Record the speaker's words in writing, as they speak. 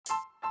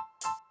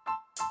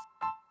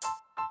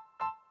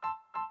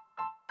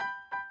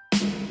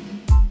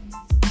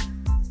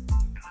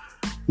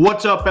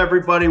What's up,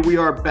 everybody? We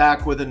are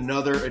back with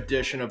another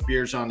edition of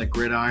Beers on the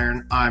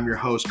Gridiron. I'm your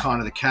host,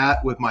 Connor the Cat,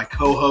 with my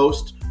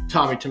co-host,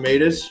 Tommy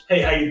Tomatoes.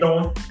 Hey, how you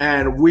doing?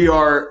 And we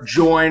are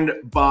joined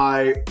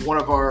by one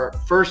of our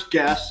first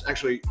guests,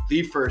 actually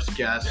the first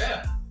guest,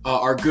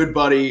 our good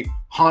buddy,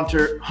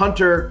 Hunter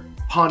Pontier.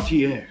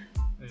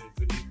 Hey,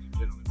 good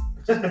evening,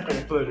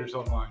 gentlemen. Pleasure's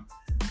all mine.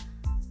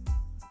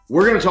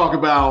 We're going to talk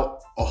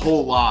about a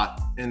whole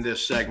lot in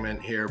this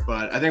segment here,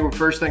 but I think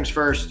first things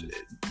first,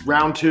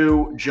 round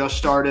 2 just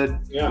started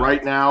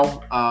right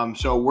now.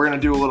 So we're going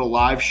to do a little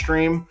live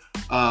stream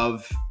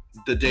of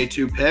the day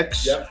 2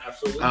 picks. Yep,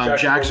 absolutely.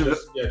 Jacksonville,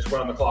 just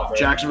run on the clock, right?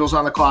 Jacksonville's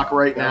on the clock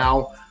right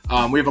now.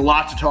 We have a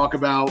lot to talk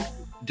about.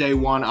 Day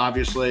 1,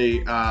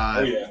 obviously,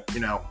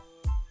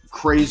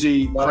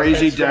 crazy day.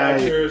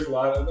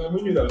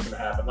 We knew that was going to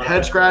happen.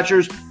 Head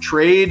scratchers,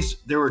 trades.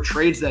 There were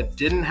trades that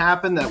didn't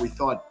happen that we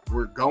thought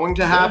were going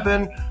to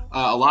happen.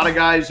 A lot of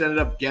guys ended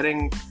up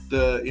getting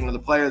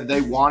the player that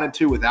they wanted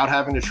to without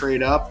having to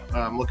trade up.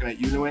 I'm looking at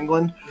you, New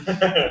England.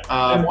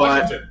 And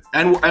Washington.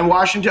 And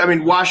Washington. I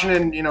mean,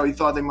 Washington. You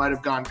thought they might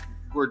have gone.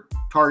 We're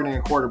targeting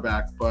a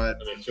quarterback, but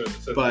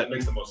that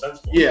makes the most sense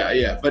for them.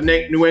 Yeah. But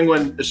New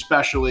England,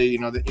 especially,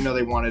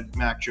 they wanted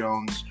Mac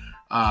Jones.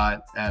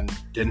 And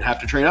didn't have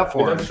to trade up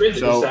for him.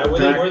 So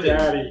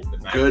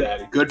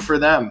good for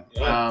them.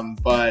 Yeah.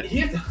 But he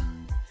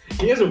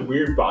has a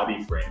weird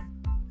body frame.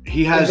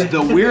 He has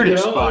the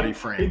weirdest body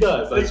frame. He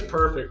does. It's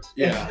perfect.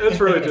 Yeah. It's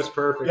really just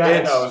perfect. Yeah,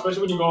 I know.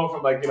 Especially when you're going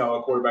from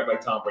a quarterback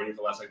like Tom Brady for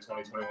the last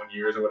 20, 21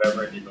 years or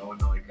whatever, and you're going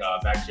to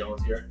Mac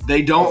Jones here.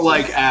 They don't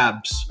like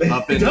abs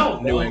up in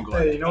New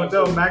England. Hey, you know what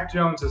though? Mac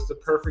Jones is the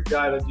perfect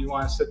guy that you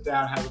want to sit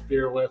down, have a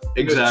beer with,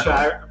 and just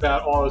chat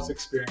about all his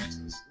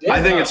experiences. Yeah,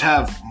 I think it's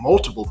have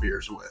multiple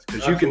beers with,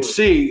 because you can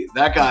see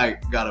that guy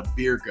got a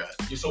beer gut.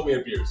 You sold me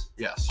a beers.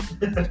 Yes.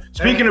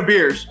 Speaking of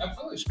beers,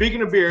 absolutely.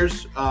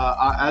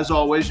 As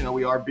always,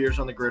 we are Beers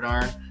on the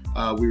Gridiron.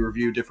 We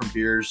review different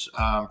beers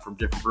from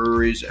different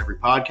breweries every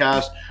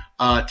podcast.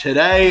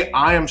 Today,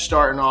 I am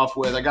starting off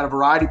with, I got a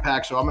variety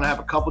pack, so I'm going to have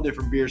a couple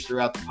different beers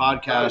throughout the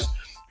podcast.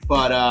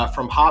 But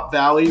from Hop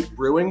Valley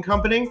Brewing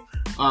Company,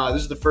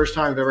 this is the first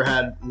time I've ever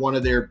had one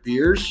of their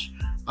beers.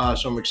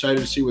 So I'm excited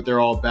to see what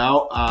they're all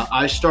about.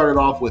 I started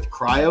off with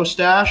Cryo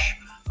Stash.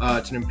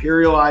 It's an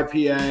Imperial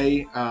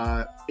IPA,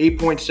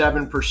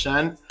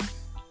 8.7%.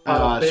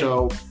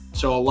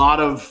 So a lot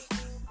of,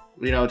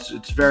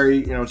 it's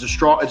very, it's a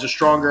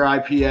stronger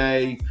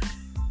IPA.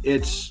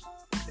 It's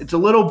a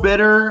little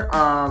bitter.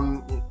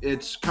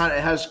 It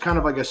has kind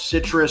of like a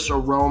citrus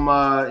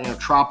aroma,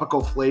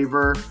 tropical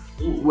flavor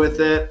with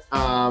it.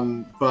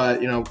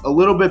 But a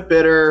little bit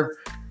bitter.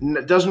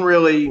 It doesn't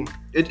really.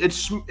 It's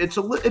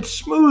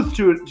smooth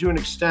to an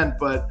extent,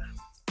 but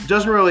it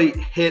doesn't really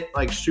hit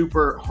like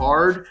super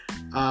hard.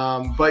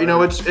 But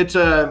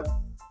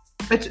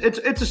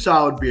it's a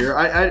solid beer.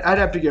 I'd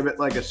have to give it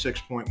like a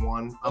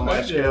 6.1 on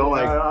my scale.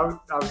 I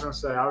was gonna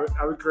say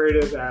I would grade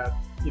it at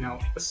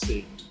a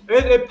C.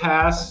 It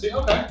passed.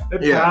 Okay.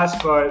 It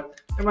passed,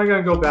 but am I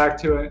gonna go back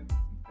to it?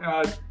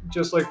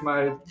 Just like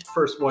my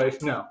first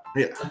wife, no.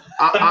 Yeah,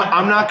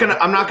 I'm not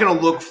gonna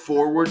look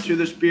forward to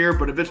this beer,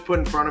 but if it's put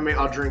in front of me,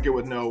 I'll drink it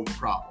with no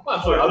problem.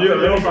 You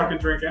don't fucking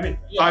drink anything.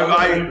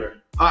 Yeah,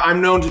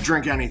 I'm known to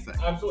drink anything.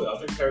 Absolutely, I'll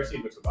drink Percy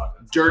mixed with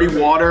vodka. Dirty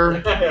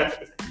water,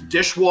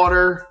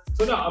 dishwater.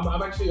 So no,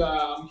 I'm actually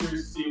I'm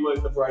curious to see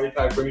what the variety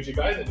pack brings you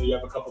guys. I know you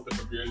have a couple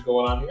different beers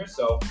going on here,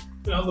 so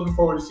I'm looking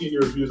forward to seeing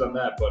your reviews on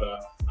that. But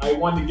I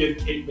wanted to give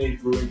Cape May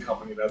Brewing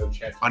Company another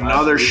chance.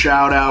 Another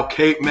shout out,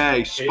 Cape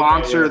May,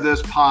 sponsor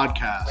this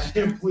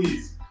podcast.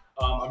 Please,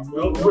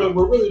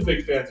 we're really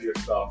big fans of your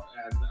stuff,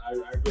 and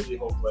I really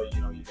hope that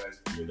you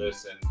guys hear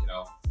this and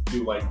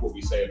do like what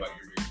we say about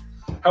your beer.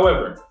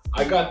 However,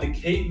 I got the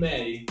Cape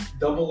May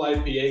Double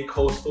IPA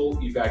Coastal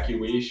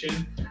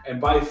Evacuation, and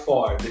by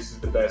far this is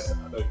the best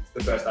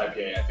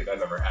IPA I think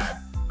I've ever had.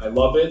 I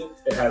love it.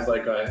 It has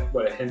like a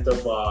hint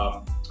of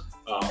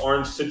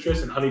orange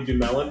citrus and honeydew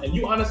melon, and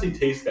you honestly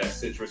taste that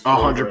citrus.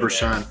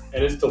 100%,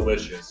 and it's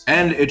delicious.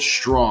 And it's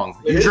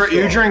strong.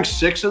 You drink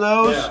 6 of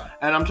those,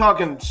 and I'm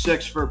talking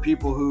 6 for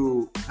people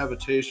who have a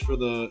taste for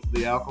the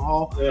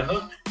alcohol.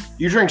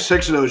 You drink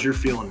 6 of those, you're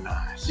feeling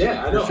nice.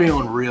 Yeah, I know. You're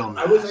feeling real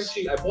nice.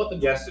 I bought them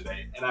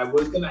yesterday, and I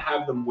was gonna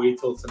have them wait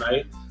till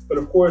tonight, but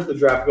of course the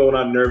draft going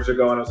on, nerves are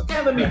going. I was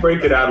like, let me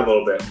break it out a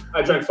little bit.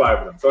 I drank 5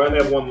 of them, so I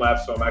only have 1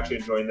 left. So I'm actually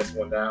enjoying this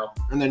one now.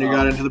 And then you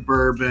got into the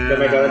bourbon.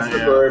 Then I got into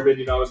the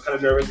bourbon. I was kind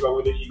of nervous about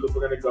where the Eagles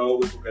were gonna go,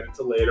 which we'll get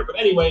into later. But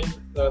anyway,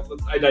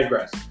 I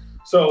digress.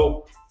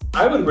 So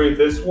I would rate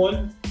this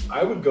one.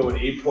 I would go an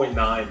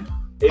 8.9.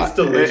 It's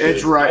delicious.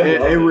 It's right.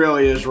 It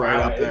really is right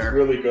up there. It's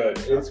really good.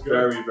 It's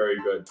very, very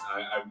good.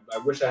 I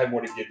wish I had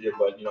more to give you,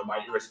 but my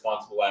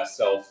irresponsible ass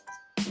self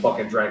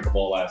fucking drank them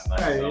all last night.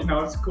 Hey, so.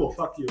 It's cool.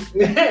 Fuck you.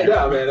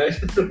 Yeah, man. I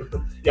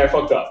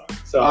fucked up.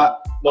 So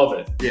love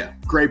it. Yeah,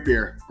 great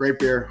beer.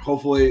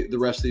 Hopefully the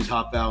rest of these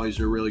Hop Valleys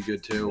are really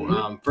good too.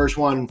 Mm-hmm. First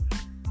one,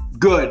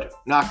 good,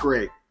 not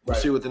great. We'll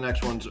Right. see what the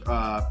next one's,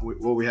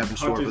 what we have in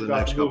store for the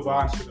next couple move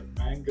on months. to the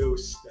mango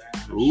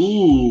stash.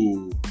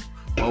 Ooh.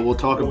 Well, we'll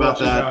talk about let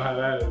you that. know how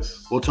that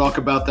is. We'll talk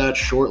about that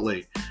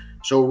shortly.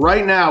 So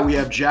right now we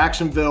have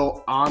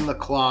Jacksonville on the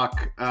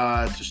clock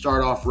to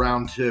start off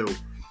round 2.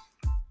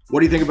 What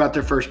do you think about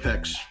their first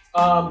picks?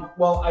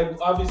 Well,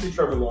 obviously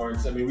Trevor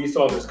Lawrence. I mean, we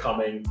saw this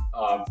coming.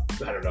 I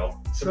don't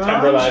know,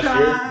 September last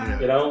year. Yeah.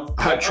 You know,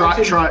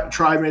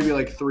 Try maybe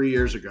like 3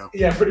 years ago.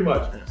 Yeah, pretty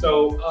much.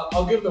 So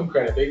I'll give them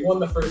credit. They won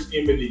the first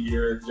game of the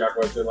year. The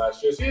Jaguars did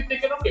last year. So you're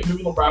thinking, okay,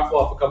 maybe they'll raffle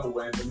off a couple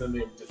wins, and then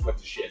they just went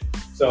to shit.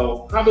 So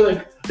probably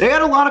like they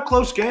had a lot of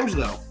close games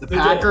though. The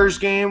Packers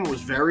game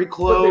was very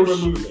close. But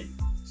they were losing.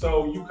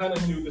 So you kind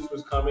of knew this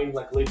was coming,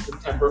 like late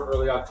September,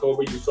 early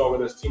October. You saw where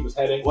this team was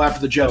heading. Well,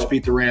 after the Jets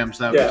beat the Rams,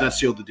 that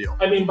sealed the deal.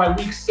 I mean, by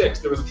week 6,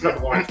 there was a Trevor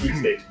Lawrence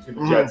sweepstakes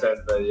between the Jets and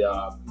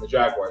the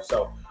Jaguars.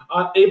 So,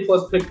 A+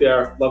 pick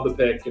there. Love the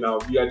pick. You know,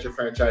 you got your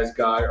franchise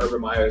guy,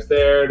 Urban Meyer's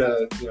there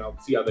to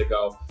see how they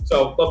go.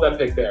 So, love that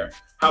pick there.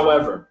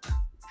 However,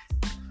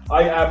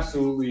 I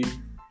absolutely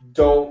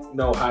don't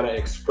know how to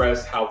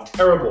express how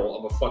terrible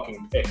of a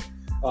fucking pick.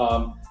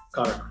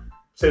 Connor.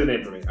 Say the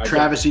name for me.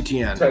 Travis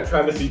Etienne.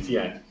 Travis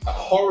Etienne. A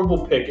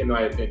horrible pick, in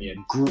my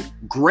opinion.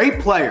 Great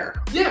player.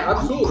 Yeah,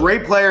 absolutely.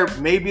 Great player.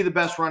 Maybe the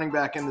best running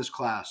back in this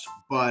class,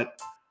 but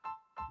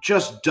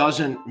just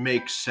doesn't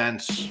make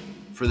sense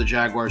for the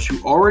Jaguars, who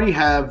already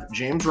have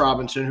James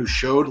Robinson, who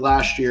showed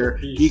last year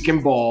he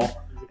can ball,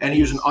 and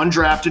he was an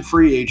undrafted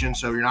free agent,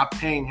 so you're not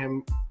paying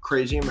him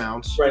crazy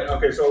amounts. Right.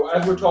 Okay, so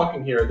as we're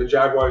talking here, the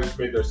Jaguars just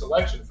made their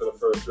selection for the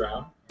first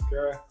round.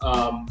 Okay.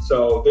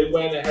 So they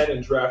went ahead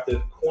and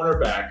drafted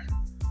cornerback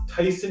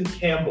Tyson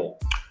Campbell.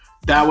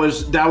 That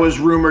was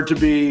rumored to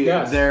be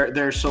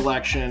their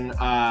selection.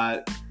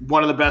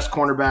 One of the best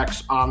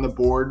cornerbacks on the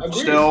board. Agreed.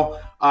 Still.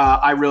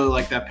 I really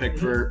like that pick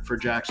for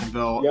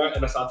Jacksonville. Yeah,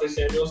 and Asante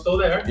Samuel's still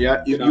there.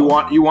 Yeah, you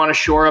want to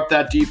shore up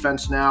that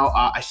defense now.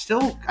 I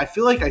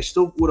feel like I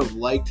still would have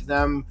liked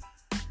them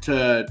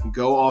to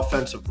go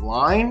offensive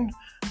line.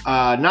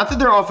 Not that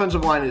their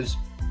offensive line is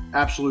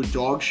absolute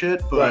dog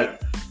shit, but.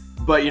 Right.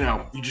 But, you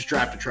just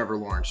drafted Trevor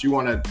Lawrence. You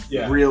want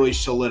to really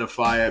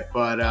solidify it.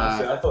 But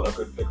honestly, I thought a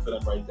good pick for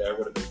them right there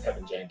would have been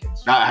Tevin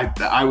Jenkins.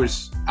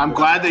 I'm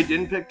glad they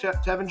didn't pick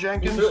Tevin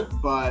Jenkins,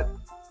 but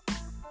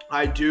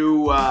I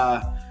do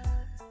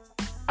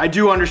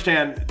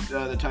understand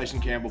the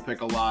Tyson Campbell pick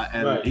a lot,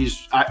 and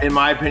he's, in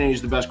my opinion,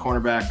 he's the best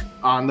cornerback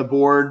on the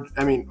board.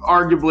 I mean,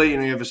 arguably,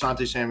 you have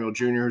Asante Samuel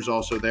Jr., who's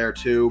also there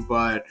too,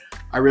 but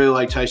I really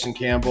like Tyson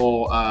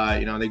Campbell.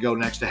 They go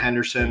next to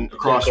Henderson.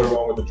 Across the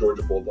wrong with the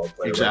Georgia Bulldog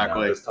player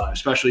exactly, right now, this time.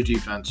 Especially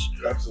defense.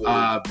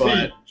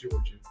 Absolutely.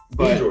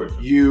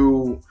 But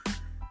you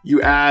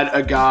add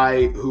a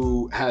guy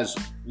who has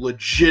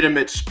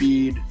legitimate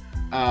speed.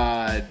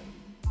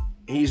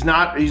 He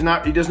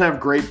doesn't have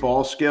great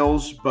ball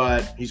skills,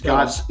 but he's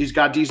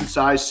got decent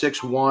size,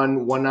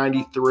 6'1",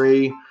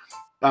 193. Is he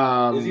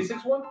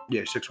 6'1"?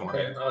 Yeah, 6'1".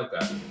 Okay, I like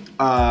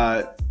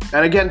that.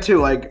 And again, too,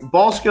 like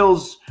ball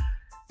skills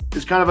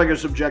is kind of like a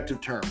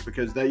subjective term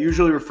because that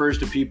usually refers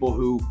to people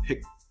who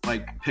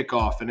pick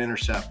off and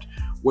intercept.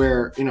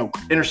 Where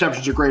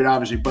interceptions are great,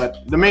 obviously,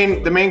 but the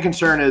main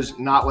concern is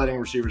not letting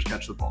receivers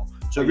catch the ball.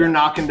 So if you're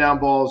knocking down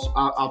balls,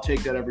 I'll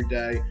take that every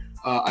day.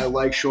 I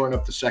like shoring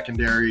up the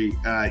secondary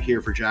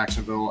here for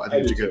Jacksonville. I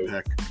think it's a good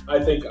pick. I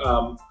think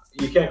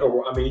you can't go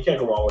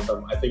wrong with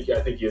him. I think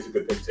he is a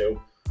good pick too.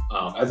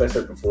 As I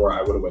said before,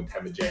 I would have went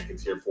Tevin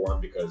Jenkins here for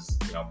him because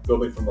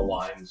building from the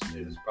lines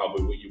is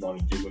probably what you want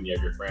to do when you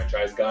have your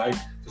franchise guy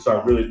to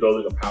start really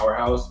building a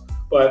powerhouse.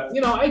 But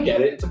I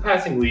get it. It's a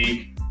passing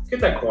league. Get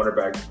that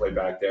cornerback to play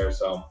back there.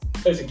 So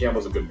Tyson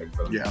Campbell's a good pick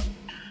for them. Yeah.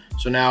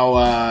 So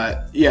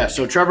now,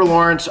 so Trevor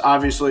Lawrence,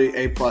 obviously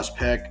A+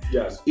 pick.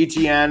 Yes.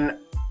 Etienne.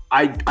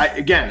 I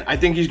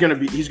think he's gonna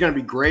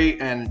be great,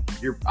 and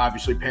you're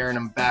obviously pairing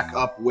him back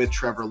up with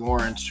Trevor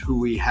Lawrence, who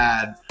we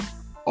had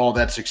all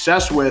that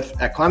success with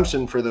at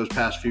Clemson for those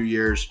past few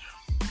years.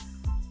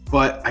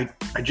 But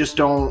I just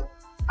don't.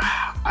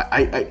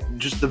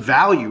 Just the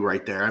value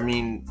right there. I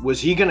mean, was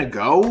he gonna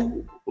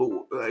go?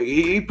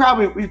 He's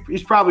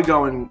probably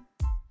going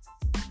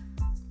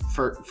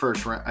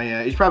first round.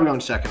 Yeah, he's probably going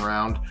second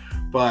round.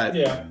 But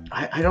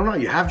I don't know.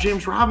 You have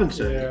James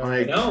Robinson. Yeah,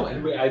 I know.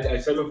 And I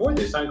said before,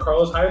 they signed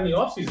Carlos Hyde in the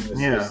offseason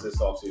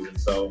this offseason.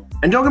 So.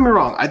 And don't get me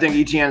wrong. I think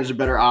Etienne is a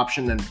better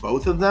option than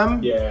both of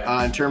them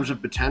in terms of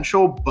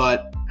potential.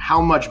 But how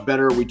much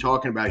better are we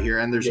talking about here?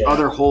 And there's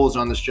other holes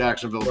on this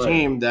Jacksonville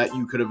team that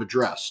you could have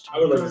addred. I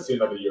would like to see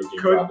another year of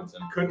James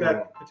Robinson. Could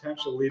that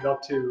potentially lead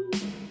up to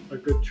a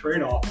good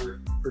trade offer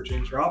for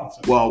James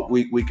Robinson? Well,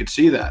 we could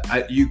see that.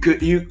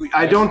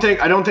 I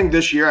don't think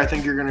this year. I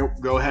think you're going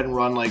to go ahead and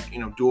run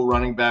dual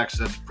running backs.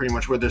 That's pretty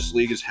much where this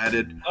league is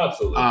headed.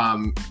 Absolutely.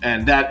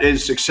 And that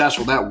is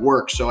successful. That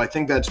works. So I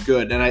think that's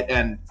good.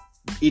 And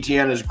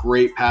Etienne has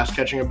great pass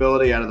catching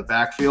ability out of the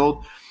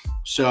backfield.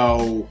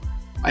 So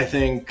I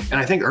think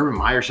Urban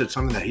Meyer said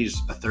something that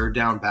he's a third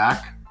down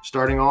back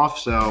starting off.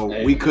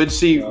 So we could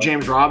see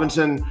James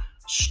Robinson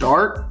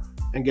start.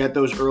 and get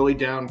those early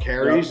down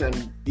carries,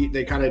 and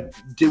they kind of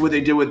did what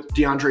they did with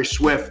DeAndre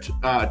Swift.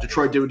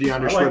 Detroit did with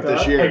DeAndre Swift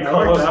this year. Hey,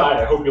 Carlos Hyde,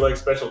 I hope you like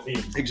special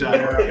teams.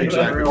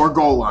 Exactly, or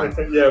goal line.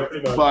 Yeah,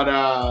 pretty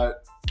much.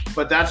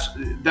 But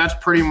that's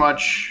pretty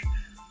much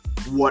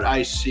what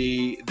I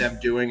see them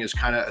doing is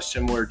kind of a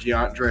similar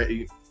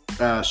DeAndre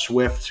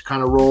Swift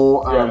kind of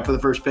role for the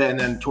first bit, and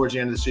then towards the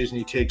end of the season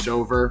he takes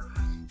over,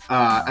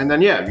 and then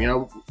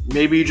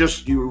maybe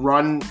you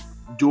run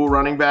dual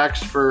running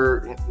backs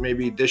for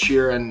maybe this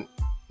year and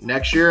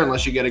next year,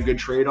 unless you get a good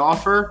trade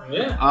offer.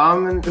 Yeah.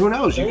 And who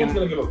knows? No one's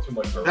gonna give up too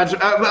much. That's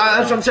what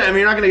I'm saying. I mean,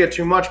 you're not gonna get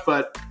too much,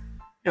 but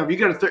if you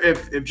get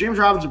if James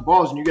Robinson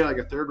balls and you get like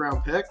a third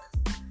round pick,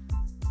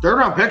 third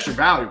round picks are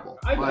valuable.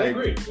 I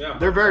agree. Yeah.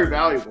 They're very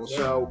valuable. Yeah.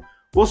 So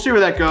we'll see where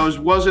that goes.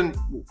 Wasn't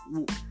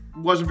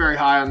very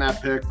high on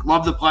that pick.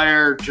 Love the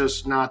player,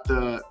 just not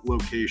the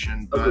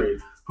location. But Agreed.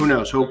 Who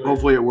knows?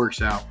 Hopefully it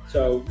works out.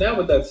 So now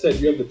with that said,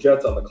 you have the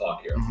Jets on the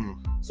clock here. Mm-hmm.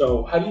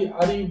 So how do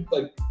you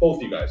like both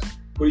of you guys?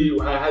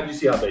 How do you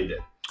see how they did?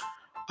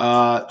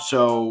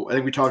 So I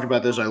think we talked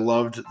about this. I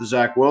loved the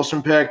Zach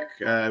Wilson pick.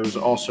 It was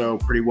also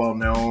pretty well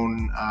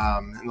known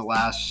in the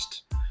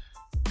last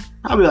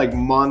probably like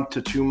month to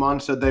 2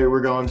 months that they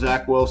were going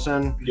Zach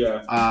Wilson.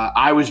 Yeah.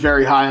 I was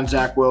very high on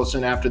Zach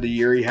Wilson after the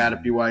year he had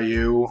at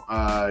BYU.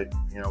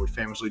 We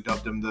famously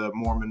dubbed him the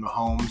Mormon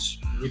Mahomes.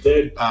 We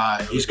did.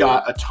 He's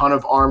got a ton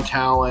of arm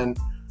talent,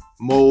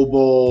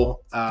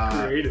 mobile,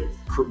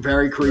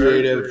 very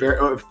creative.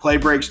 If play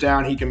breaks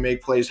down, he can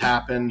make plays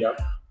happen.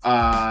 Yep.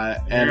 And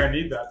you're gonna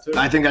need that too.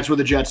 I think that's what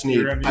the Jets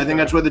need.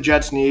 That's what the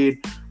Jets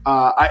need.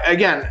 I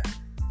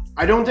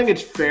don't think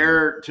it's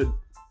fair to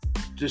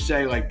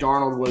say like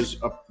Darnold was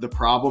the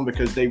problem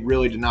because they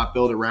really did not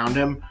build around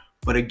him.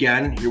 But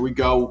again, here we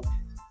go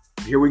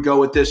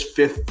with this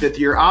fifth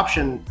year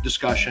option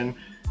discussion.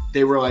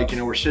 They were like,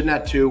 we're sitting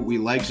at 2. We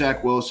like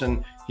Zach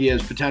Wilson. He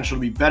has potential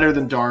to be better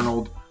than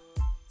Darnold.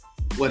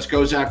 Let's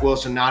go Zach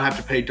Wilson, not have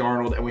to pay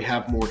Darnold, and we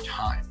have more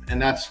time.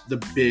 And that's the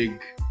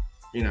big,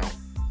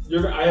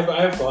 I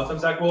have thoughts on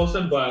Zach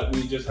Wilson, but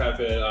we just have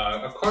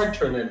a card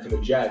turned in for the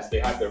Jets. They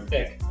have their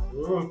pick.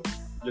 Ooh.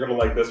 You're going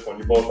to like this one.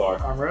 You both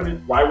are. I'm ready.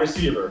 Wide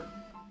receiver,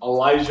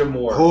 Elijah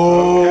Moore.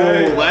 Oh,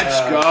 okay. Let's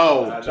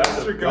go. Let's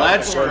go.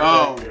 Let's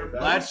go.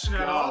 That's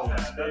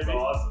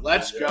awesome.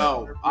 Let's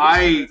go.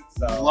 I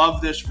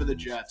love this for the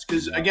Jets.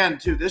 Because, again,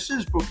 too, this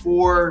was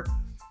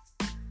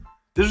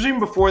even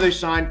before they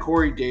signed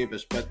Corey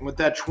Davis. But with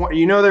that,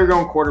 they were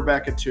going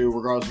quarterback at 2,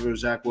 regardless if it was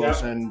Zach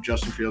Wilson,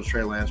 Justin Fields,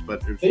 Trey Lance.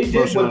 But they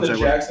did what the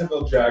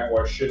Jacksonville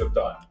Jaguars should have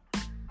done.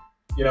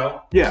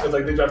 Yeah. Because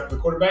like they drafted the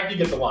quarterback, you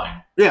get the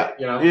line. Yeah.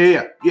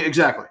 Yeah,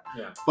 exactly.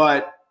 Yeah.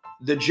 But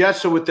the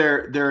Jets, so with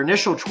their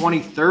initial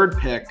 23rd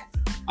pick,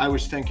 I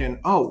was thinking,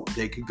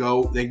 they could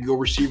go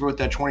receiver with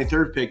that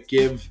 23rd pick,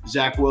 give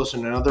Zach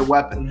Wilson another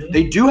weapon. Mm-hmm.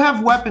 They do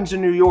have weapons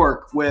in New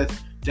York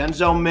with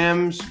Denzel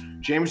Mims,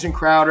 Jamison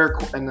Crowder,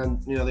 and then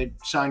they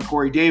signed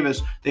Corey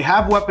Davis. They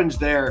have weapons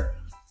there.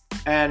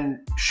 And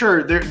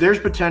sure, there's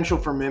potential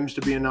for Mims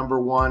to be a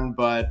number 1,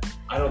 but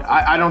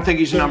I don't think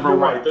he's a number 1.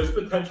 Right, there's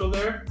potential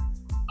there.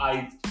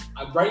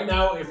 Right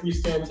now, if we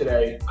stand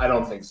today, I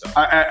don't think so.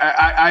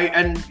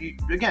 And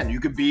again, you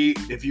could be,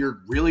 if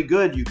you're really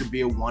good, you could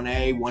be a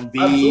 1A, 1B.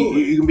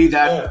 Absolutely. You can be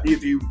that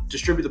if you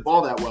distribute the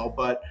ball that well.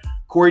 But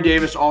Corey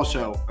Davis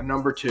also a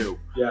number 2.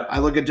 Yeah. I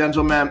look at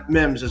Denzel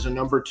Mims as a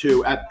number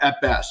 2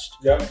 at best.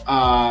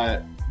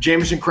 Yeah.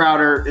 Jamison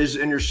Crowder is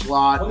in your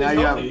slot.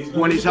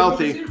 When he's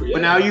healthy. Receiver, yeah.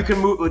 But now you can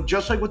move,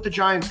 just like what the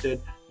Giants did.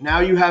 Now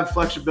you have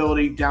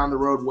flexibility down the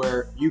road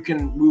where you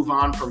can move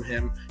on from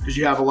him because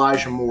you have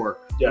Elijah Moore,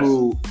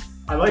 who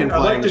I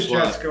like the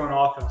Jets going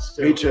offense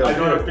too. Me too. I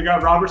know if they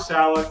got Robert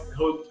Saleh,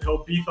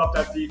 he'll beef up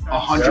that defense.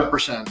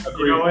 100%.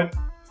 You know what?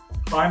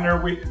 Find their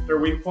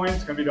weak point.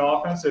 It's going to be the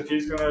offense. If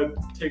he's going to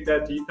take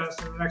that defense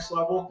to the next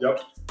level,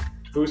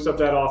 boost up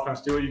that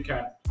offense. Do what you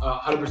can.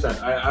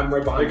 100%. I'm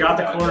right behind. They got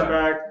the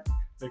quarterback.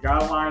 They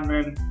got a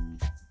lineman.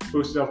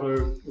 Boost up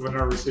with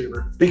a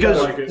receiver. Because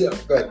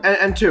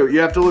and two, you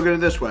have to look at it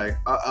this way.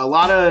 A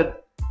lot of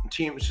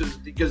teams,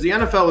 because the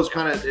NFL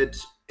is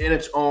it's in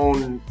its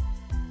own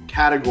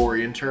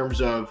category in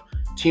terms of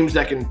teams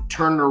that can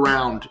turn it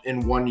around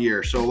in 1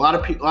 year. So a lot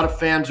of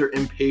fans are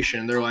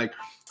impatient. They're like,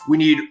 we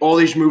need all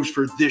these moves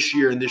for this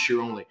year and this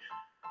year only.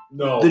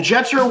 No, the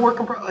Jets are a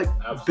work in progress.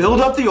 Build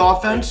up the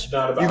offense. You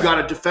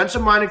got a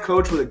defensive-minded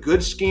coach with a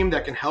good scheme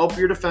that can help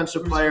your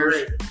defensive players.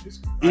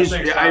 I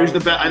think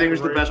it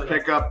was the best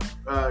pickup,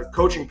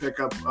 coaching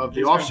pickup of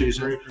the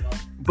offseason.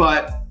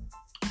 But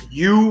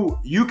you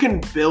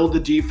can build the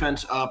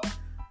defense up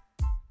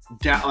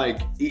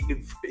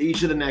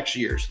each of the next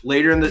years.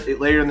 Later in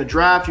the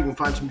draft, you can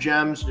find some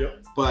gems.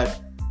 Yep.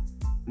 But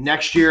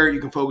next year,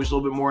 you can focus a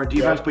little bit more on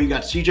defense, but you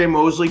got C.J.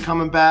 Mosley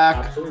coming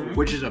back,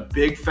 which is a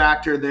big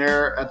factor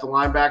there at the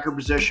linebacker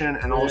position,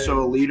 and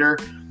also a leader.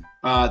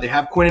 They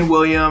have Quinnen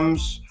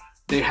Williams.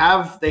 They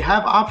have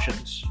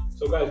options.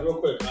 So, guys, real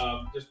quick,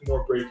 just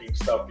more breaking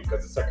stuff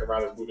because the second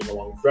round is moving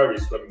along very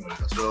swimmingly.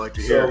 That's what I like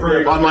to hear.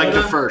 Unlike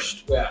the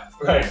first. Yeah,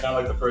 right. Not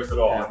like the first at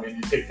all. I mean,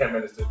 you take 10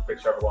 minutes to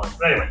picture everyone.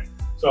 But anyway,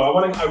 So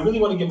I really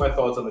want to get my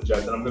thoughts on the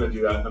Jets, and I'm going to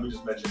do that. Let me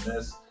just mention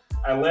this.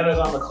 Atlanta's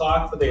on the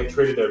clock, but they have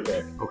traded their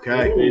pick.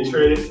 Okay. They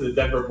traded to the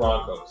Denver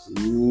Broncos.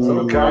 Ooh.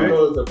 So the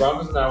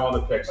Broncos are now on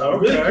the pick. So I'm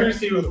really curious to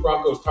see who the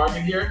Broncos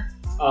target here.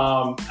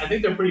 I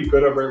think they're pretty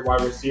good over at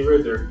wide receiver.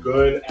 They're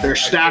good. They're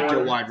stacked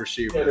at wide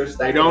receiver. Yeah, they're stacked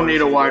they don't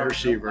need a wide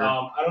receiver.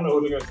 I don't know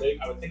who they're going to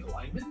take. I would think a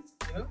lineman.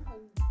 You know?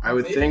 I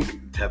would think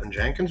Tevin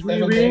Jenkins,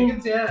 maybe. Tevin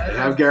Jenkins, yeah. They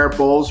have Garrett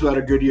Bowles, who had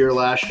a good year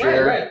last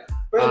year. Right.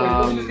 But anyway,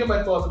 let me just get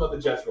my thoughts about the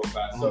Jets real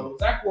fast. So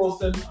Zach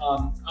Wilson,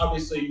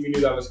 obviously we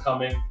knew that was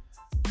coming.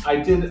 I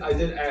did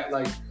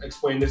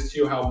explain this to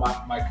you how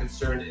my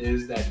concern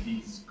is that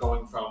he's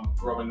going from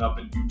growing up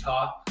in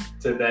Utah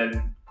to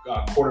then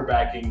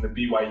quarterbacking the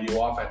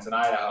BYU offense in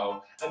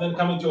Idaho and then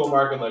coming to a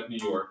market like New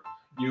York.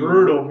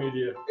 Brutal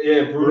media.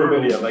 Yeah, brutal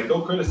media. Like,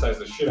 they'll criticize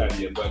the shit out of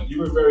you, but you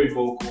were very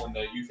vocal in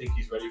that you think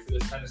he's ready for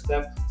this kind of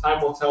step.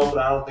 Time will tell, but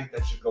I don't think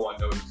that should go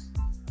unnoticed.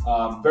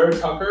 Vera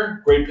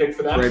Tucker, great pick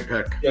for them. Great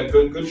pick. Yeah,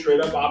 good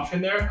straight up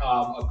option there.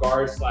 A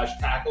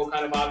guard/tackle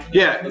kind of option.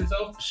 Yeah.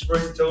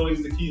 Versatility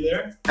is the key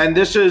there. And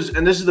this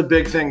is the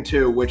big thing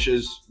too, which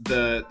is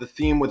the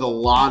theme with a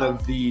lot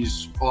of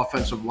these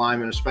offensive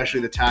linemen,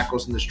 especially the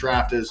tackles in this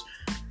draft, is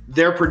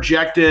they're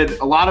projected.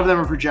 A lot of them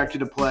are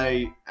projected to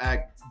play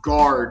at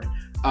guard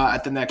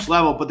at the next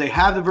level, but they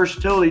have the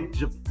versatility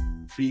to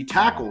be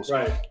tackles.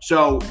 Right.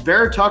 So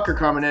Vera Tucker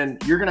coming in,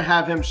 you're going to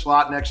have him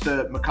slot next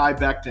to Mekhi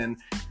Becton.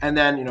 And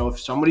then, if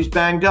somebody's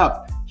banged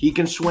up, he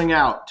can swing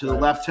out to the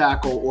left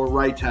tackle or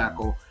right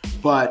tackle.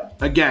 But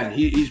again,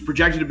 he's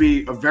projected to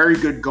be a very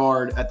good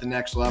guard at the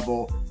next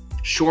level,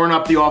 shoring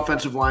up the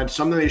offensive line,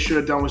 something they should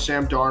have done with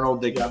Sam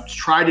Darnold. They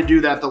tried to do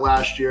that the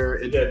last year.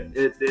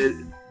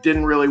 It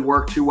didn't really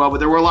work too well, but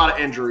there were a lot of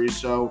injuries,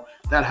 so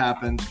that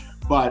happens.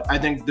 But I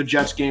think the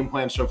Jets' game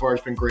plan so far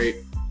has been great.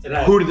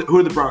 Who did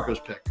the Broncos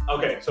pick?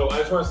 Okay, so I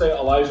just want to say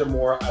Elijah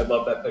Moore. I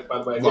love that pick, by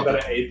the way. I give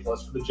that an A+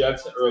 for the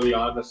Jets early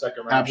on in the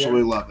second round.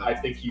 Absolutely love it. I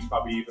think he's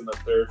probably even the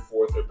third,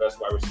 fourth, or best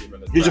wide receiver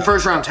in the draft. He's a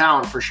first-round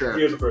talent for sure.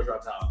 He is a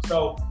first-round talent.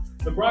 So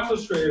the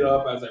Broncos traded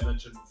up, as I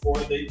mentioned before.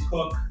 They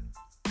took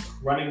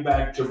running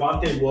back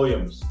Javonte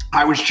Williams.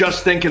 I was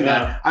just thinking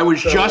that. I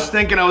was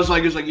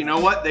like, you know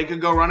what? They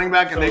could go running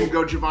back and they could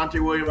go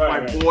Javonte Williams,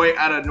 my boy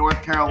out of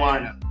North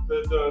Carolina.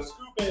 And the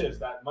scoop is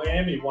that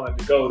Miami wanted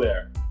to go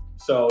there.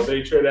 So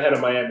they traded ahead of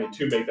Miami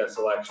to make that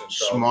selection.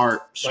 So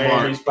Smart.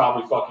 Miami's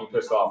probably fucking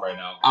pissed off right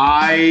now.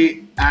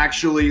 I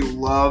actually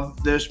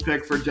love this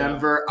pick for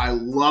Denver. I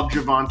love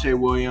Javonte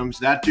Williams.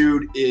 That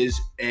dude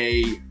is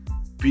a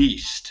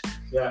beast.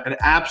 Yeah. An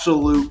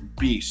absolute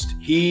beast.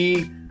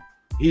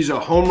 He's a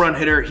home run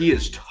hitter. He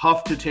is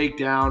tough to take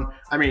down.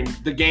 I mean,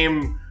 the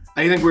game,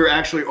 I think we were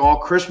actually all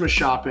Christmas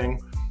shopping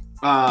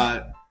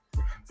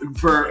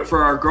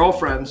for our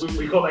girlfriends.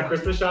 We call that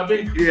Christmas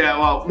shopping? Yeah,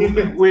 well,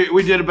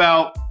 we did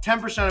about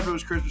 10% of it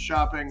was Christmas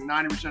shopping,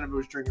 90% of it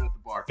was drinking at the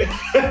bar.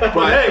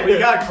 But hey, we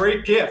got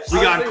great gifts.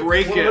 We got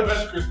great one gifts. One of the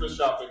best Christmas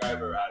shopping I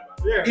ever had.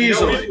 Yeah,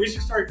 easily. We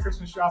should start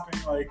Christmas shopping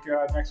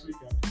next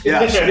weekend.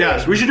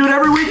 Yes. We should do it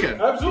every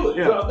weekend.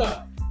 Absolutely. Yeah. I'm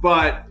done.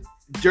 But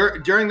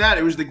during that,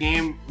 it was the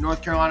game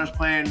North Carolina was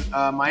playing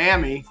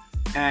Miami,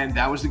 and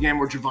that was the game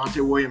where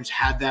Javonte Williams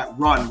had that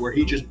run where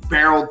he just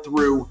barreled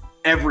through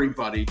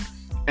everybody.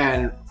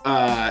 And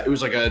it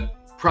was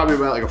probably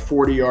about a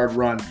 40-yard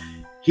run.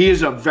 He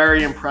is a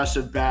very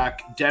impressive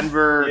back.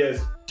 Denver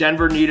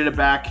needed a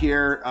back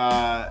here.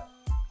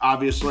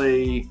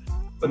 Obviously,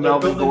 but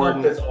Melvin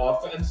Gordon. This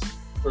offense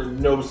for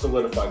no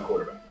solidified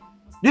quarterback.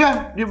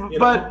 Yeah,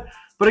 but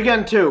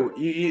again, too,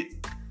 you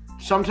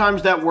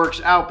sometimes that works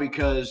out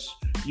because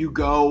you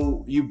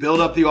build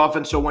up the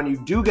offense. So when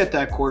you do get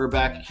that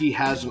quarterback, he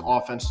has an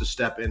offense to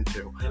step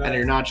into, and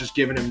you're not just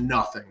giving him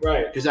nothing,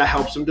 right? Because that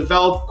helps him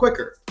develop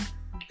quicker.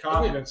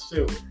 Confidence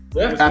too.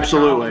 Yeah,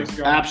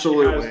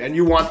 absolutely. And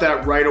you want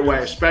that right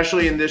away,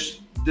 especially in this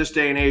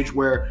day and age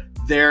where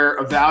they're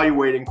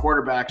evaluating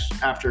quarterbacks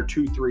after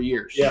 2-3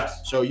 years.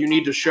 Yes. So you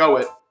need to show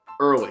it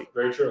early.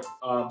 Very true.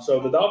 So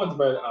the Dolphins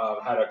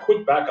had a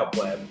quick backup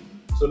plan.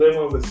 So they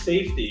went with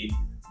safety,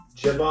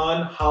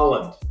 Javon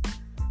Holland.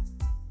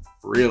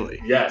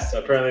 Really? Yes.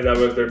 Apparently that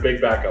was their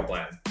big backup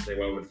plan. They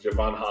went with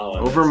Javon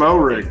Holland. Over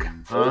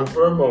Moehrig.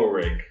 Over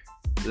Moehrig.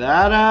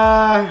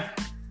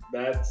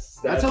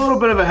 That's a little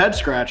bit of a head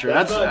scratcher.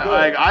 That's not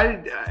like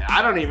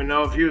I don't even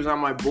know if he was on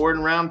my board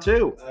in round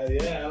 2.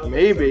 Yeah,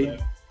 maybe.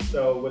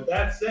 So with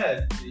that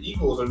said, the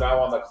Eagles are now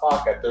on the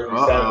clock at 37.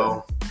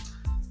 Uh-oh.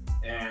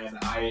 And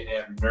I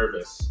am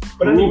nervous.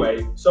 But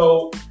anyway,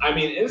 so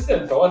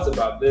instant thoughts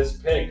about this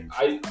pick.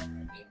 I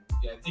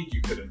think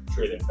you could have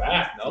traded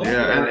back. No.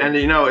 Yeah, and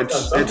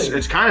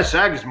it's kind of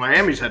sad because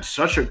Miami's had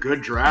such a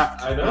good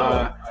draft. I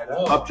know.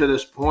 Up to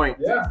this point.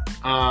 Yeah.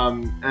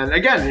 And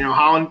again,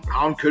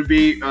 Holland could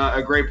be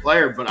a great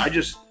player, but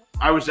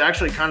I was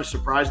actually kind of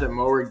surprised that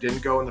Moehrig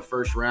didn't go in the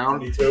first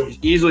round. Me too. He's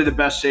easily the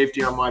best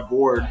safety on my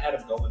board. I had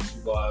him going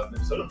to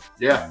Minnesota.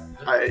 Yeah,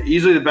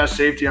 easily the best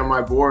safety on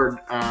my board.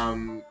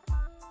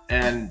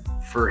 And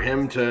for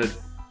him to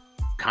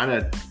kind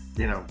of,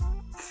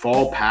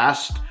 fall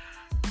past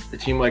a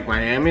team like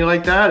Miami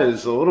like that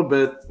is a little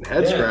bit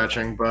head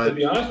scratching. But to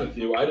be honest with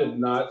you, I did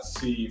not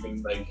see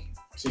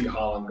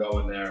Holland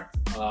going there.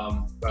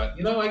 But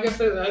I guess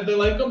they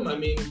like him. I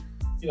mean,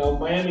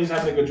 Miami's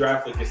having a good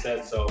draft, like I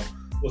said, so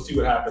we'll see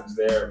what happens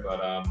there.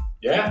 But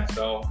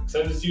so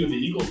excited to see what the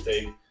Eagles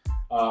take.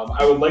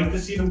 I would like to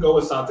see them go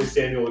with Asante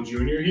Samuel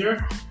Jr.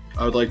 here.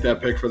 I would like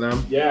that pick for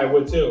them. Yeah, I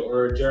would too.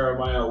 Or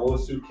Jeremiah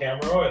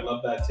Owusu-Kamara. I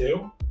love that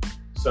too.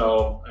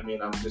 So, I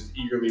mean, I'm just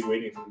eagerly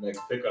waiting for the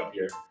next pickup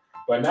here.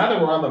 But now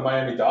that we're on the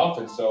Miami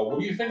Dolphins, so what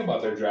do you think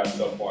about their draft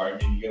so far? I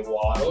mean, you get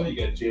Waddle, you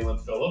get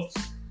Jalen Phillips.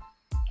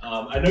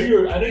 I know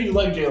you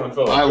like Jalen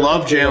Phillips. I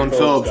love Jalen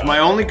Phillips. My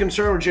only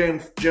concern with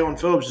Jalen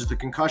Phillips is the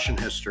concussion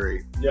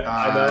history. Yeah,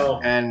 I know.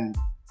 And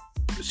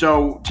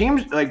so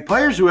teams, like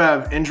players who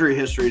have injury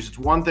histories, it's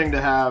one thing to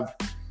have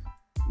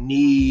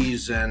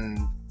knees and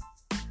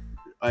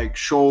like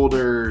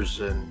shoulders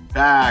and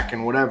back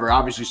and whatever.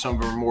 Obviously, some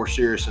of them are more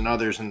serious than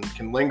others and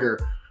can linger.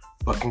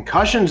 But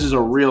concussions is a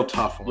real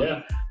tough one.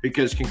 Yeah.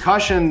 Because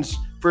concussions,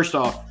 first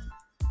off,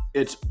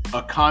 it's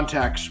a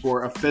contact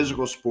sport, a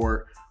physical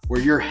sport where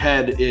your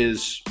head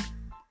is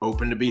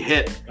open to be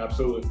hit.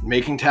 Absolutely.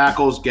 Making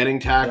tackles, getting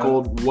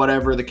tackled,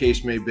 whatever the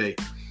case may be.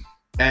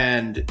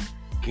 And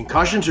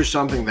concussions are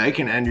something that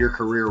can end your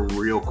career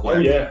real quick. Oh,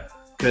 yeah.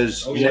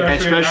 Because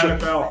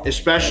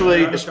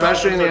especially in the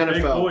NFL.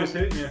 Big boys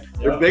hitting you.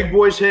 They're big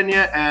boys hitting you,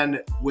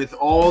 and with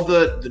all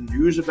the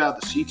news about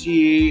the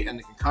CTE and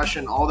the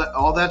concussion,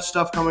 all that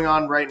stuff coming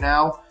on right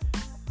now,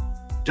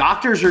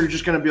 doctors are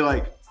just going to be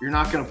like, "You're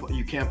not going to play.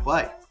 You can't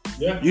play.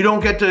 Yeah. You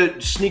don't get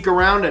to sneak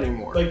around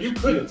anymore." Like you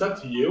could. It's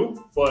up to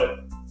you.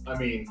 But I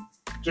mean,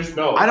 just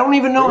know. I don't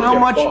even know how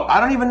much. I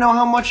don't even know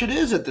how much it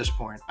is at this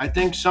point. I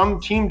think some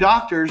team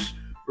doctors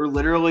are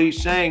literally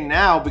saying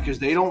now, because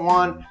the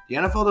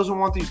NFL doesn't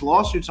want these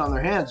lawsuits on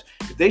their hands.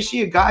 If they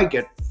see a guy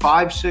get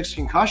 5-6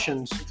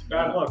 concussions, it's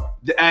bad luck.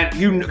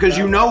 And because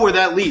you know where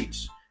that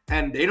leads,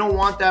 and they don't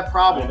want that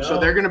problem. So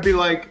they're going to be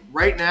like,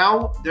 right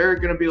now, they're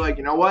going to be like,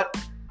 you know what?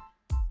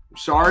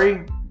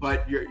 Sorry,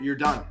 but you're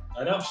done.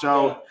 I know.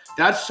 So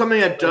that's something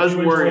that does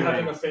worry me. Do you enjoy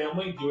having a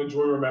family? Do you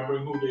enjoy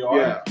remembering who they are?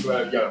 Yeah.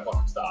 You gotta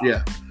fucking stop.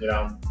 Yeah.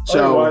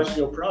 So, otherwise,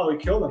 you'll probably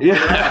kill them.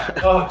 Yeah.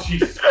 Oh,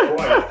 Jesus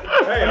Christ.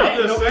 Hey, I'm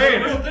just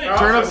saying.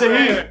 Turn up the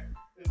heat.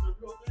 It's a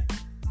real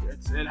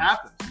thing. It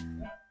happens.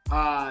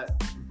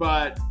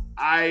 But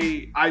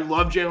I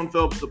love Jalen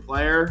Phillips, the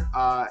player,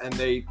 and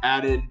they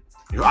added.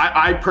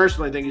 I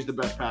personally think he's the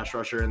best pass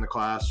rusher in the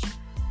class.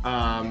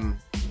 I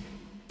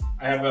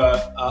have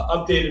a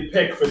updated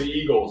pick for the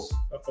Eagles.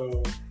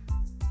 Uh-oh.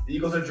 The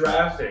Eagles are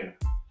drafting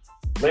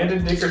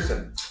Landon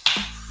Dickerson.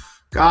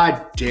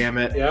 God damn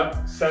it.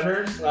 Yep,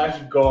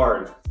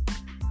 center/guard.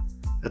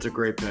 That's a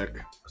great pick.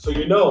 So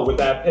with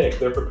that pick,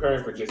 they're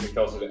preparing for Jason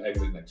Kelce to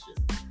exit next year.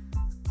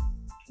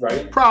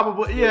 Right?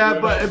 Probably, yeah,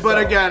 but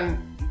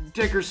again,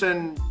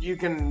 Dickerson, he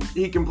can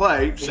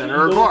play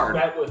center or guard.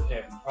 Met with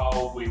him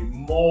probably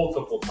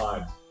multiple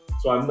times,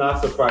 so I'm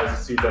not surprised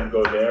to see them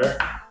go there.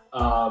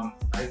 I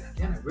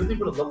really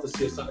would have loved to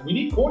see us. We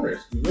need corners.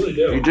 We really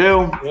do. You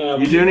do. Yeah,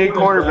 you do need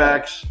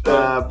cornerbacks.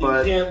 But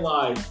you can't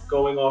lie.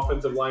 Going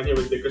offensive line here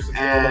with Dickerson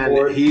on the and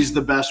board. He's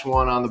the best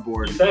one on the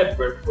board. You said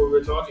before we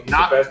were talking, he's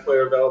the best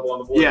player available on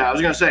the board. Yeah, I was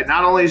going to say,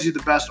 not only is he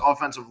the best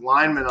offensive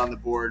lineman on the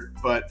board,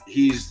 but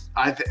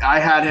I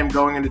had him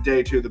going into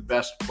day 2 the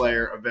best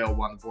player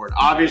available on the board.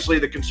 Obviously,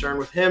 the concern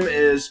with him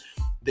is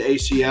the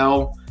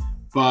ACL,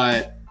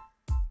 but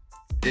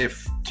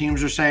if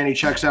teams are saying he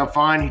checks out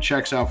fine, he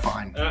checks out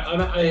fine.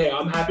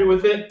 I'm happy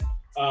with it.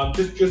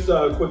 Just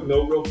a quick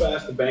note real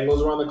fast. The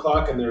Bengals are on the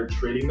clock, and they're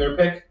trading their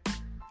pick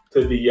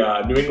to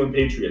the New England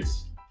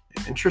Patriots.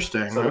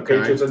 Interesting. So the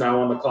Patriots are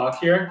now on the clock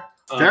here.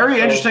 Very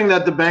interesting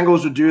that the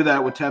Bengals would do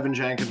that with Tevin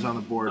Jenkins on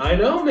the board. I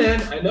know,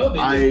 man. I know. They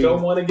just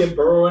don't want to give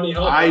Burrow any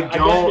help. I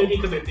guess maybe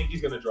because they think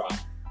he's going to drop.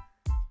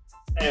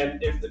 And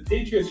if the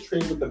Patriots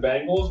trade with the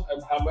Bengals,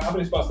 how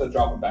many spots does that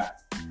drop him back?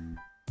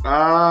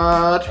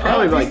 It's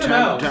probably like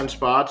 10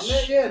 spots.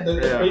 Yeah. The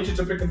Patriots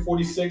are picking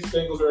 46.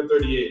 Bengals are at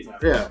 38 now.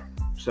 Yeah.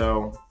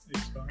 So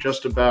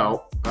just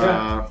about.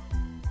 Yeah.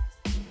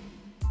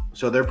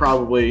 So they're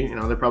probably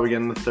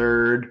getting the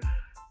 3rd,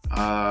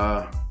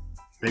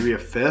 maybe a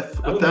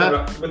 5th with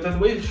that. But the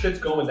way the shit's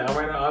going down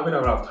right now, I don't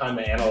have enough time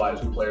to analyze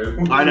who players.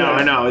 I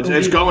know.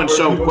 It's going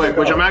so quick,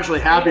 which I'm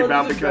actually happy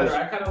about because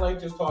I kind of like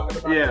just talking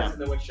about this,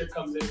 and then when shit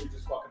comes in, we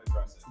just fucking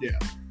address it. Yeah.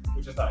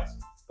 Which is nice.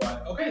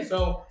 But okay,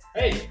 so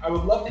hey, I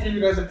would love to hear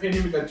you guys'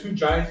 opinion. We got 2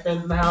 Giants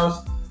fans in the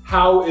house.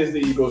 How is the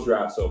Eagles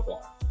draft so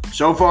far?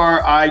 So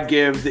far, I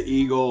give the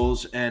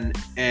Eagles an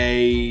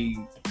A,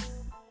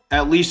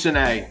 at least an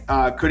A.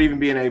 Could even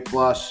be an A+.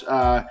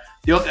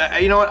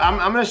 You know what?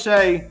 I'm going to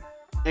say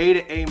A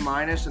to A-,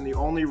 and the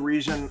only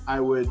reason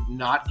I would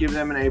not give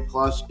them an A+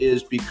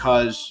 is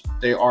because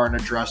they aren't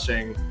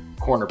addressing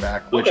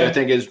cornerback, which I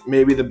think is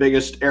maybe the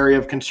biggest area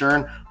of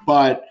concern.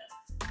 But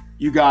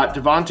you got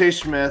Devontae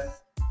Smith,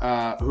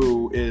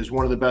 who is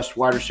one of the best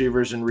wide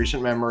receivers in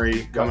recent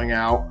memory coming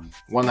out,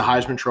 won the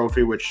Heisman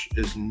Trophy, which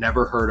is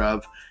never heard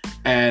of.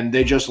 And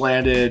they just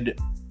landed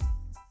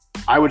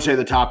I would say,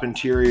 the top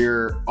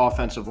interior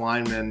offensive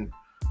lineman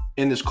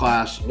in this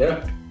class.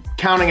 Yeah.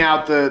 Counting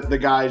out the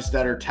guys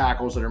that are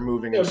tackles that are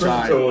moving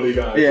inside. Versatility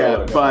guys.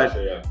 Yeah,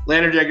 but yeah.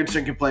 Landon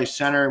Dickinson can play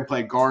center and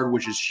play guard,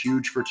 which is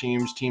huge for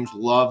teams. Teams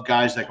love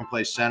guys that can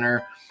play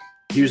center.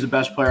 He was the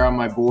best player on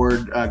my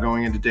board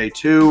going into day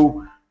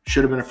 2.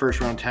 Should have been a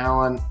first-round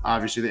talent.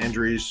 Obviously, the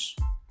injuries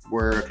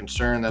were a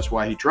concern. That's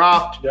why he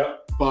dropped.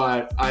 Yep.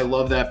 But I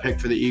love that pick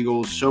for the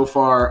Eagles. So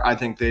far, I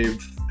think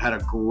they've had a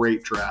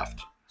great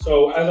draft.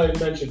 So, as I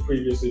mentioned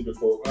previously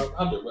before,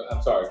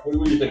 I'm sorry.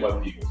 What do you think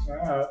about the Eagles?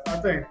 I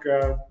think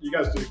you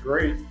guys did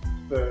great.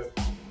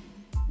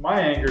 My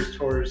anger's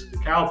towards the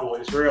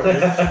Cowboys, really.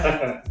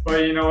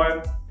 But you know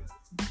what?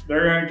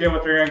 They're going to get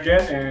what they're going to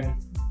get, and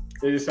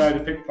they decided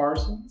to pick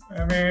Parson.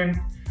 I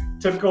mean,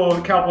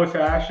 typical Cowboy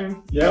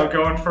fashion. Yeah.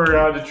 Going for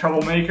the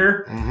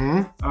troublemaker.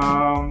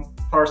 Mm-hmm.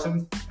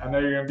 Parson, I know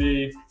you're going to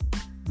be.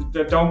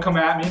 Don't come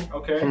at me,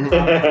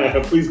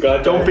 okay? Please,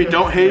 God. Don't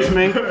haze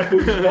me.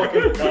 Please,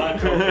 fucking God,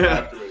 don't come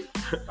after me.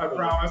 I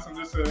promise I'm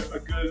just a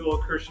good little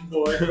Christian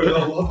boy. For the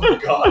love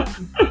of God.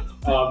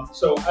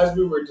 So, as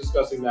we were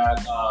discussing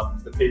that,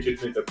 the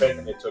Patriots made their pick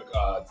and they took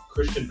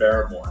Christian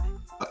Barmore.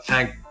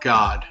 Thank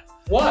God.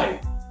 Why?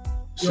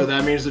 So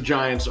that means the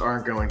Giants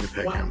aren't going to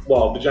pick him.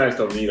 Well, the Giants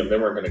don't need him. They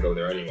weren't going to go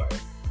there anyway.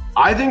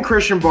 I think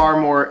Christian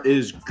Barmore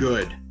is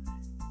good.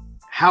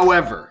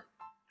 However,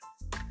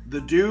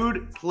 the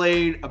dude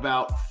played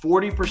about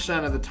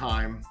 40% of the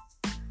time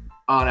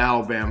on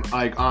Alabama.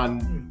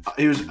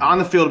 He was on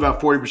the field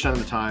about 40% of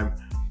the time.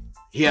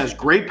 He has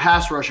great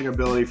pass rushing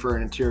ability for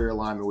an interior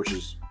lineman, which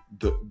is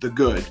the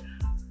good.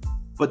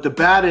 But the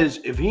bad is,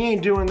 if he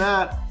ain't doing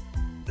that,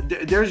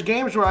 there's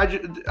games where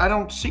I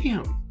don't see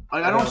him.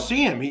 I don't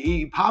see him.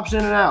 He pops in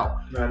and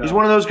out. He's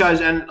one of those guys.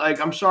 And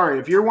I'm sorry,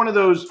 if you're one of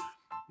those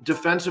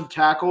defensive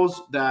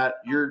tackles that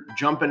you're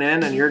jumping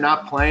in and you're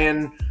not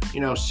playing,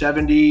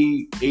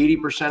 70,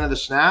 80% of the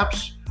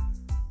snaps,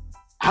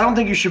 I don't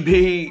think you should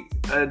be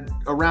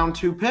a round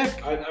 2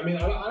 pick.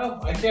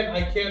 I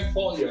can't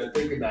fault you at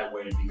thinking that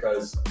way,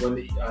 because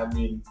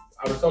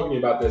I was talking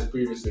about this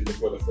previously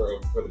before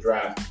the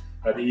draft.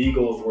 The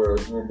Eagles were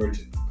rumored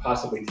to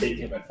possibly take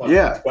him at 12.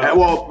 Yeah.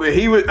 Well,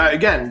 he was,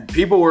 again,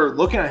 people were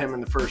looking at him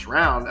in the first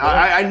round. Yeah.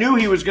 I knew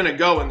he was going to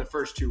go in the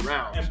first 2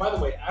 rounds. And by the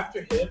way,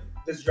 after him,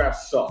 this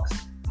draft sucks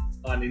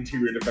on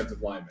interior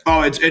defensive linemen.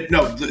 Oh,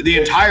 the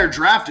entire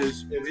draft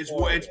it's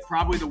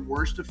probably the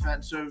worst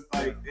defensive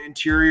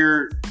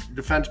interior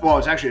defense. Well,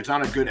 it's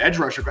not a good edge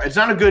rusher. It's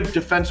not a good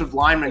defensive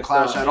lineman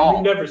class at all.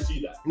 You never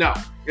see that. No,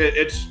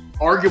 it's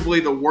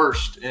arguably the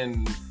worst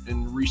in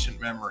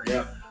recent memory.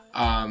 Yeah.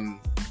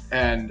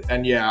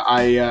 And yeah,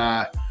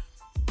 I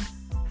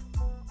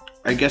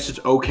guess it's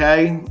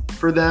okay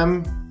for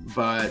them,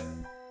 but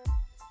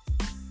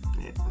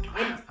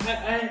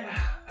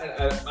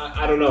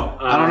I don't know.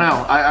 I don't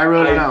know. I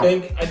really don't know.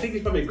 I think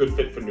he's probably a good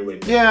fit for New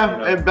England.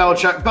 Yeah, and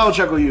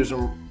Belichick will use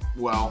him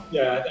well.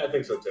 Yeah, I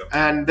think so too.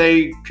 And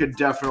they could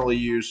definitely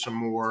use some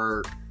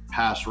more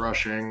pass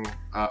rushing.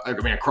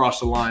 Across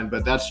the line,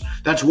 but that's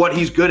what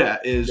he's good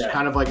at. Is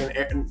kind of like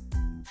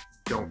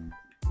don't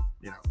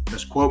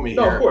misquote me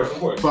here. No, of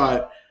course.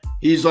 But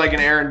he's like an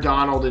Aaron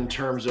Donald in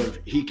terms of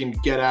he can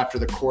get after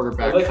the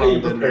quarterback. I like how you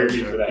prepared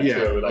me for that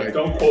too.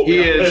 Don't quote me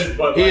on this,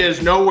 but he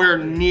is nowhere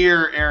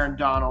near Aaron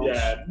Donald's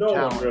no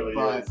talent, one really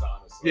is,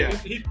 honestly. Yeah,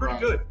 he's pretty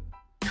good.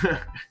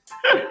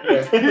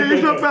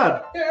 He's not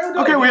bad. Yeah,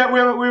 okay, we have a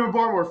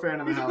Barmore fan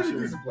in the house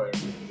here. He's a player.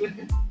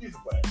 He's a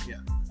player.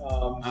 Yeah.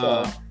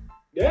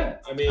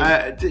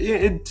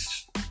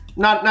 It's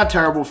not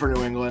terrible for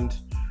New England.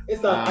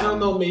 It's not. I don't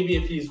know. Maybe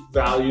if he's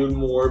valued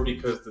more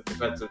because the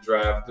defensive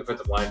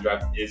line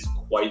draft is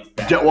quite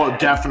bad.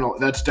 Definitely.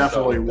 That's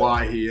definitely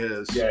why he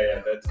is.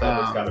 Yeah. That's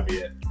got to be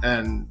it.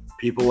 And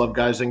people love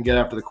guys that can get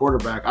after the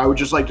quarterback. I would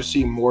just like to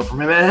see more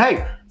from him. And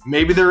hey,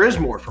 maybe there is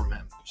more from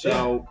him.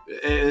 So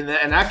in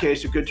that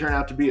case, it could turn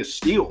out to be a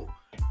steal.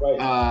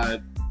 Right.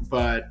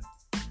 But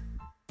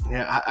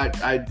yeah, I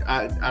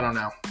don't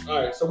know.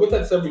 All right. So with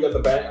that said, we got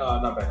the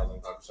not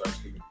Bengals. Sorry,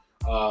 excuse me.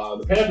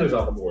 The Panthers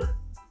on the board.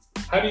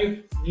 How do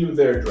you view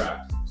their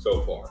draft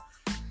so far?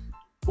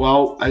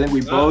 Well, I think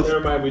we both. Never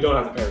mind, we don't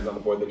have the Panthers on the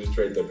board. They just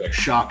traded their pick.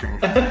 Shocking.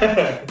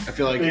 I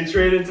feel like they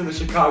traded to the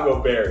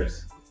Chicago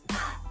Bears.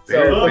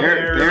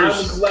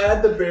 Bears. I'm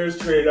glad the Bears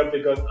traded up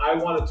because I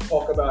want to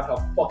talk about how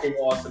fucking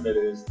awesome it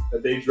is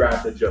that they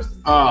drafted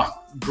Justin Fields.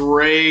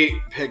 Great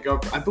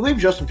pickup. I believe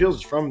Justin Fields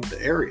is from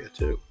the area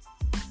too.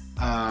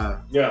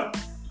 Yeah.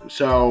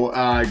 So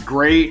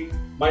great.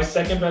 My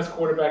second best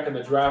quarterback in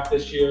the draft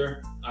this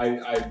year.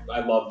 I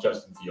love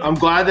Justin Fields. I'm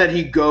glad that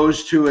he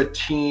goes to a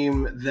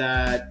team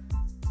that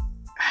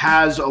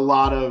has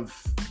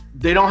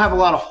they don't have a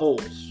lot of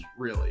holes,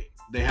 really.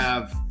 They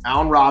have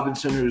Allen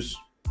Robinson, who's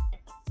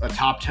a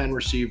top 10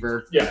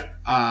 receiver. Yeah.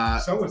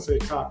 Some would say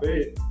top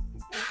 8.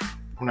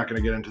 We're not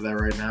going to get into that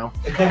right now.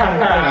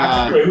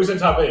 Wait, who's in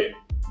top 8?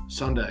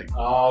 Sunday.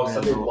 Oh,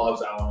 Sunday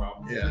loves Allen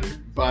Robinson. Yeah.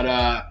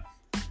 But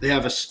they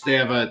have a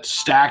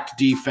stacked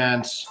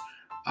defense.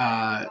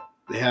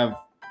 They have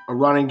a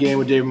running game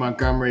with David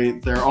Montgomery.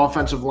 Their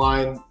offensive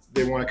line,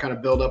 they want to kind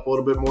of build up a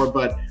little bit more,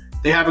 but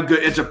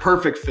it's a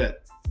perfect fit.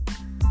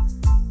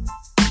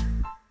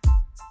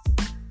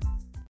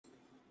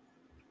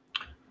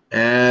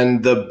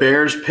 And the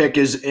Bears pick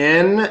is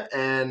in,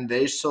 and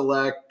they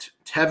select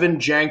Tevin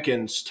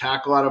Jenkins,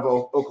 tackle out of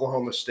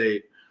Oklahoma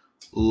State.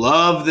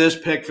 Love this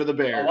pick for the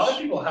Bears. A lot of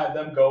people had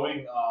them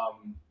going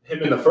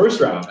him in the first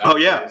round. Oh,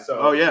 yeah.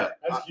 So yeah.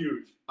 That's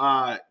huge.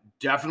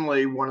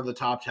 Definitely one of the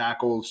top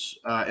tackles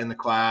in the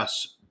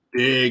class.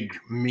 Big,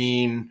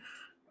 mean.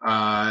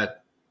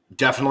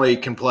 Definitely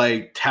can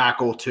play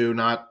tackle too,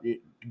 not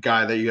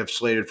guy that you have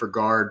slated for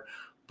guard.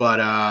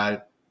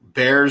 But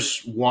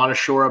Bears want to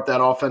shore up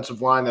that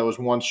offensive line that was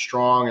once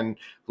strong, and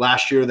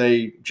last year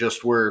they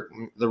just were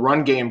the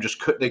run game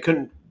they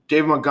couldn't.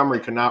 David Montgomery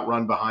could not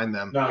run behind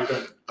them. No, he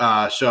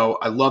couldn't. So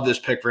I love this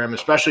pick for him,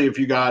 especially if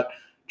you got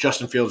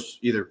Justin Fields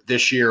either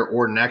this year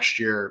or next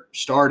year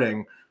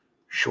starting.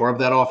 Shore up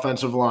that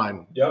offensive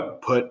line.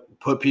 Yep.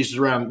 Put pieces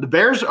around. The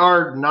Bears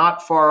are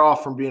not far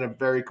off from being a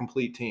very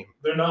complete team.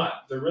 They're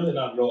not. They're really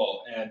not at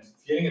all. And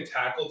getting a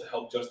tackle to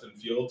help Justin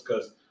Fields,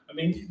 because I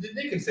mean,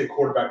 they can say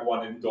quarterback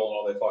one and don't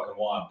all they fucking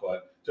want,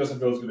 but Justin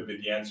Fields is going to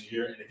be the answer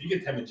here. And if you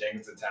get Tevin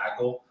Jenkins to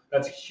tackle,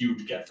 that's a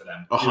huge get for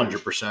them.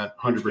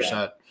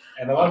 100%.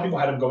 And a lot of people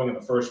had him going in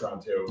the first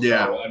round too.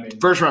 Yeah, so, I mean,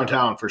 first round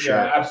talent for sure.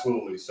 Yeah,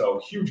 absolutely. So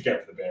huge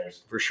get for the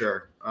Bears. For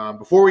sure.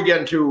 Before we get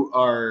into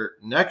our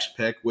next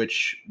pick,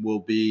 which will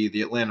be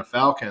the Atlanta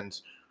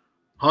Falcons,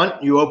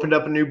 Hunt, you opened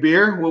up a new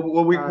beer. What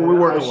we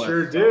working with? I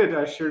sure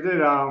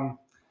did. I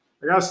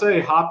gotta say,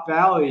 Hop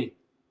Valley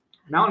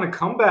mounting a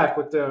comeback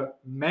with the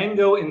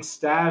Mango and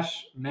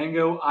Stash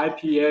Mango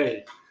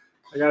IPA.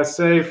 I gotta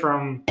say,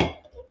 from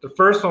the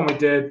first one we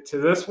did to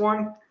this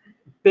one,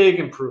 big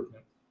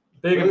improvement.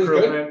 Big Really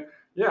improvement. good?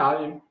 Yeah,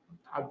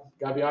 I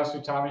gotta be honest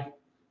with you, Tommy.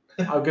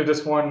 I'll give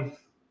this one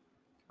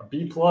a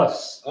B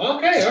plus.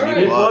 Okay, all right.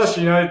 B plus.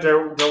 You know,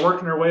 they're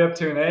working their way up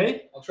to an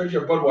A. I'll trade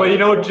you a Budweiser. But you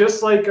know,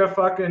 just like a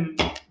fucking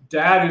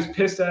dad who's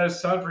pissed at his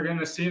son for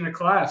getting a C in the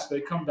class,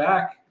 they come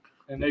back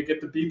and they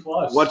get the B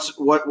plus.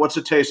 What's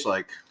it taste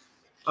like?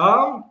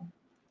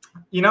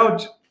 You know,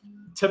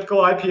 typical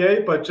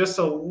IPA, but just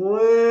a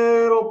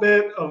little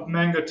bit of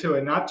mango to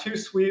it. Not too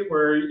sweet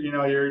where you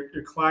know you're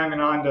climbing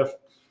onto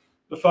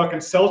the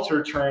fucking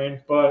seltzer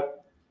train,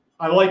 but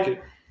I like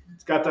it.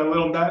 It's got that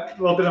little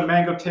bit of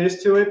mango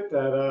taste to it.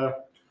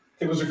 That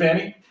tickles your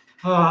fanny.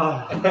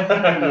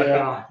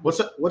 Yeah. What's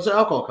the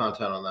alcohol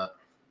content on that?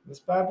 This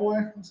bad boy.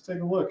 Let's take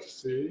a look.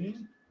 See.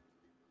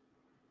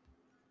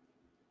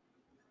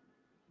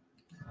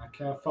 I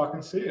can't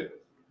fucking see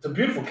it. It's a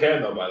beautiful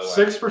can, though, by the way.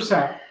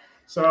 6%.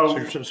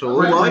 So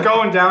we're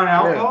going down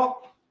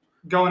alcohol,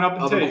 going up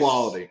in other taste.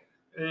 quality.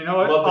 And you know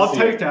what? Love to I'll see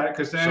take it. that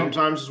because then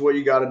Sometimes it's what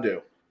you got to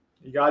do.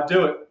 you gotta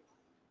do it.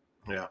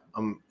 Yeah,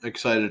 I'm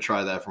excited to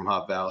try that from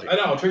Hop Valley. I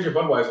know. I'll trade your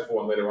Budweiser for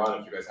one later on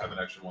if you guys have an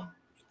extra one.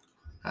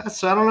 I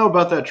don't know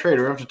about that trade.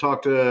 We have to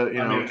talk to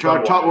It's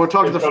talk. Budweiser. We'll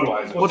talk to It's the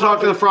Budweiser. we'll talk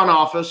to the front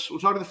office. We'll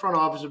talk to the front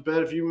office a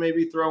bit. If you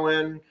maybe throw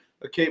in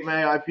a Cape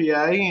May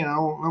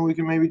IPA, then we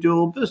can maybe do a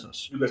little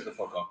business. You guys can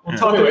fuck off. We'll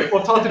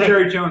talk to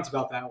Jerry Jones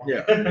about that one.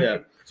 Yeah.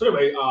 So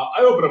anyway,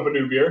 I opened up a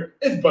new beer.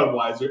 It's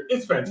Budweiser.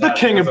 It's fantastic. The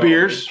king of So,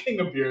 beers. King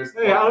of beers.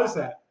 Hey, how is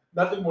that?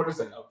 Nothing more to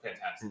say. Oh,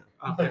 fantastic.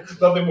 Oh.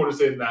 Nothing more to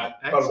say than that.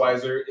 Excellent.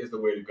 Budweiser is the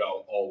way to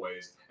go,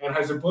 always.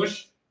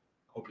 Anheuser-Busch,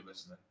 hope you're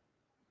listening.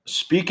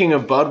 Speaking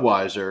of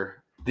Budweiser,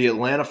 the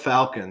Atlanta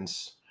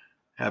Falcons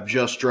have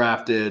just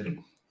drafted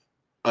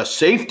a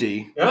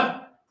safety,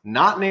 Yeah?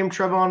 not named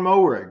Trevon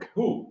Moehrig,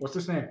 Who? What's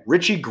his name?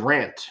 Richie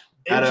Grant,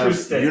 out of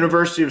Interesting.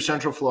 University of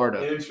Central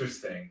Florida.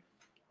 Interesting.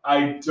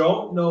 I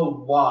don't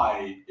know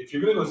why. If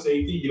you're going to go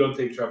safety, you don't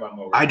take Trevon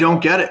Moehrig. I don't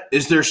get it.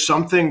 Is there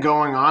something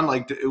going on?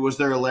 Like, was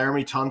there a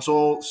Laramie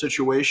Tunsil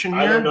situation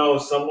here? I don't know.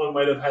 Someone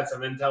might have had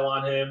some intel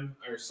on him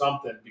or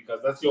something because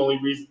that's the only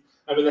reason.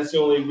 I mean, that's the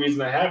only reason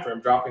I have for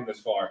him dropping this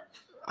far.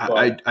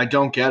 I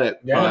don't get it.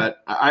 Yeah.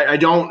 But I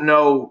don't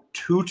know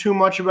too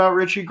much about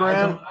Richie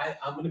Grant.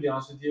 I'm going to be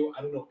honest with you.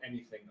 I don't know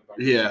anything about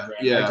Yeah,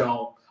 Grant. yeah. I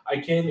don't. I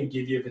can't even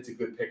give you if it's a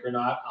good pick or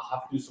not. I'll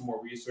have to do some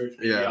more research.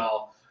 Maybe Yeah.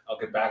 I'll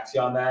get back to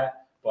you on that.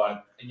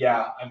 But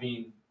yeah, I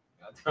mean,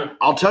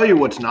 I'll tell you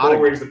what's not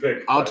Moehrig's the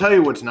pick. I'll tell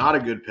you what's not a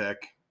good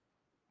pick.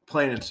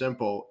 Plain and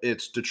simple.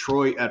 It's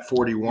Detroit at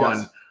 41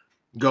 Yes.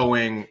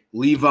 going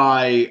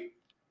Levi.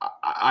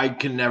 I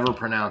can never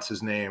pronounce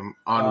his name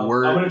on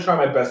word. I'm going to try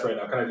my best right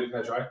now. Can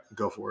I try?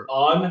 Go for it.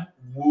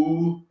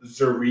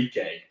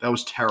 Onwuzurike. That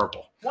was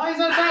terrible. Why is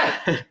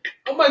that bad?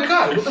 Oh my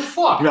god! What the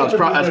fuck? No, that's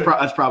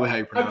probably how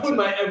you I pronounce put it.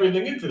 my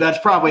everything into That's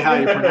that. probably how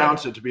you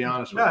pronounce it, to be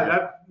honest with No, you.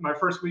 that my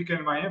first weekend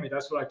in Miami.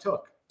 That's what I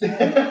took.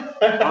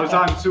 I was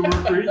on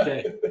Subaru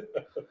Day.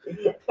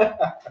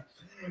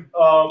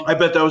 I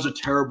bet that was a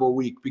terrible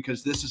week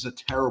because this is a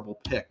terrible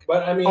pick.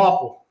 But I mean,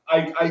 Awful.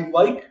 I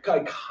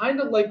kind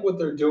of like what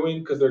they're doing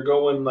because they're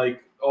going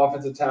like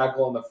offensive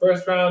tackle in the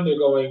first round. They're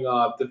going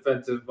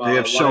defensive. They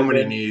have so many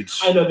lineman. needs.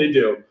 I know they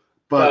do.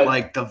 But but-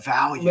 like the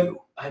value.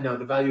 I know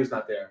the value is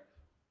not there.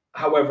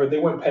 However, they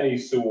went Penny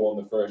Sewell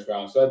in the first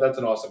round, so that's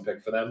an awesome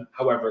pick for them.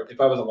 However, if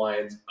I was a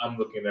Lions, I'm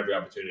looking at every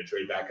opportunity to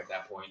trade back at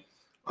that point.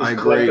 I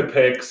collect agree. the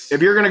picks.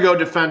 If you're gonna go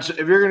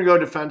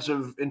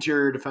defensive,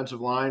 interior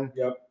defensive line,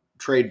 Yep.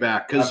 trade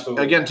back. Because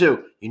again,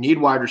 too, you need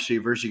wide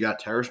receivers. You got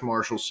Terrace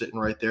Marshall sitting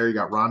right there. You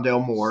got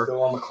Rondale Moore.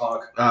 Still on the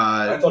clock.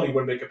 I thought he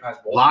wouldn't make it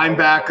past Baltimore.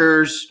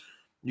 Linebackers.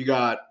 You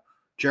got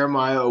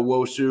Jeremiah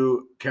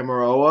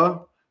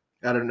Owusu-Koramoah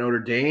out of Notre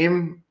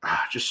Dame.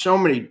 Just so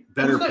many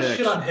better Who's got picks.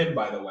 Shit on him,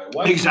 by the way.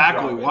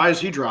 Exactly. Why is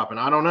he dropping?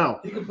 I don't know.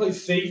 He could play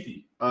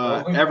safety.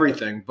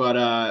 Everything.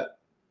 But,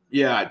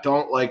 yeah, I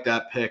don't like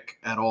that pick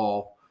at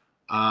all.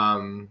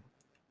 And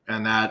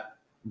that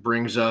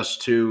brings us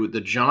to the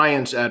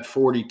Giants at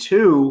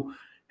 42.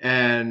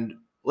 And,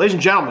 ladies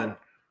and gentlemen,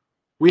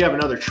 we have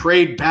another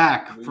trade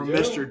back from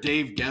Mr.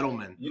 Dave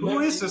Gettleman. Who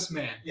is this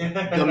man?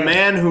 The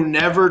man who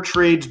never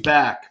trades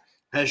back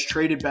has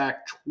traded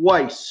back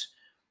twice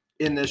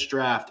in this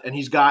draft, and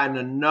he's gotten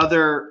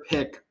another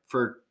pick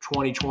for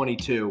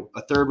 2022,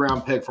 a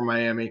third-round pick from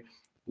Miami.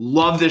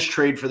 Love this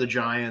trade for the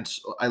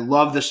Giants. I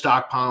love the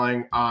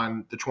stockpiling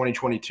on the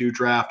 2022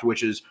 draft,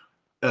 which is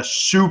a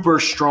super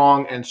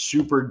strong and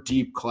super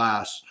deep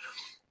class.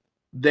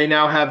 They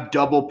now have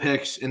double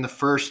picks in the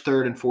first,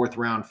 third, and fourth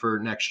round for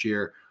next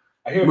year.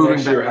 I hear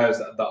next year has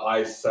the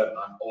eyes set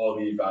on all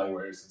the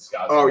evaluators and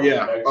scouts. Oh,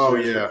 yeah.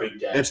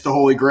 It's the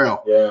holy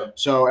grail. Yeah.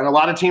 So, and a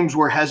lot of teams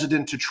were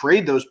hesitant to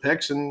trade those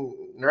picks. And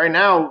right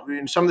now,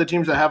 some of the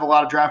teams that have a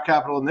lot of draft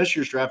capital in this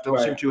year's draft don't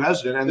seem too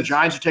hesitant. And the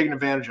Giants are taking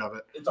advantage of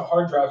it. It's a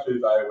hard draft to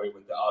evaluate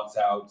with the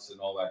odds-outs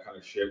and all that kind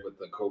of shit with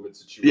the COVID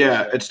situation.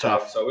 Yeah, it's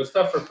tough. So it's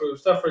tough for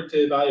it to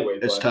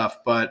evaluate. It's tough,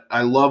 but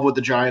I love what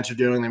the Giants are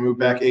doing. They moved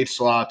back 8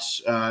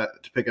 slots to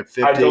pick up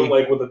 50. I don't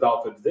like what the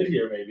Dolphins did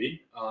here,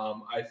 maybe.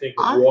 I think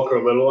with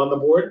Walker Little on the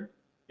board,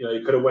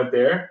 you could have went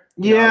there.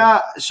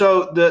 Yeah,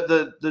 so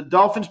the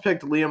Dolphins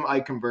picked Liam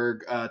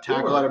Eichenberg,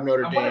 tackle out of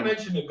Notre Dame. I want to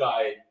mention a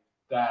guy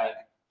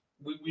that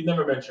we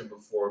never mentioned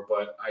before,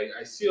 but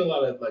I see a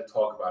lot of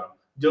talk about him.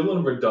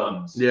 Dylan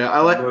Reduns. Yeah, I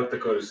like North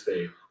Dakota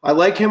State. I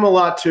like him a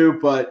lot too,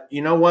 but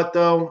you know what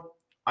though?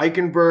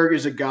 Eichenberg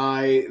is a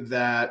guy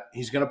that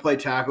he's going to play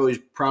tackle. He's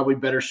probably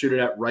better suited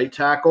at right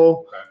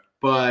tackle,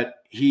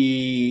 but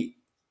he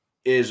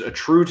is a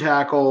true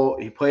tackle.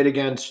 He played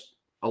against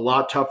a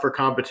lot tougher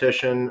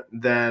competition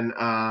than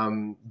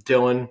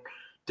Dylan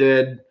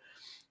did.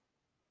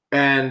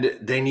 And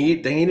they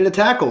needed a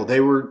tackle.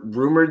 They were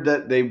rumored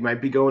that they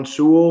might be going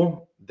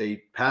Sewell. They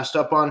passed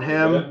up on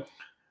him.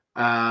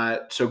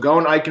 So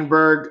going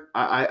Eichenberg,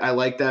 I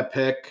like that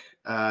pick.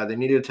 They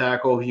needed a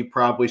tackle. He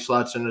probably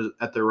slots in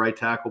at the right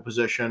tackle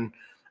position.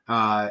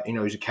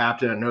 He's a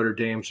captain at Notre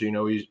Dame,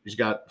 so he's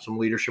got some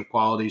leadership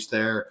qualities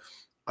there.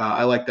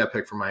 I like that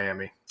pick for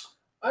Miami.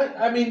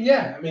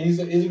 He's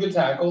a good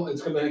tackle.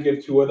 It's going to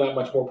give Tua that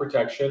much more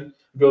protection.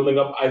 Building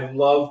up, I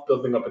love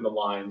building up in the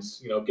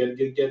lines. Get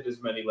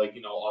as many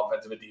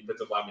offensive and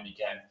defensive linemen you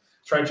can.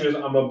 Trenches,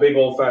 I'm a big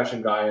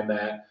old-fashioned guy in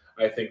that.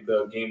 I think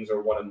the games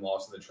are won and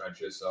lost in the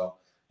trenches. So,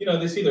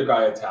 they see their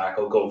guy at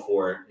tackle, go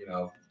for it.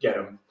 Get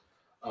him.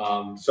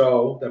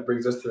 So that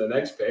brings us to the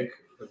next pick,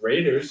 the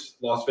Raiders,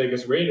 Las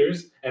Vegas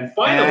Raiders, and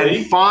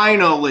finally,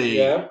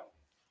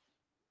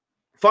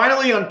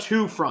 Finally on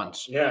two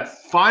fronts.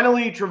 Yes.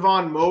 Finally,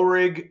 Trevon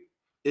Moehrig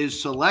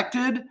is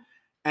selected,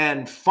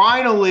 and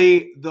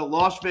finally, the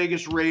Las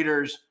Vegas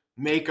Raiders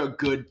make a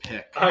good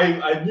pick.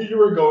 I knew you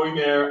were going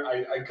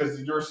there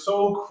because you're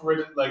so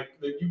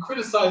you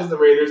criticize the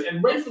Raiders,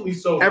 and rightfully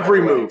so.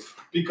 Every move.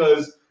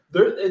 Because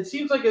it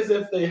seems like as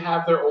if they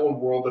have their own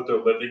world that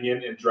they're living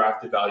in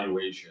draft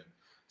evaluation.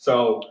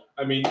 So,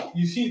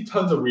 you see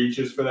tons of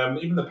reaches for them,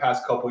 even the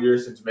past couple of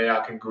years since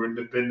Mayock and Gruden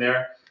have been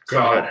there.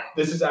 So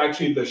this is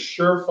actually the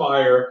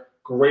surefire,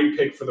 great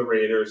pick for the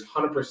Raiders,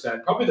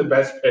 100%. Probably the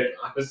best pick,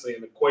 honestly,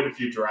 in quite a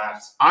few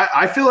drafts.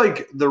 I feel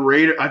like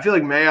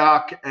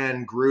Mayock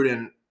and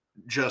Gruden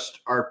just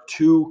are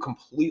two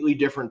completely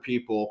different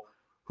people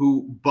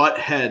who butt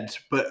heads.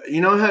 But you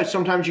know how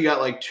sometimes you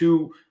got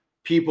two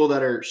people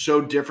that are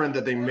so different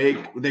that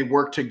they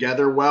work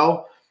together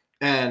well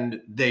and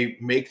they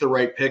make the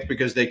right pick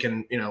because they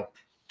can,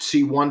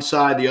 see one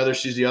side, the other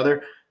sees the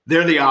other.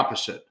 They're the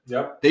opposite.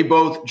 Yep. They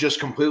both just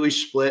completely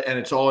split, and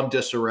it's all in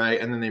disarray,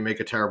 and then they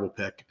make a terrible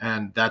pick.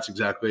 And that's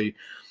exactly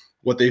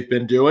what they've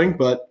been doing.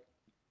 But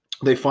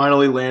they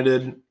finally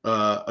landed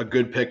a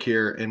good pick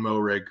here in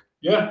Moehrig.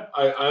 Yeah,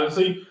 I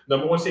honestly,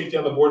 number one safety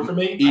on the board for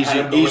me. Easily.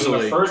 In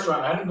the first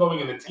round. I had him going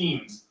in the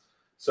teens.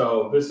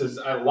 So this is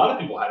a lot of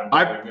people had him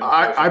going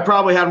I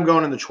probably had him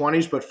going in the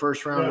 20s, but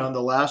first round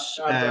nonetheless.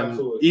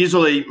 Absolutely.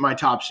 Easily my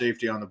top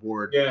safety on the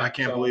board. Yeah, I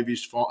can't believe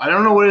he's falling. I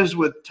don't know what it is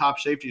with top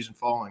safeties and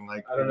falling.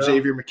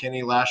 Xavier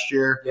McKinney last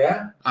year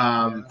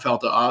fell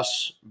to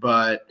us.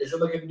 But is it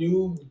a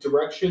new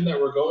direction that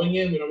we're going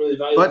in? We don't really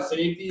value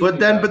safety. But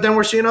then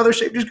we're seeing other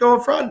safeties go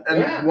up front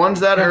and ones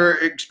that are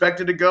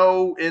expected to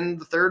go in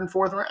the third and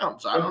fourth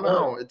rounds. I don't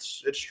know.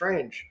 It's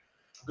strange.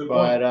 Good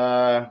point.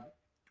 But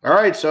all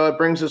right, so it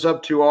brings us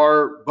up to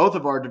both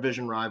of our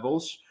division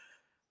rivals,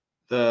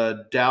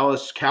 the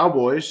Dallas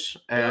Cowboys,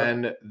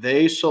 and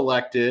they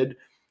selected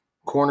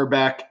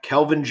cornerback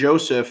Kelvin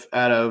Joseph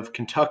out of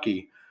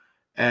Kentucky.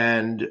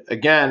 And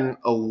again,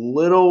 a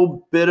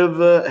little bit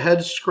of a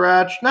head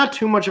scratch, not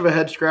too much of a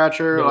head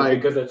scratcher. No, like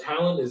because the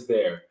talent is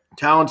there.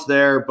 Talent's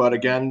there, but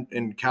again,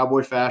 in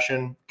Cowboy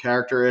fashion,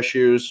 character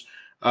issues.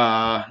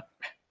 What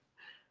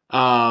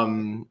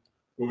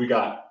we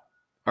got?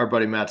 Our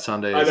buddy Matt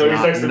Sunday I is know, he's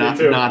texting me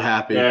too. not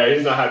happy. Yeah,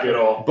 he's not happy at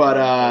all. But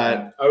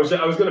I was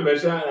going to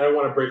mention that, and I don't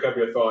want to break up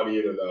your thought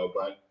either, though.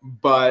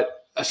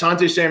 But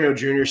Asante Samuel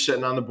Jr.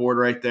 sitting on the board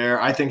right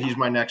there. I think he's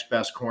my next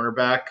best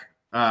cornerback.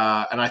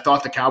 And I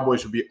thought the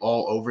Cowboys would be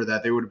all over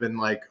that. They would have been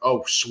like,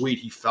 oh, sweet,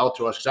 he fell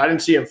to us. Because I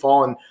didn't see him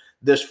falling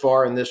this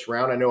far in this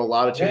round. I know a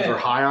lot of teams were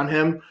high on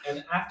him.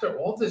 And after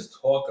all this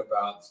talk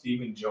about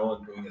Stephen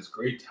Jones being this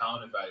great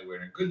talent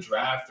evaluator, a good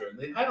drafter, and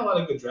they had a lot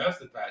of good drafts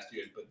the past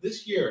years, but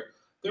this year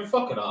they're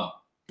fucking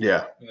up.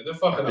 Yeah, they're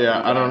fucking up.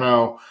 Yeah, I don't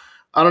know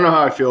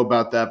how I feel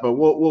about that, but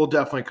we'll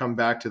definitely come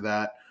back to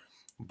that.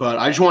 But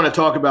I just want to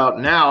talk about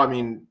now. I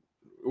mean,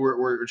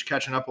 we're just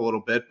catching up a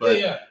little bit,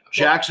 but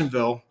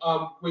Jacksonville.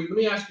 Wait, let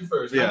me ask you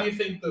first. How do you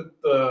think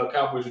the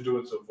Cowboys are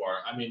doing so far?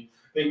 I mean,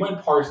 they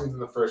went Parsons in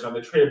the first round.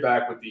 They traded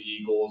back with the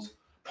Eagles.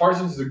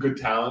 Parsons is a good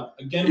talent.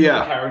 Again, with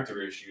the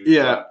character issues.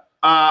 Yeah.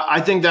 I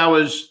think that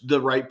was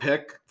the right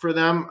pick for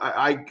them.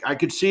 I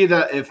could see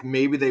that if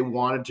maybe they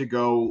wanted to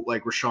go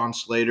like Rashawn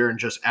Slater and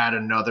just add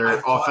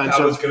another offensive.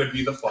 That was going to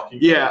be the fucking.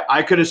 Yeah,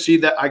 I could have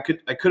seen that. I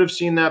could have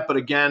seen that, but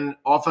again,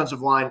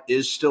 offensive line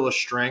is still a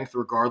strength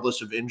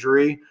regardless of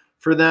injury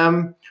for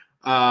them.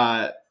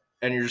 And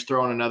you're just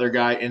throwing another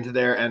guy into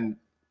there, and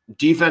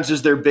defense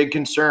is their big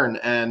concern.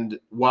 And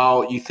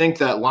while you think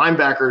that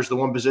linebacker is the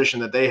one position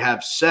that they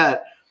have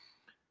set,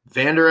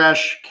 Van Der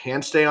Esch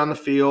can't stay on the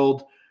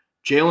field.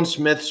 Jalen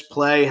Smith's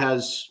play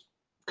has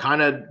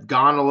kind of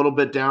gone a little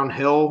bit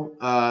downhill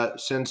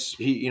since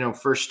he,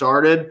 first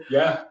started.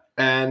 Yeah.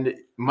 And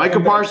Micah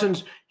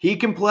Parsons, he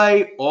can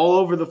play all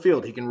over the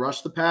field. He can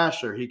rush the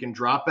passer. He can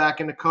drop back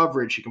into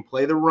coverage. He can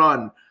play the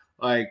run.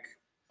 Like,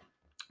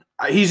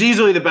 he's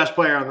easily the best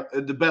player on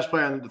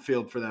the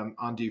field for them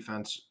on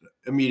defense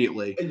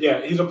immediately.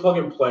 Yeah, he's a plug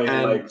and play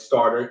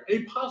starter.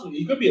 He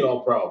could be an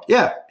All-Pro.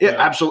 Yeah,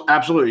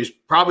 absolutely. He's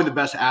probably the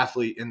best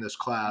athlete in this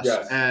class.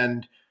 Yes.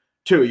 And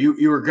two,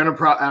 you were gonna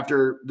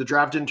after the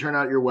draft didn't turn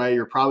out your way,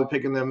 you're probably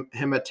picking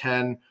him at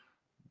 10.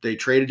 They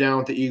traded down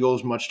with the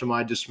Eagles, much to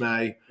my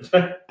dismay,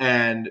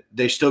 and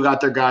they still got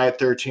their guy at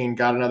 13.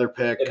 Got another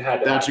pick.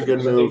 That's a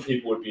good move. I think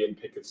people would be in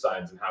Pickett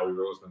Signs and Howie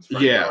Roseman's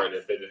front yard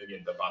if they didn't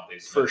get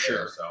Devontae Smith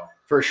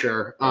for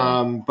sure.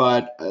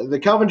 But the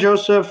Kelvin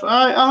Joseph,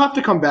 I'll have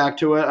to come back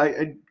to it.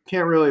 I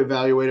can't really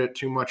evaluate it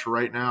too much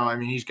right now. I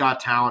mean, he's got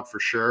talent for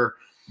sure.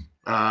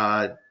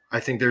 I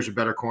think there's a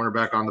better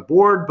cornerback on the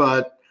board,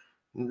 but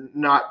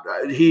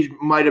he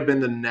might have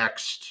been the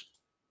next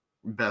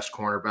best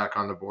cornerback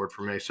on the board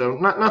for me. So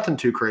nothing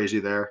too crazy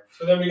there.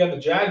 So then we got the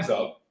Jags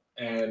up,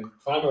 and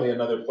finally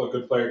another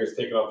good player gets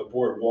taken off the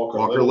board,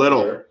 Walker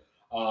Little.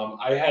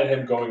 I had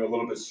him going a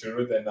little bit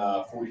sooner than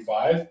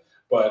 45,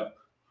 but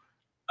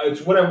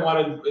it's what I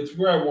wanted. It's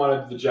where I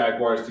wanted the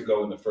Jaguars to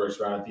go in the first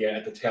round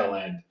at the tail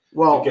end.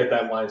 To get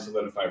that line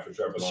solidified for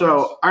Trevor Lawrence.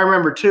 So I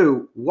remember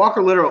too,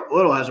 Walker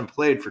Little hasn't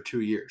played for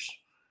 2 years.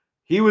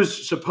 He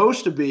was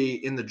supposed to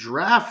be in the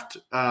draft,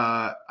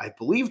 I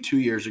believe 2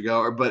 years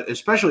ago, but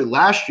especially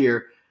last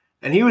year,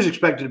 and he was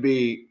expected to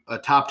be a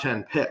top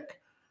 10 pick.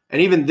 And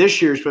even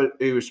this year,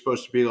 he was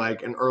supposed to be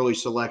like an early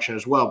selection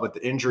as well, but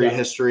the injury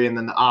history and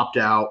then the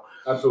opt-out,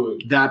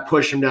 that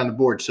pushed him down the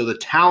board. So the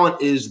talent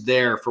is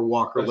there for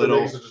Walker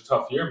Little. It's such a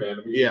tough year, man.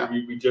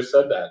 We just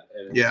said that.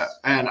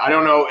 And I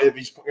don't know if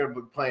he's going to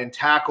be playing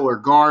tackle or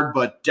guard,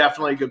 but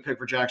definitely a good pick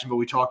for Jacksonville.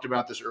 We talked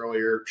about this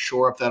earlier.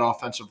 Shore up that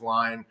offensive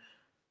line.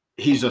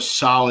 He's a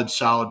solid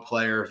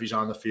player if he's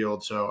on the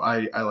field. So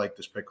I like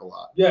this pick a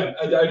lot. Yeah,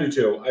 I do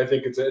too. I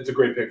think it's a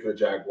great pick for the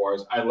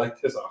Jaguars. I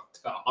like this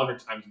 100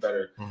 times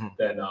better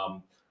than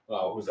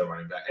who's that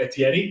running back?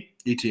 Etienne.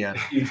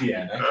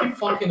 I keep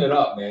fucking it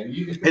up, man.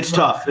 It's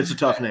tough. It's a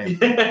tough name.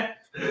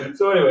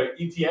 So anyway,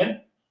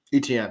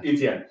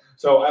 Etienne.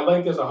 So I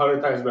like this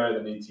 100 times better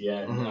than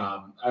Etienne.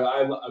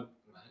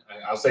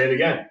 I'll say it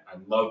again. I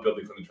love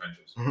building from the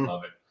trenches.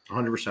 Love it.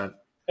 100%.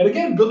 And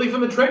again, building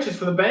from the trenches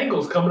for the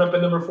Bengals, coming up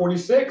at number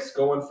 46,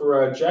 going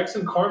for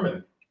Jackson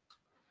Carman.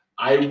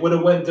 I would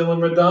have went Dylan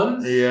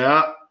Raduns.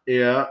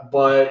 Yeah.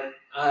 But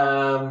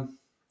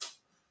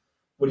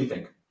what do you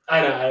think?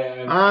 I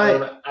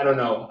don't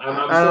know.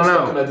 I'm still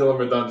stuck on that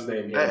Dylan Raduns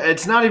name here.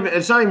 It's not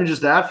even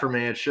just that for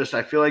me. It's just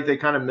I feel like they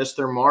kind of missed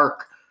their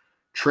mark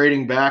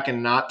trading back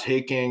and not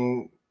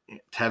taking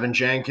Tevin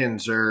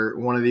Jenkins or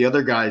one of the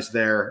other guys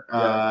there.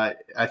 Yeah.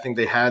 I think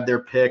they had their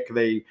pick.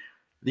 They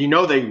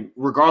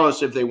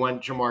regardless if they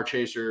went Jamar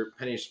Chase or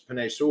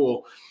Penei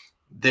Sewell,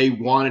 they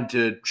wanted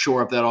to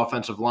shore up that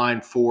offensive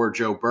line for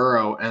Joe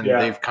Burrow, and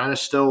they've kind of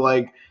still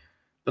been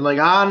like,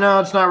 no,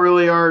 it's not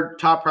really our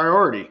top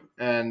priority,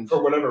 and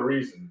for whatever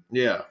reason.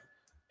 Yeah.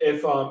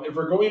 If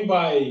we're going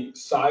by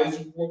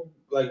size,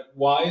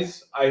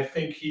 wise, I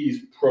think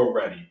he's pro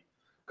ready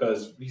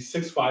because he's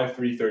 6'5",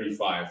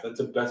 335. That's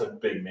a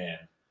big man.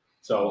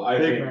 So I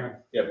Big think, man.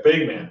 yeah,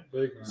 big man.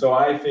 Big man. So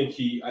I think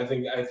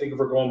if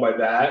we're going by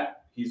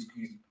that, he's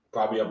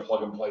probably a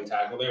plug and play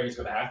tackle there. He's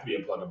going to have to be a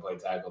plug and play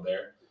tackle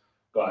there.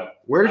 But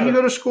Where did he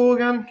go to school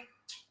again?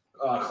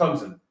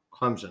 Clemson.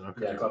 Clemson.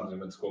 Okay. Yeah, Clemson.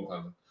 Went to school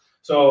Clemson.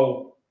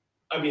 So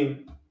I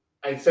mean,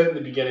 I said in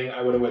the beginning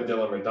I would have went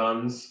Dylan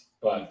Reduns,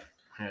 but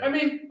Yeah. I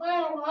mean,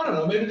 well, I don't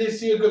know. Maybe they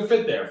see a good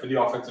fit there for the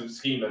offensive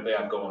scheme that they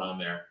have going on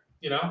there.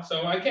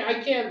 So I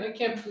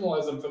can't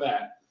penalize them for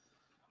that.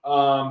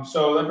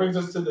 So that brings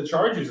us to the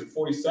Chargers at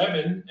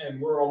 47,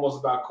 and we're almost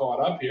about caught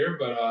up here.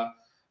 But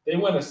they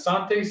went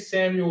Asante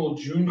Samuel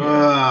Jr.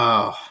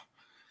 Oh,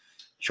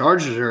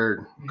 Chargers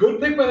are Good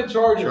pick by the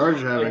Chargers.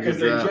 Chargers having a because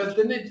good they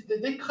draft.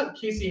 just they cut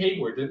Casey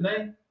Hayward, didn't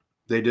they?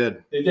 They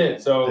did. They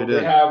did. So They did.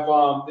 they have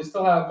they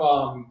still have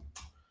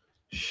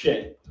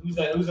Who's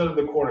that? Who's under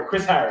the corner?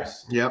 Chris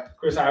Harris. Yep.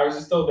 Chris Harris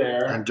is still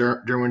there. And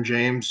Derwin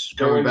James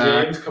coming Derwin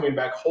back. James coming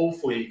back.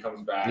 Hopefully he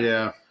comes back.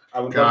 Yeah. I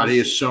would God, love to he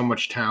see- has so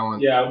much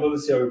talent. Yeah, I'd love to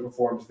see how he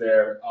performs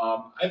there.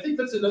 I think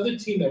that's another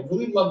team that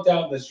really lucked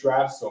out in this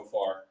draft so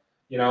far.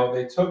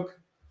 They took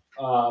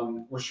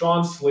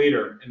Rashawn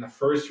Slater in the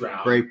first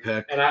round. Great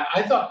pick. And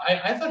I thought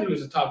he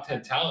was a top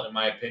 10 talent in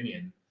my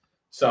opinion.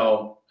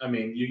 So, I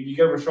mean, you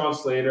get Rashawn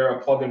Slater,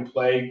 a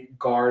plug-and-play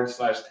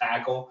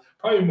guard/tackle,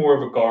 probably more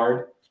of a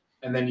guard,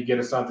 and then you get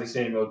Asante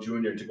Samuel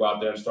Jr. to go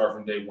out there and start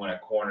from day one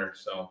at corner.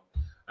 So,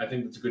 I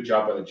think that's a good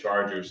job by the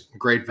Chargers.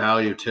 Great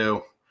value,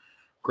 too.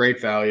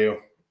 Great value.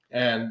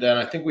 And then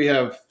I think we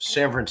have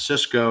San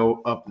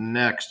Francisco up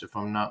next, if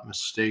I'm not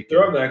mistaken.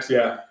 They're up next,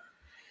 yeah.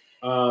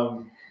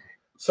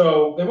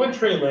 So, they went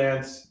Trey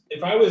Lance.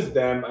 If I was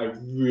them, I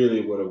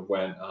really would have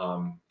went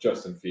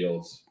Justin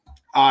Fields.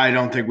 I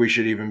don't think we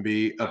should even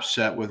be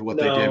upset with what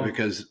they No. did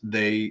because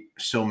they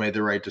still made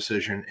the right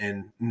decision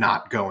in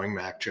not going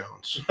Mac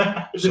Jones.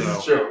 This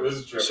is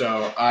true.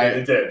 So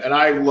They did.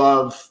 I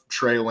love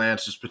Trey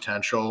Lance's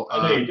potential.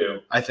 I know you do.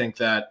 I think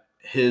that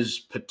his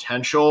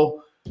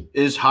potential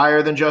is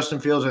higher than Justin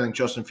Fields. I think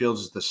Justin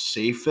Fields is the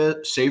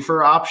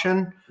safer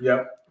option.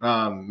 Yep,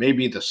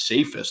 Maybe the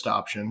safest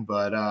option,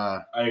 but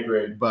I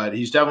agree. but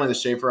he's definitely the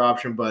safer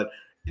option. But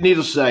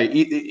needless to say,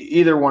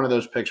 either one of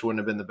those picks wouldn't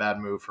have been the bad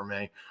move for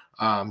me.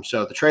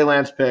 So the Trey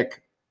Lance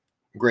pick,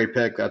 great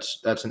pick.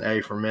 That's an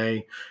A for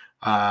me.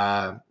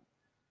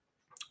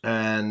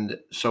 And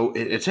so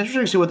it's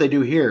interesting to see what they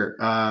do here.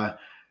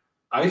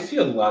 I see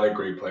a lot of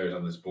great players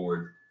on this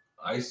board.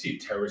 I see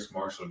Terrace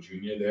Marshall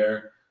Jr.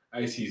 there.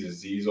 I see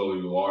Azeez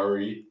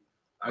Oluwari.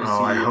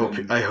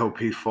 I hope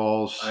he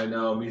falls. I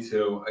know, me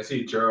too. I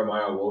see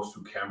Jeremiah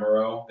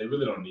Owusu-Kamara. They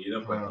really don't need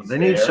him, but he's They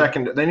need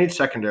there. They need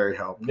secondary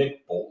help.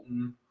 Nick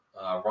Bolton,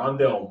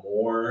 Rondell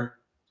Moore,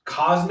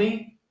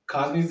 Cosme's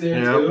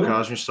there too.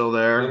 Cosme's still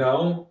there.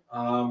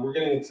 We're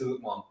getting into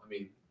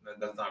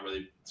that's not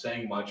really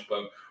saying much,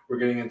 but we're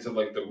getting into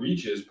like the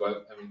reaches.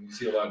 But I mean, you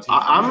see a lot of teams.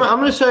 I'm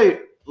going to say,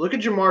 look at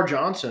Jamar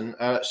Johnson,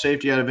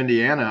 safety out of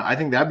Indiana. I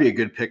think that'd be a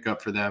good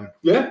pickup for them.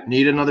 Yeah.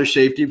 Need another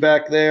safety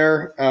back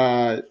there.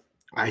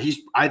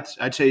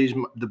 I'd say he's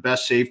the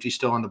best safety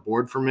still on the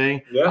board for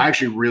me. Yeah. I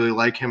actually really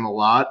like him a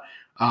lot,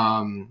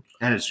 and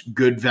it's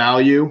good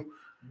value.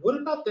 What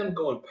about them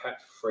going Pat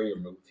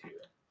Freiermuth here?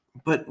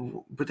 But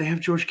they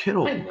have George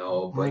Kittle. I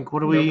know, but Like, what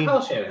do we?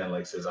 Kyle Shanahan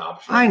likes his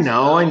options. I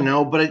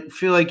know, but I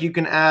feel like you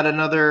can add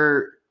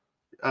another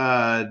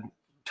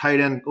tight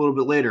end a little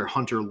bit later.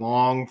 Hunter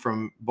Long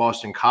from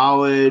Boston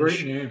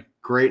College.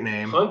 Great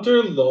name.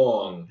 Hunter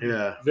Long.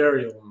 Yeah.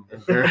 Very long.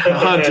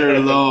 Hunter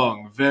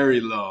Long. Very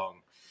long.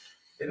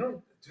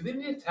 Do they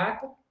need a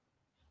tackle?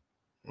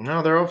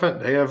 No, they're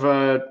offense. They have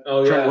Trent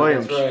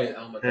Williams. That's right.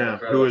 Oh my God, Yeah, I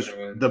forgot who about was Trent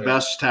Williams. the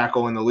best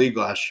tackle in the league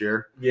last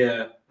year.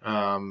 Yeah.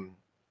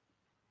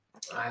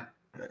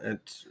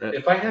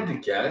 If I had to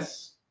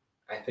guess,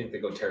 I think they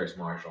go Terrace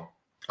Marshall.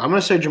 I'm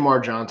going to say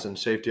Jamar Johnson,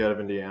 safety out of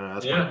Indiana.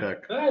 That's my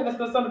pick.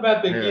 That's not a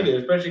bad pick Yeah. either,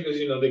 especially because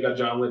they got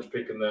John Lynch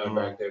picking the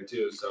back there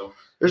too. So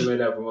There's- you might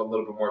have a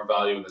little bit more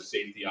value in the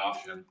safety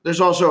option.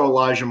 There's also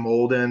Elijah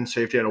Molden,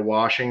 safety out of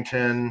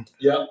Washington.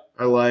 Yep.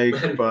 I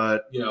like,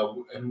 but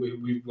And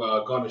we've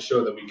gone to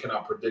show that we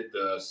cannot predict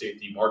the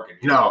safety market.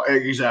 no,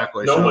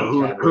 exactly. No So one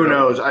who can, who really.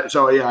 knows?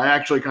 I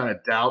actually kind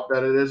of doubt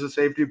that it is a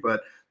safety,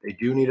 but they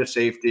do need a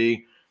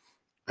safety.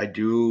 I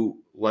do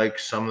like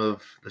some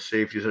of the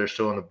safeties that are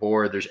still on the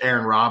board. There's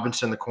Aaron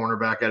Robinson, the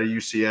cornerback out of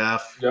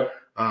UCF. Yep.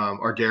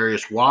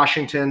 Ardarius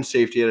Washington,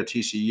 safety out of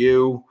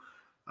TCU.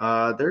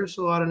 There's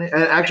a lot of names.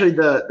 And actually,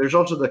 there's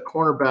also the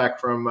cornerback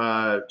from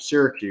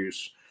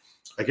Syracuse.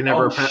 I can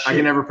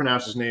never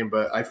pronounce his name,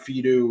 but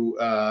Ifidu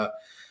I am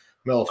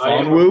a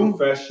Melifonwu.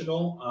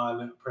 professional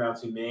on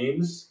pronouncing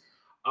names.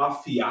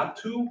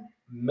 Afiatu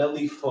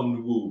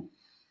Melifonwu.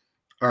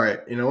 All right,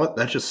 you know what?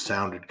 That just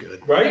sounded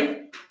good.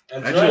 Right?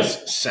 That's That right.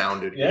 just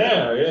sounded good.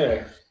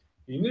 Yeah.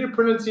 You need a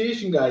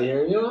pronunciation guy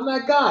here. I'm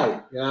that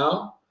guy,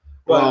 But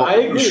Well, I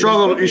agree. you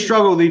struggle with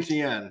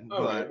ETN.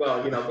 All right,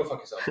 But well, go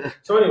fuck yourself.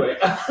 So anyway,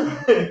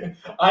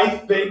 I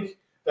think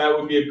that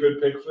would be a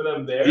good pick for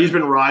them there. he's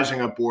been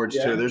rising up boards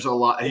Yeah. too. There's a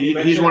lot. And you He's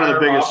mentioned one of the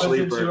Aaron biggest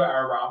Robinson, sleepers. too.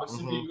 Aaron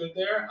Robinson would be good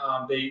there.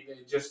 They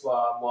just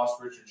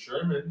lost Richard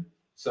Sherman,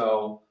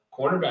 So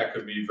cornerback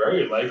could be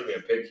very likely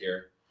a pick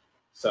here.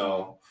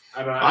 So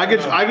I don't know.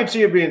 I could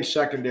see it being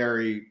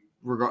secondary,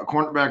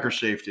 cornerback or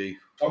safety.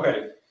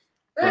 Okay.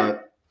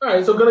 But All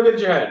right, so gonna get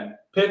your head.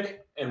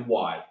 Pick and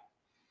why.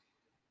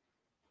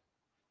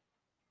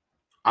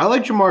 I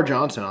like Jamar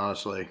Johnson,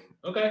 honestly.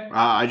 Okay.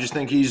 I just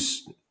think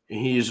he's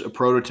a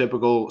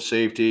prototypical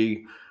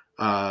safety.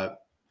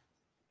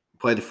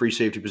 Play the free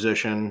safety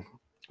position.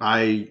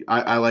 I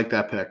like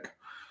that pick.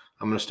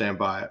 I'm going to stand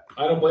by it.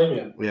 I don't blame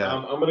you. Yeah.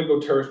 I'm going to go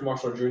Terrace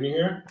Marshall Jr.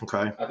 here.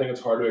 Okay. I think it's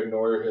hard to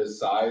ignore his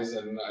size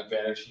and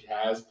advantage he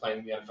has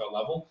playing the NFL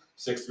level.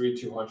 6'3",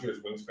 200, his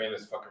wingspan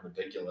is fucking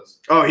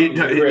ridiculous. Oh,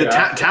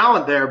 the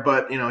talent there,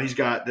 but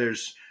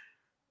there's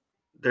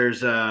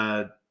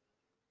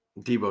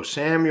Deebo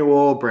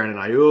Samuel, Brandon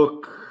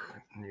Ayuk.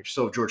 And you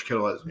still have George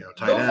Kittle as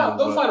tight end.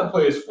 They'll find a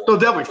place for him. They'll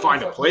definitely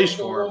find a place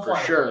for him for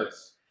sure.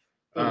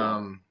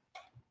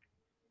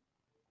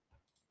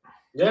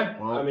 Yeah,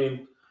 well, I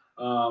mean,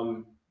 I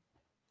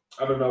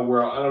don't know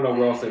where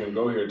else they can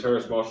go here.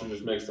 Terrace Marshall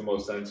just makes the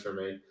most sense for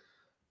me,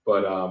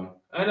 but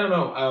I don't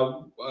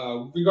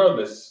know.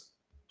 Regardless,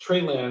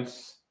 Trey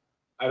Lance,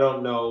 I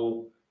don't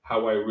know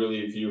how I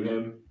really view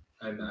him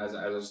and as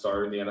a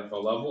starter in the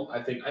NFL level.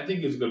 I think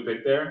he's a good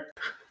pick there.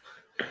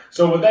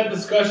 So with that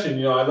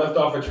discussion, I left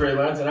off at Trey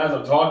Lance, and as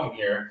I'm talking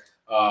here,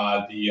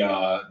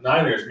 the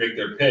Niners make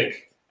their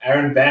pick.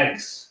 Aaron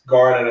Banks,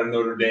 guard out of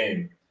Notre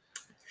Dame.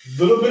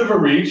 Little bit of a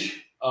reach.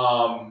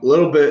 A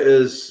little bit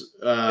is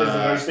an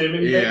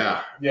understatement.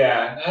 Yeah.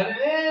 And,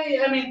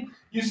 I mean,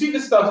 you see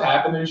this stuff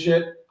happen and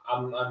shit.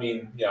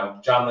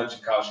 John Lynch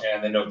and Kyle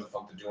Shanahan, they know what the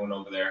fuck they're doing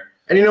over there.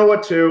 And you know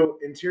what, too?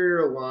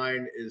 Interior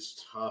line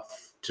is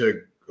tough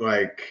to,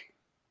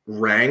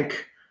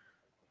 rank.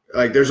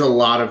 There's a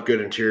lot of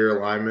good interior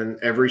linemen.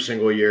 Every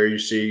single year you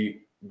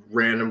see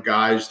random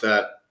guys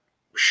that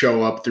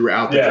show up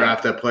throughout the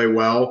draft that play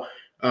well,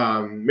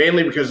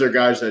 mainly because they're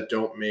guys that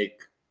don't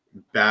make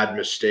bad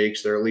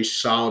mistakes. They're at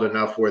least solid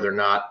enough where they're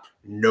not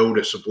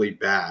noticeably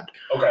bad.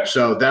 Okay.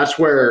 So that's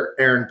where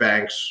Aaron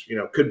Banks,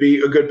 could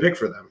be a good pick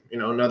for them.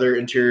 Another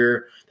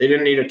interior. They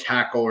didn't need a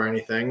tackle or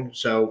anything,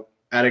 so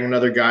adding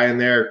another guy in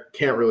there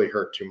can't really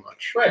hurt too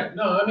much. Right.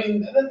 No, I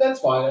mean, that's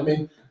fine. I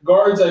mean,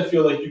 guards, I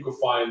feel like you could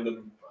find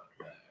them,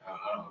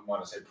 I don't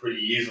want to say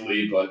pretty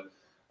easily, but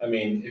I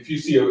mean, if you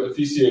see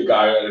a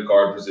guy at a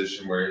guard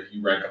position where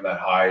you rank him that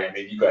high, I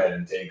mean, you go ahead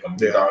and take him,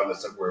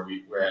 regardless of where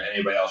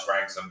anybody else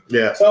ranks him.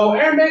 Yeah. So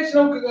Aaron Banks,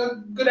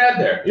 good ad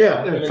there.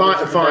 Yeah,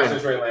 fine.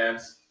 Trey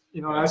Lance.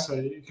 I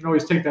say you can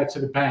always take that to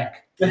the bank.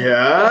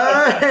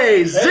 Yeah.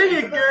 Hey, zing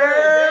it,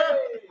 girl.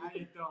 How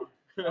you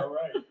doing? All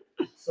right.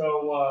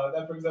 So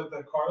that brings up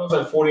the Cardinals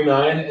at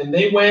 49, and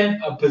they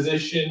went a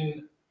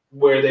position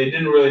where they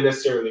didn't really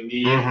necessarily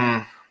need.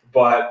 Mm-hmm.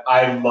 But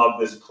I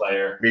love this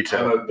player. Me too.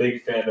 I'm a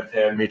big fan of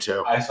him. Me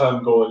too. I saw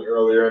him going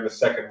earlier in the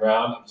second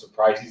round. I'm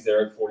surprised he's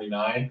there at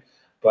 49,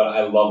 but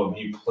I love him.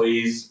 He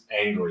plays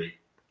angry.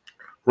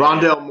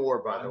 Rondale Moore,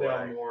 by the way.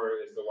 Rondale Moore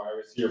is the wide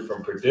receiver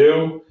from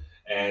Purdue,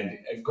 and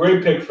a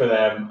great pick for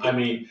them. I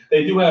mean,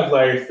 they do have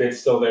Larry Fitz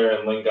still there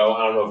in Lingo.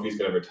 I don't know if he's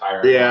going to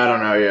retire. Yeah, I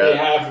don't know yet. They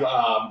have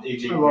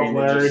A.J. Green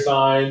that just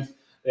signed.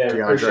 They have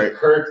DeAndre Christian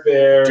Kirk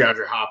there.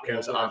 DeAndre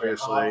Hopkins,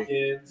 obviously.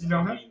 You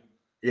know him?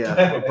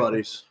 Yeah, we're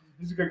buddies.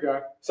 He's a good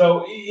guy.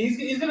 So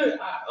he's gonna.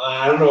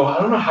 I don't know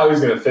how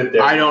he's gonna fit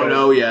there. I don't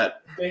know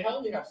yet. They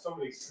only have so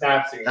many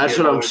snaps. That's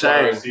what I'm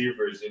saying.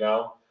 Receivers,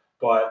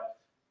 but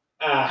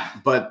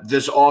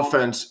this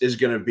offense is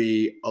gonna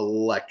be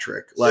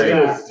electric.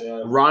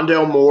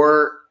 Rondale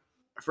Moore.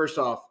 First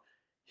off,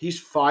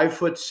 he's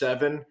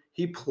 5'7".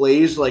 He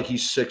plays like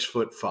he's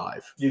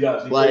 6'5". He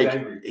does.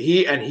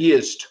 He he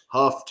is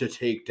tough to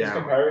take down. His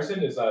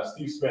comparison is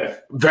Steve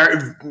Smith.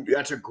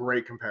 That's a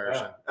great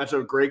comparison. Yeah. That's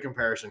a great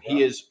comparison. Yeah.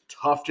 He is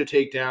tough to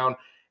take down,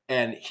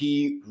 and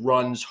he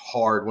runs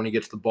hard when he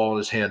gets the ball in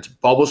his hands.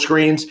 Bubble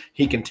screens,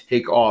 he can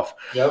take off.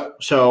 Yep.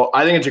 So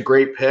I think it's a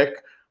great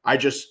pick.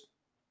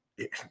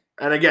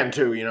 And again,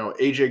 too,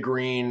 AJ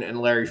Green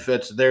and Larry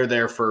Fitz, they're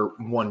there for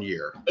 1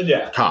 year.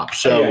 Yeah. Top.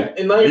 So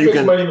and Larry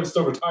Fitz might even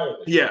still retire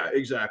this year. Yeah,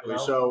 exactly.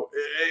 So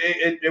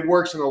it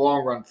works in the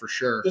long run for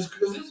sure. Does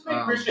this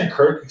make Christian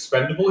Kirk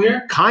expendable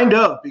here? Kind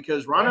of,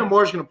 because Rondale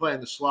Moore's going to play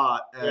in the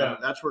slot, and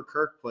that's where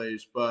Kirk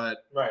plays.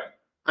 But right.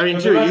 I mean,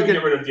 too, you can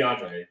get rid of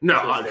DeAndre. No,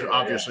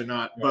 obviously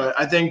not. Yeah. But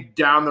I think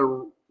down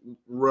the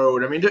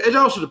road, I mean, it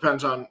also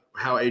depends on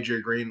how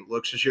AJ Green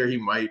looks this year. He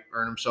might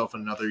earn himself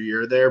another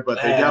year there,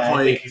 but they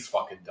definitely. I think he's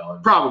fucking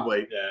done.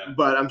 Probably. Yeah.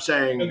 But I'm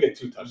saying he'll get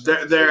 2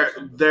 touchdowns.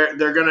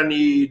 They're gonna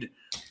need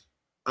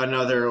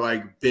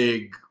another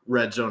big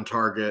red zone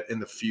target in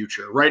the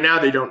future. Right now,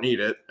 they don't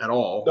need it at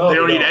all. No, they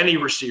don't need any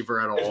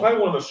receiver at all. It's probably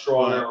one of the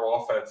stronger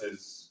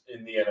offenses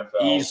in the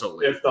NFL,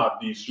 easily, if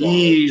not the strongest.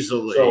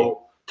 Easily.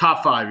 So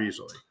top 5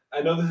 easily.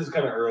 I know this is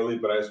kind of early,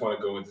 but I just want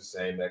to go into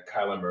saying that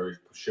Kyler Murray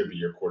should be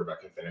your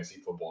quarterback in fantasy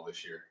football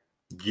this year.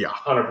 Yeah.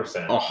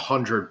 100%.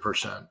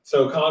 100%.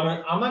 So,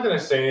 Connor, I'm not going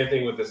to say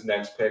anything with this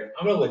next pick.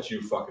 I'm going to let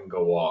you fucking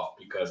go off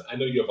because I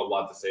know you have a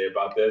lot to say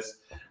about this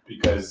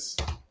because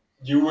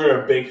you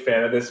were a big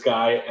fan of this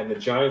guy, and the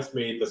Giants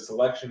made the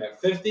selection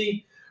at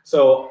 50.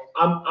 So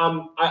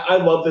I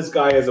love this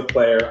guy as a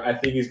player. I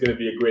think he's going to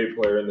be a great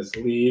player in this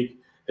league.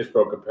 His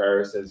pro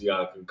comparison is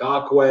Yannick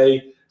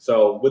Ngakoue.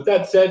 So with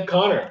that said,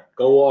 Connor,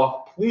 go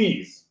off,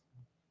 please.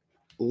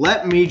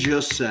 Let me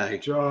just say,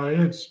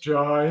 Giants.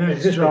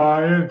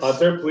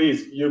 Hunter,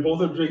 please. You're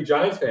both of big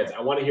Giants fans.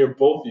 I want to hear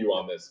both of you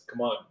on this.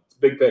 Come on. It's a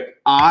big pick.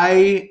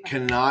 I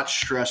cannot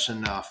stress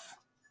enough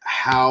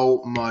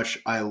how much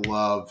I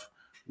love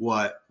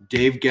what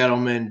Dave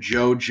Gettleman,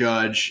 Joe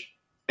Judge,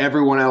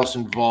 everyone else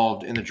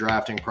involved in the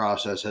drafting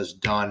process has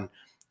done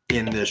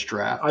in this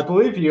draft. I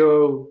believe you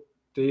owe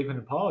Dave an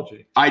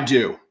apology. I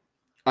do.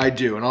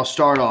 And I'll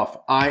start off.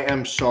 I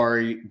am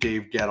sorry,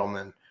 Dave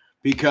Gettleman,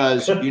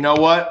 because you know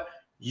what?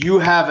 You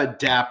have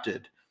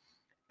adapted.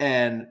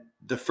 And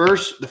the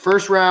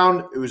first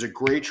round, it was a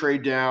great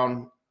trade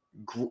down,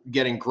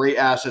 getting great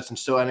assets and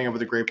still ending up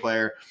with a great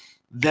player.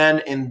 Then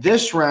in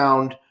this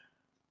round,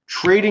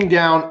 trading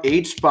down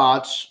 8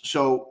 spots.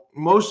 So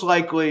most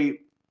likely,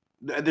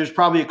 there's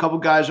probably a couple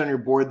guys on your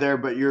board there,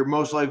 but you're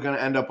most likely going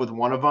to end up with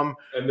one of them.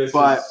 And this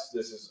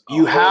is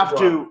you have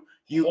to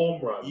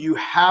home run. You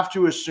have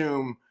to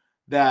assume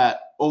that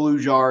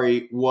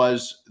Oluwajari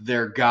was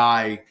their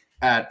guy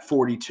at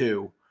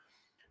 42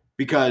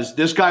 because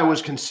this guy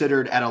was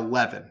considered at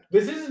 11.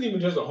 This isn't even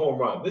just a home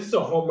run. This is a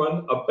home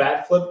run, a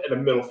bat flip, and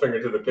a middle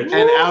finger to the pitcher.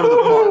 And out of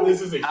the park.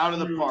 This is out of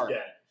the park.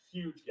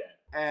 Huge get.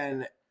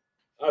 And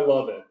I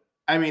love it.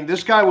 I mean,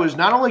 this guy was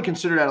not only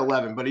considered at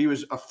 11, but he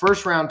was a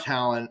first-round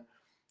talent.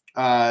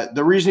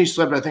 The reason he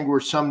slipped, I think,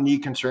 were some knee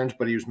concerns,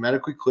 but he was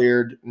medically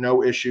cleared,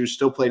 no issues,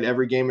 still played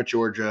every game at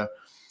Georgia.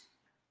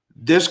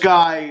 This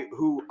guy,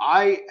 who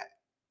I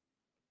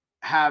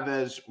have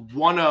as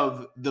one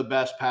of the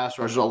best pass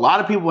rushers, a lot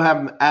of people have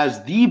him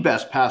as the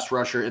best pass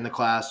rusher in the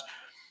class,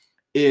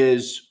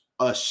 is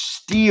a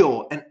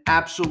steal, an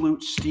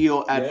absolute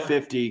steal at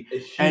 50.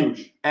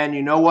 Huge. And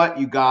you know what?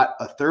 You got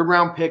a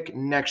third-round pick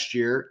next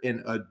year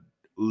in a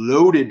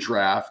loaded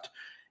draft.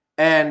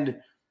 And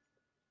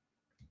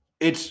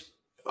it's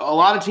a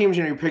lot of teams,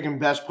 you're picking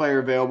best player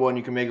available and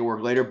you can make it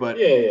work later. But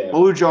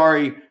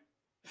Oluwajari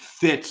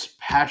fits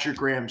Patrick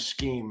Graham's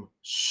scheme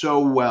so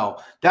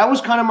well. That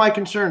was kind of my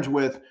concerns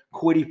with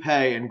Kwity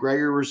Paye and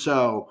Gregory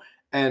Rousseau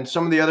and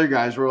some of the other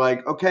guys were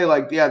like, okay,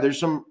 there's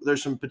some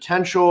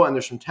potential and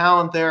there's some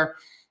talent there,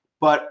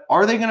 but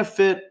are they going to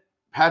fit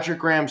Patrick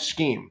Graham's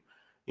scheme?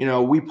 We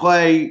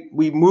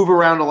move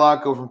around a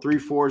lot, go from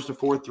 3-4s to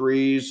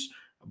 4-3s,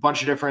 a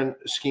bunch of different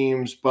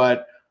schemes,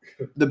 but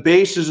the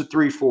base is a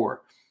 3-4.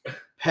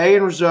 Paye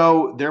and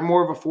Rousseau, they're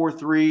more of a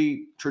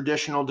 4-3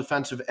 traditional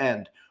defensive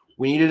end.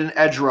 We needed an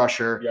edge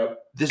rusher. Yep.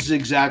 This is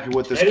exactly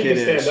what this kid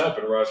is. Stand up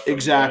and rush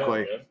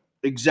exactly.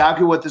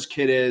 Exactly what this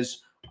kid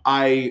is.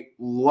 I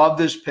love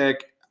this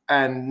pick,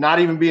 and not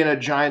even being a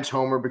Giants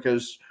homer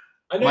because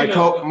my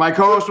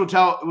co-host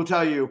will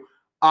tell you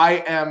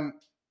I am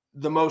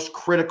the most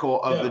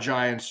critical of the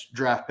Giants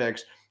draft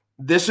picks.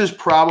 This is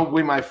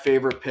probably my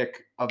favorite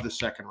pick of the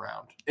second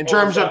round in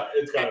terms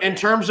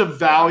of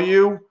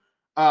value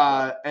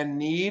and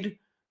need.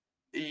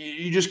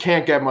 You just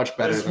can't get much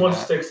better. This one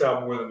sticks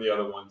out more than the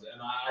other ones, and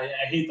I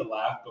hate to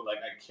laugh, but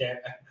I can't.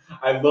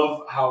 I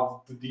love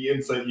how the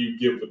insight you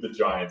give with the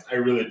Giants. I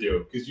really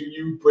do, because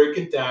you break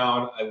it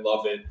down. I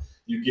love it.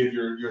 You give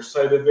your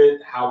side of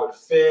it, how it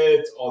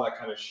fits, all that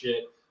kind of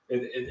shit.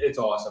 It's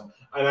awesome,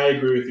 and I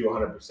agree with you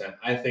 100%.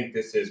 I think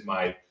this is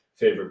my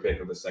favorite pick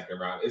of the second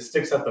round. It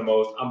sticks out the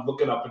most. I'm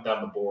looking up and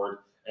down the board,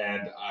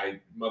 and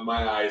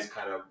my eyes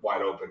kind of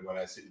wide open when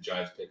I see the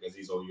Giants pick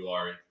Azeez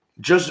Ojulari.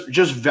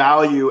 Just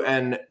value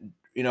and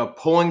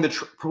pulling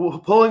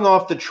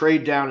off the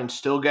trade down and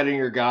still getting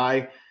your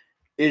guy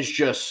is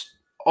just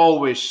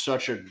always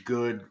such a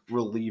good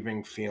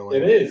relieving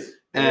feeling. It is.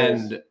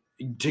 And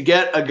to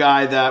get a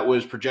guy that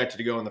was projected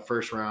to go in the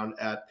first round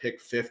at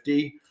pick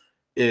 50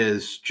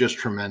 is just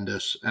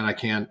tremendous, and I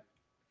can't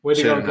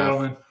say it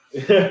enough.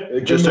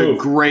 Just a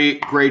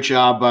great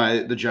job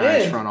by the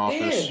Giants front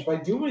office. And by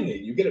doing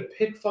it, you get a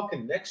pick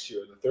fucking next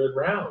year in the third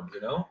round,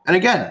 And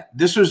again,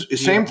 this was the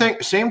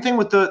same thing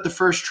with the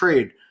first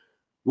trade,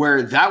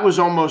 where that was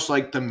almost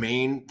like the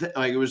main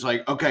it was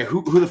like, okay,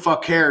 who the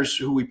fuck cares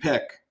who we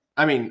pick?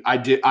 I mean, I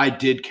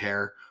did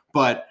care,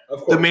 but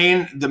the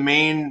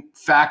main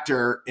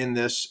factor in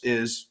this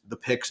is the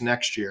picks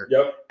next year.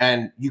 Yep.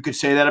 And you could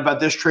say that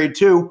about this trade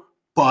too,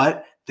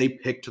 but they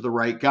picked the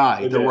right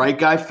guy. The right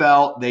guy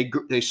fell.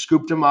 They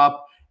scooped him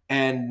up,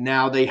 and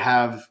now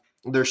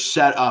they're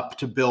set up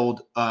to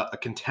build a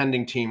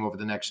contending team over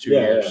the next 2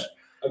 years.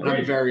 Yeah. And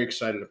I'm very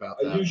excited about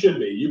that. You should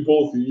be. You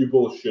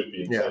both should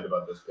be excited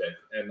about this pick,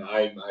 and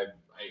I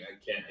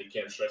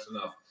can't stress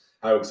enough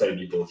how excited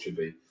you both should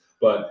be.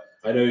 But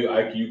I know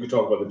you could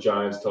talk about the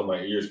Giants till my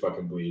ears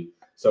fucking bleed.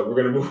 So we're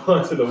gonna move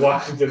on to the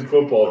Washington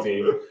football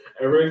team,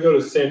 and we're gonna go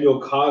to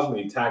Samuel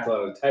Cosmi, tackle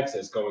out of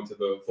Texas, going to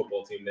the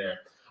football team there.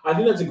 I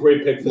think that's a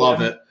great pick for them.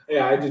 Love it.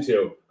 Yeah, I do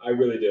too. I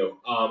really do.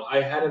 I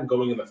had him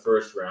going in the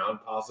first round,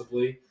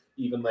 possibly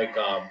even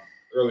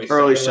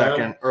early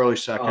second.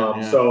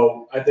 Yeah.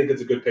 So I think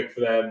it's a good pick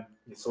for them.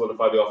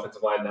 solidify the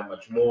offensive line that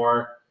much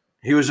more.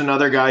 He was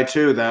another guy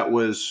too that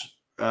was,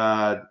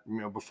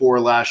 before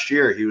last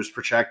year, he was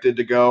projected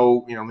to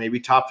go, maybe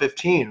top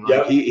 15. Like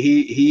Yep.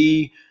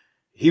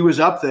 he was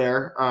up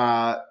there.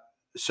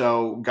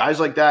 So guys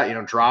like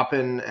that,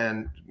 dropping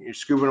and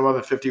scooping them up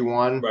at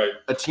 51. Right.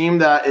 A team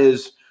that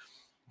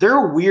they're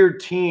a weird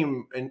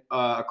team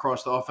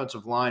across the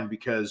offensive line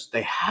because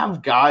they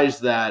have guys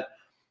that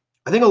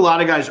I think a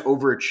lot of guys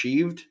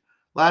overachieved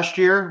last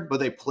year, but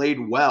they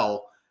played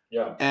well.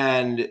 Yeah.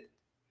 And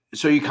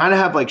so you kind of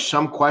have like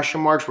some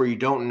question marks where you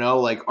don't know,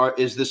 like,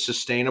 is this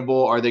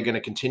sustainable? Are they going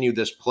to continue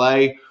this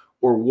play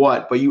or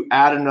what? But you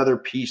add another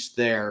piece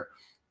there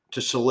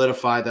to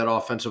solidify that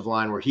offensive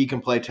line where he can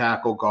play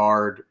tackle,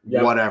 guard,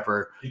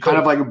 whatever. Kind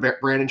of like a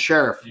Brandon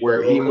Sheriff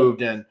where he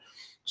moved in.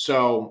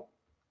 So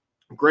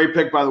great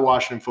pick by the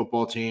Washington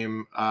football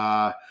team.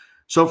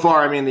 So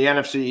far, I mean, the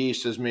NFC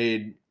East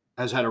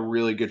has had a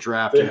really good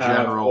draft in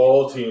general.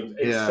 All teams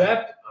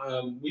except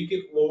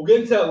we'll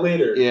get into that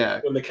later.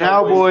 Yeah, when the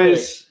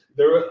Cowboys.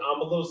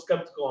 I'm a little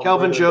skeptical on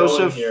Kelvin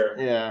Joseph here.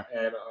 Yeah,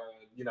 and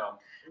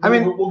I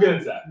mean, we'll get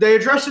into that. They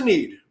address a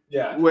need.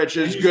 Yeah, which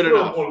is good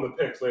enough. One of the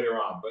picks later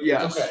on, but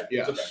yes, it's okay.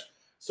 Yes. It's okay.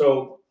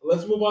 So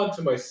let's move on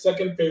to my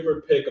second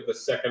favorite pick of the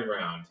second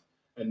round,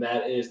 and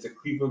that is the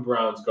Cleveland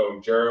Browns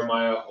going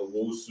Jeremiah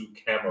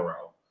Owusu-Kamara.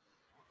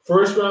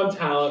 First round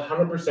talent,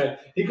 100%.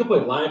 He could play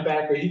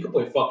linebacker. He could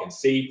play fucking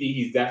safety.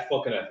 He's that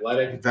fucking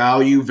athletic.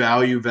 Value.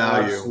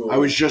 Absolutely. I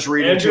was just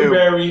reading Andrew too.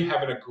 Berry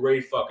having a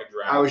great fucking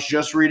draft. I was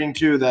just reading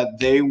too that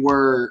they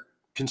were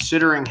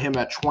considering him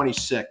at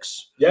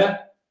 26. Yeah.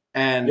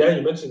 And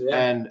you mentioned that.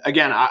 And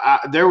again,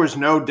 there was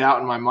no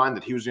doubt in my mind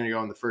that he was going to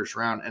go in the first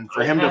round. And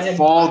for him to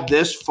fall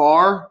this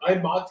far, I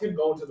mocked him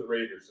going to the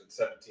Raiders at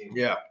 17.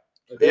 Yeah.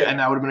 And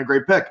that would have been a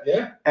great pick.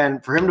 Yeah.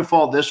 And for him to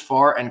fall this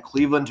far and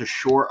Cleveland to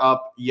shore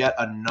up yet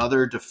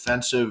another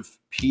defensive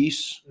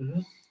piece,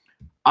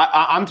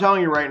 I'm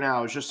telling you right now,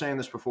 I was just saying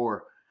this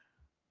before.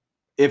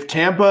 If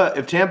Tampa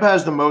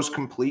has the most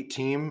complete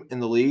team in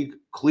the league,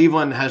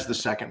 Cleveland has the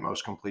second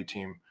most complete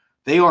team.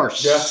 They are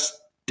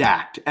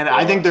stacked. And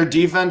I think their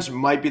defense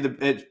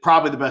it's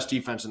probably the best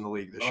defense in the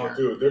league this year. Oh,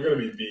 dude, they're going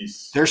to be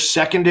beasts. Their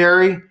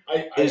secondary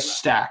is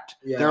stacked.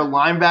 Yeah. Their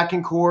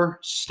linebacking core,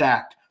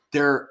 stacked.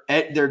 Their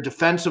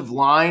defensive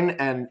line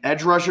and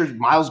edge rushers,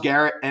 Myles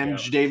Garrett and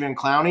Jadeveon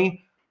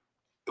Clowney,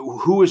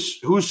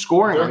 who's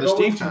scoring on this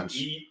defense? To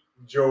eat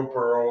Joe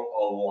Burrow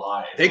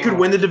alive. They could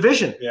win the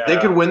division. Yeah. They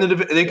could win the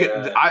division. They could.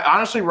 I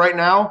honestly, right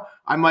now,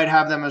 I might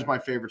have them as my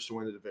favorites to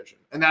win the division,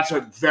 and that's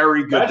a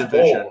very good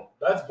division. Bold.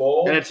 That's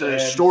bold, and it's a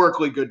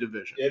historically good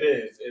division. It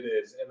is,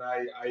 and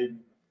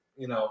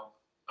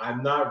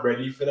I'm not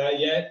ready for that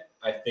yet.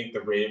 I think the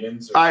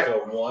Ravens are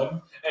still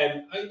one,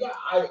 and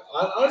I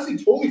honestly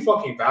totally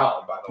fucking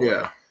valid, by the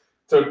way,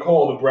 to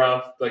call the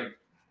Browns like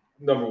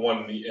number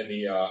one in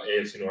the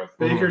AFC North.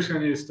 Baker's going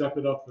to need to step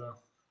it up, though.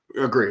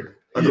 Agreed.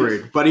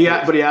 But he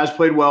has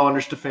played well under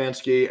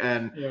Stefanski,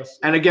 and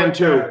again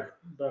too,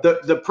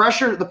 the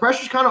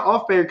pressure's kind of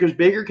off Baker because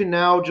Baker can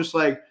now just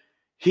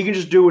he can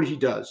just do what he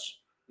does.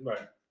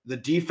 Right. The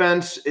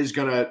defense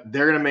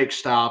they're gonna make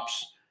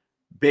stops.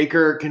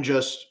 Baker can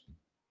just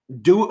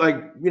do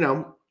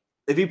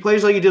if he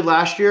plays like he did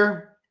last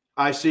year,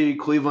 I see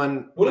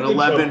Cleveland an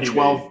 11,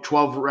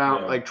 12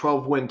 round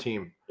 12 win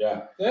team.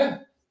 Yeah.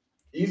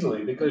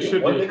 Easily. They could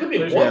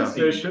be one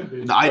seed. They should be.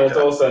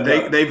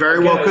 They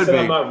very well could be.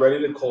 I'm not ready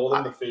to call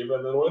them the favorite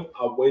in the North.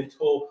 I'll wait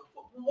till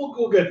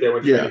we'll get there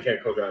when training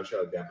camp goes around shit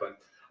like that. But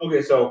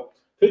okay, so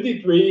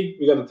 53,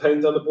 we got the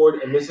Titans on the board,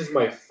 and this is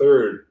my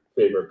third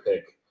favorite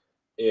pick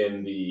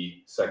in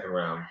the second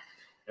round,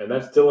 and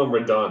that's Dylan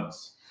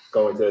Redunds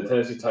going to the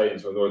Tennessee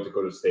Titans from North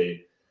Dakota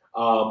State. A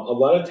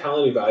lot of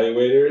talent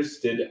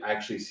evaluators did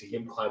actually see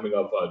him climbing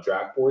up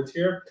draft boards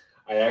here.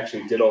 I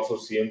actually did also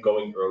see him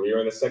going earlier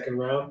in the second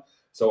round.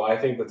 So I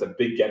think that's a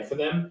big get for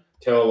them.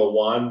 Taylor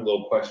Lewan, a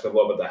little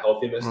questionable about the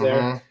healthiness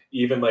there.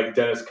 Even like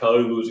Dennis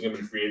Kelly losing him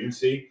in free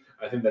agency,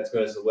 I think that's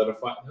going to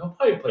solidify. He'll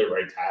probably play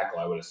right tackle,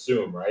 I would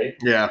assume, right?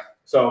 Yeah.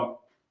 So.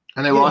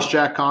 And they lost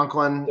Jack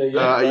Conklin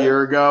a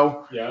year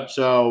ago. Yeah.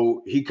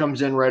 So he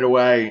comes in right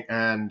away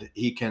and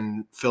he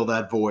can fill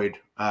that void.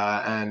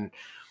 And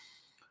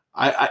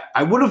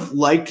I would have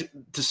liked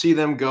to see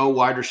them go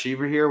wide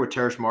receiver here with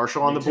Terrace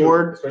Marshall on the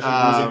board.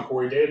 Especially losing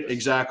Corey Davis.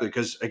 Exactly,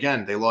 because,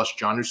 again, they lost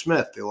Jonnu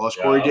Smith. They lost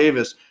Corey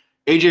Davis.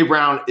 A.J.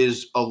 Brown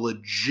is a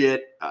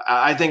legit –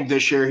 I think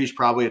this year he's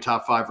probably a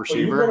top 5 receiver.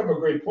 Well, you brought up a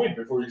great point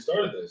before you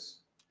started this.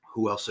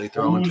 Who else they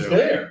throwing to? Who's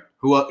there?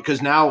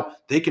 Because now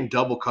they can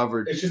double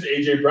cover. It's just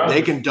A.J. Brown.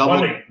 They can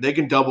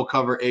double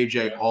cover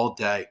A.J. all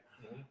day.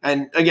 Mm-hmm.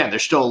 And, again,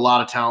 there's still a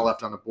lot of talent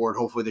left on the board.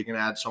 Hopefully they can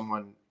add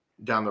someone –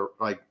 down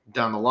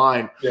the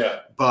line. Yeah.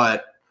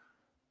 But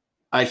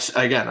I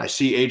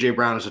see A.J.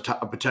 Brown as a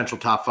potential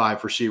top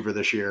 5 receiver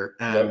this year,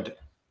 and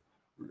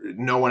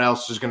no one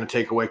else is going to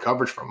take away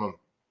coverage from him.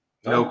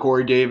 No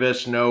Corey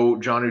Davis, no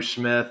Jonnu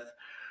Smith.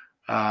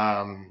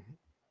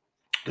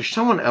 There's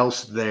someone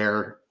else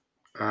there.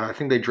 I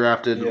think they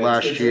drafted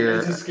last year.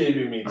 It's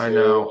escaping me too. I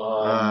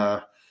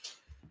know.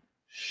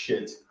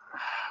 Shit.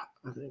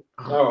 I think.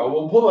 All right,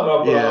 we'll pull that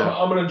up. Yeah.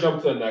 I'm going to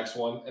jump to the next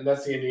one, and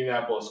that's the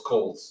Indianapolis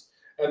Colts.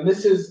 And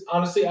this is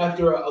honestly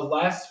after a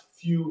last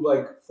few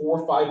 4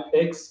 or 5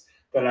 picks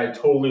that I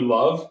totally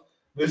love.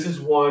 This is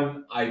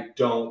one I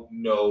don't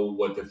know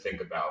what to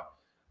think about.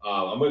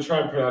 I'm going to try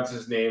and pronounce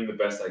his name the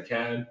best I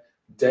can.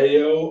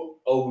 Dayo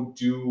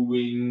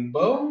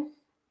Oduingbo,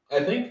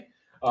 I think.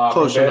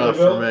 Close enough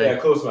for me. Yeah,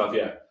 close enough,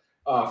 yeah.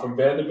 From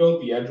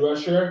Vanderbilt, the edge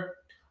rusher.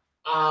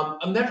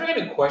 I'm never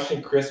going to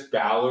question Chris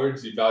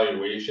Ballard's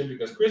evaluation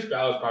because Chris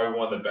Ballard is probably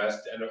one of the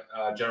best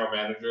general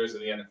managers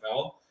in the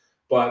NFL.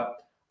 But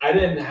I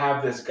didn't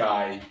have this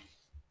guy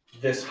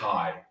this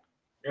high.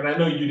 And I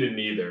know you didn't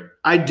either.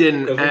 I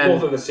didn't. Because we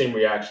both had the same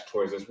reaction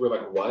towards this. We're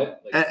like,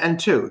 what? And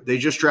two, they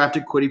just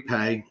drafted Kwity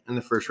Paye in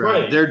the first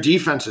round. Right. Their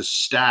defense is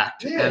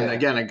stacked. Yeah. And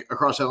again,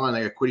 across that line,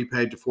 they got Kwity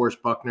Paye,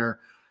 DeForest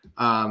Buckner.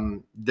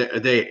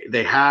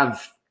 They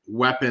have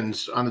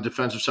weapons on the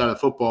defensive side of the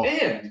football.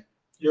 And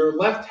your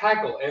left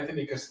tackle,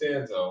 Anthony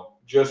Costanzo,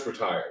 just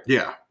retired.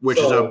 Yeah, which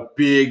is a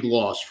big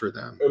loss for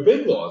them. A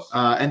big loss.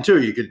 And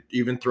two, you could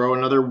even throw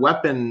another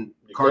weapon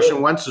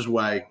Carson Wentz's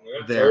way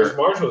there. Terrace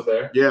Marshall's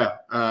there. Yeah.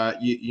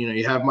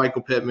 You have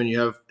Michael Pittman. You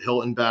have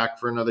Hilton back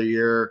for another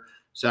year.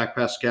 Zach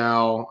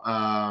Pascal.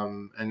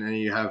 And then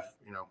you have,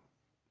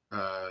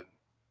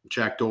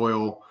 Jack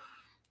Doyle.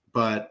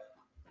 But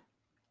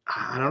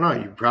I don't know.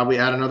 You probably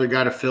add another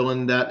guy to fill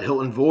in that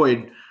Hilton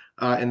void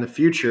in the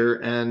future.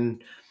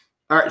 And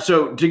all right,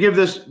 so to give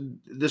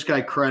this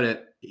guy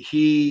credit,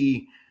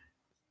 I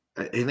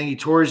think he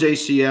tore his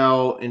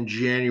ACL in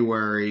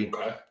January.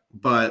 Okay.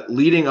 But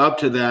leading up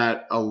to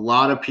that, a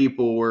lot of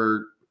people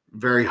were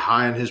very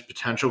high on his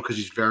potential because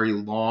he's very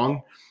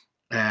long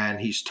and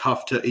he's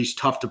tough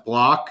to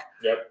block.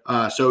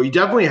 Yep. So he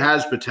definitely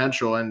has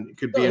potential and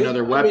could be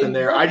another weapon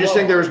there. I just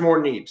think there was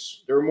more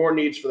needs. There were more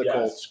needs for the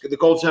Colts. The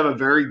Colts have a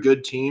very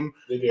good team,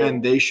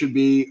 and they should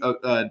be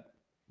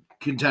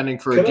contending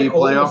for a deep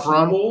playoff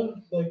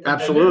run.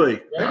 Absolutely,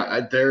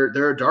 right?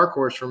 They're a dark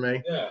horse for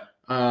me.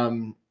 Yeah.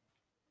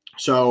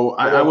 So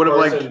I would have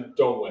liked.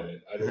 Don't win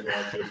it. I just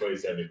want you to play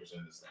 70% of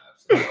the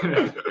snaps.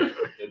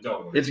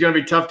 Don't win. It's going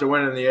to be tough to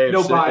win in the AFC.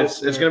 No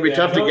bias. It's going to be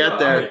tough to get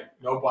there.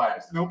 No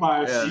bias. No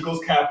bias. Yeah. Eagles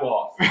cap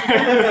off.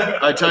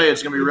 I tell you,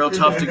 it's going to be real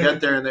tough to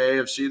get there in the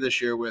AFC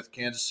this year with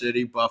Kansas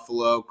City,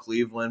 Buffalo,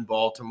 Cleveland,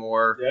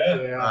 Baltimore.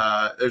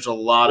 Yeah. There's a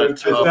lot of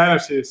tough.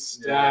 That is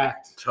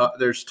stacked.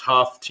 There's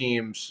tough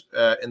teams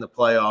in the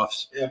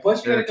playoffs. Yeah.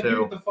 Plus, you got to compete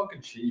with the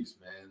fucking Chiefs,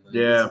 man.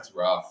 It's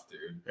rough,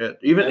 dude. Yeah,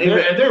 even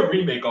their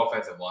remake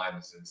offensive line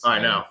is insane. I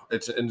know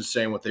it's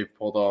insane what they've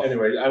pulled off.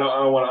 Anyway, I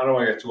don't want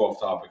to get too off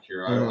topic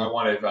here. I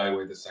want to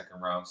evaluate the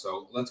second round.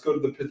 So let's go to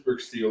the Pittsburgh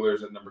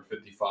Steelers at number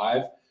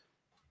 55.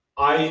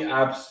 I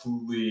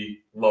absolutely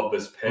love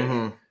this pick.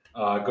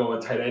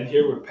 Going tight end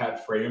here with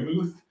Pat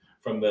Freiermuth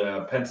from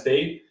the Penn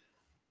State.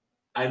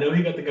 I know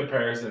he got the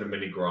comparison to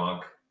Mini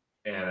Gronk.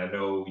 And I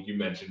know you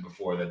mentioned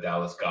before that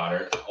Dallas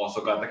Goedert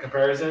also got the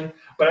comparison,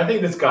 but I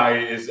think this guy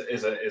is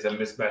a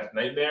mismatched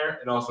nightmare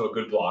and also a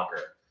good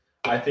blocker.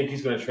 I think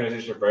he's going to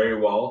transition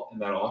very well in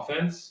that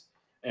offense,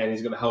 and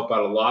he's going to help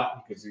out a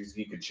lot because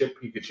he could chip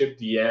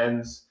the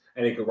ends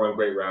and he could run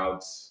great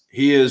routes.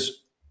 He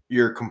is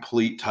your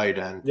complete tight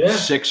end. Yeah.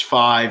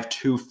 6'5",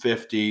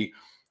 250,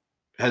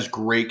 has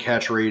great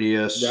catch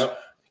radius. Yep.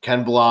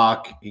 Can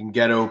block. He can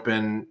get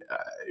open.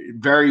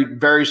 Very,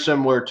 very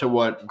similar to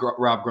what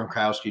Rob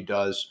Gronkowski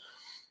does.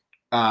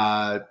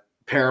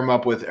 Pair him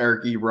up with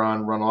Eric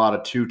Ebron, run a lot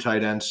of 2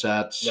 tight end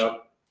sets.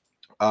 Yep.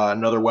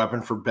 Another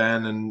weapon for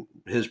Ben and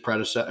his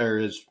predecessor,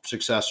 his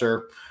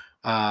successor.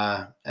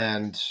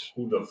 And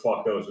who the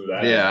fuck knows who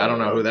that is? Yeah, I don't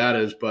know who that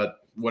is, but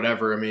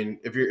whatever. I mean,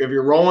 if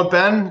you're rolling with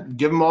Ben,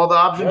 give him all the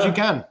options you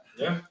can.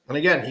 Yeah. And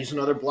again, he's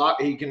another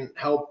block. He can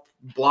help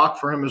block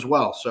for him as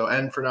well. So,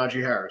 and for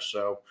Najee Harris.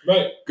 So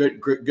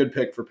good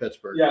pick for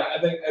Pittsburgh. Yeah, I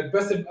think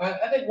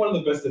one of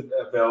the best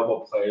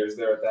available players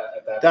there at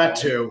that that point.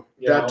 too.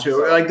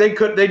 So. Like they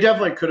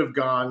definitely could have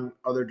gone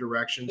other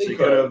directions. They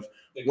could have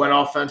went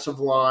offensive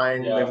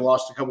line. Yeah. They've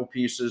lost a couple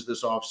pieces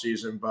this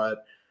offseason,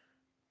 but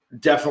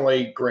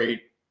definitely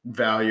great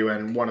value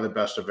and one of the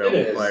best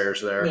available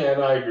players there. Yeah,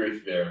 and I agree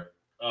with you there.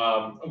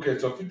 Okay,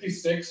 so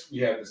 56, we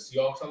have the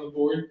Seahawks on the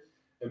board.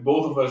 And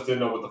both of us didn't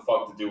know what the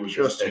fuck to do with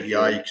just this.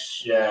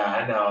 Yikes. Yeah,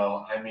 I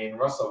know. I mean,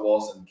 Russell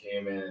Wilson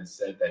came in and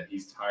said that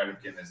he's tired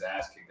of getting his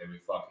ass kicked every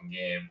fucking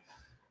game.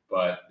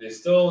 But they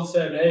still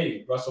said,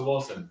 hey, Russell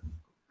Wilson,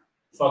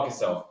 fuck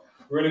yourself.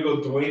 We're going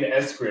to go Dwayne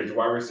Eskridge,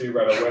 wide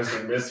receiver out of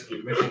Western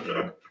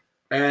Michigan.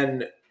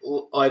 And,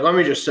 let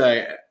me just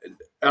say,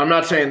 I'm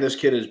not saying this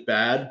kid is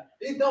bad.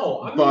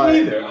 No, I'm not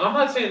either. I'm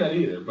not saying that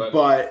either. But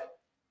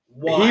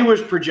why? He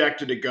was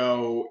projected to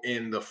go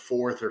in the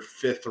 4th or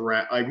 5th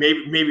round,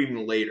 maybe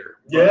even later.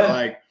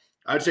 Yeah,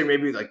 I'd say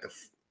maybe the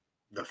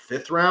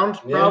 5th round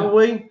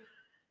probably,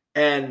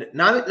 and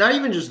not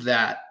even just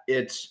that.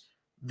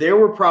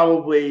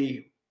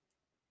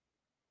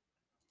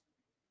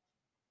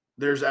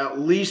 There's at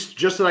least,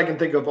 just that I can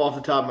think of off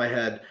the top of my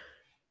head,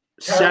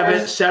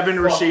 seven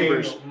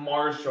receivers.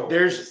 Marshall.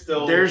 There's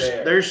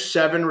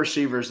 7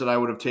 receivers that I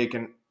would have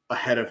taken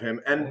ahead of him.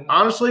 And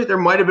honestly, there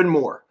might have been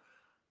more.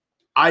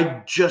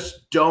 I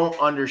just don't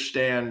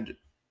understand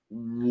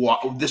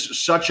what this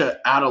is such a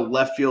out of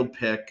left field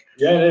pick.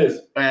 Yeah, it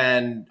is.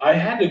 And I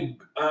had to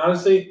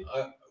honestly,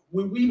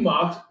 we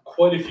mocked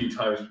quite a few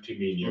times between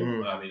me and you.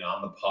 Mhm. I mean,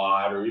 on the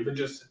pod or even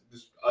just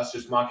us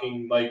just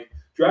mocking like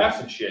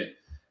drafts and shit.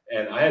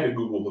 And I had to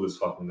Google who this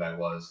fucking guy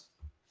was.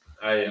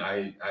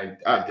 I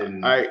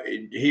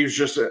didn't. He was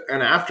just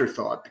an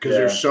afterthought because Yeah.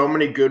 there's so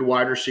many good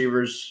wide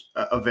receivers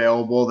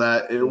available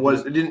that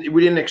Mhm.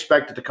 we didn't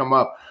expect it to come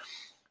up.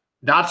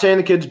 Not saying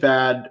the kid's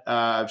bad.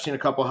 I've seen a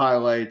couple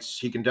highlights.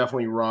 He can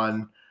definitely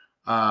run,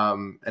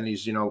 and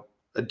he's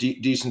a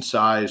decent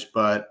size.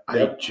 But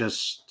Yep.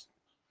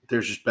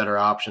 there's just better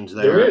options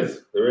there. There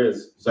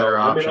is. So, Better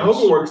I mean, I options.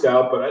 hope it works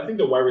out, but I think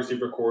the wide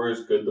receiver core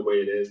is good the way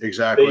it is.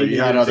 Exactly. They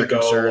You had needed other to go,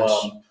 concerns.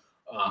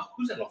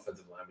 Who's that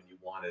offensive lineman you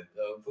wanted?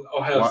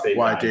 Ohio State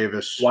Wyatt guy.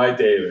 Davis. Wyatt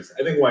Davis.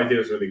 I think Wyatt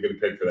Davis would be a good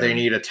pick for them. They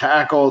need a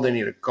tackle. They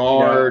need a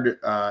guard,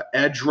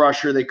 edge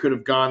rusher. They could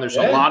have gone. There's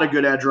a Yeah. lot of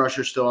good edge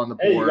rushers still on the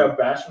board. Hey, you got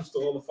Basham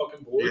still on the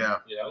fucking board. Yeah.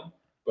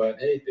 But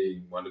hey,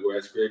 they wanted to go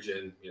Eskridge,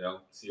 and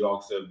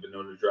Seahawks have been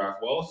known to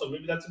draft well, so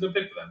maybe that's a good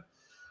pick for them.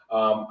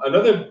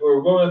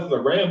 We're going into the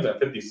Rams at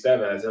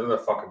 57. That's another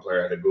fucking player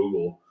I had to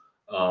Google.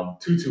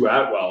 Tutu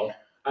Atwell.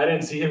 I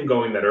didn't see him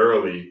going that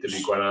early, to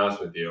be quite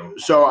honest with you.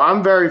 So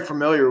I'm very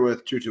familiar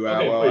with Tutu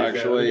Okay, Atwell, please,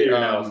 actually, get your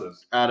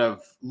analysis. out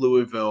of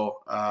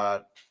Louisville.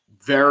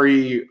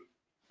 Very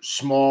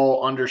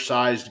small,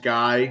 undersized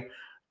guy.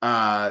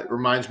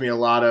 Reminds me a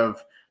lot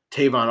of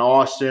Tavon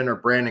Austin or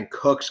Brandon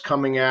Cooks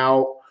coming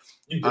out.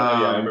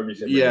 I remember you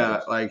saying Yeah,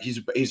 like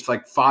he's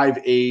like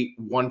 5'8",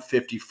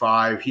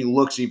 155. He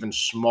looks even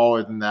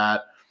smaller than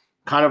that.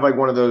 Kind of like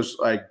one of those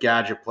like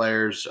gadget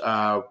players.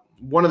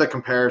 One of the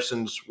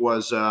comparisons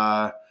was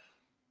Grant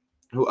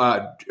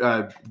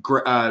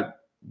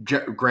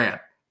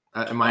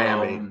in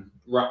Miami.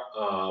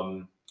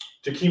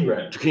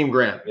 Jakeem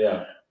Grant.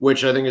 Yeah.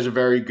 Which I think is a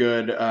very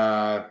good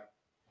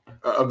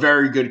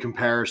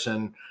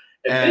comparison.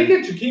 If they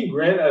get Jakeem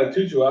Grant out of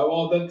Tutu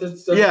Atwell,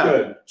 that's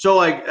good. So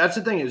like that's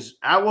the thing is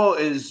Atwell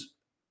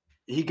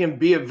he can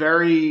be a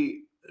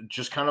very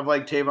just kind of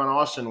like Tavon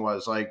Austin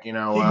was like, he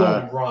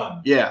gonna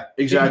run. Yeah,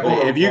 exactly.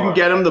 If you can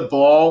get him the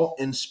ball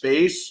in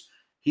space,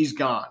 he's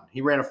gone.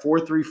 He ran a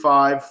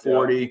 4.35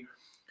 40. Yeah.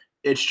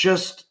 It's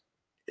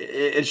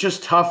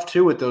just tough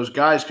too with those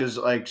guys because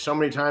like so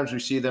many times we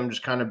see them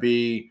just kind of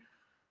be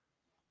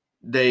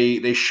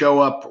they show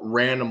up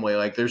randomly.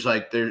 Like there's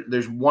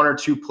one or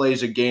two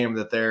plays a game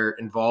that they're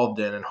involved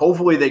in, and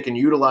hopefully they can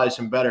utilize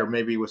him better,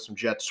 maybe with some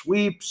jet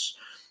sweeps,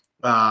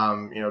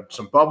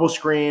 some bubble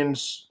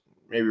screens,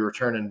 maybe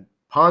returning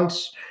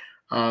punts.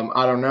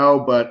 I don't know,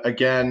 but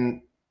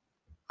again,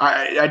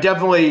 I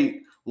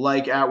definitely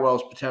like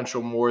Atwell's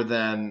potential more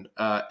than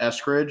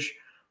Eskridge,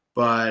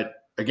 but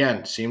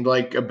again, seemed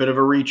like a bit of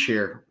a reach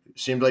here.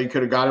 Seemed like you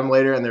could have got him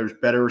later, and there's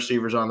better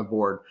receivers on the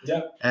board.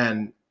 Yeah,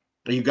 and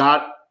you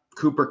got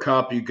Cooper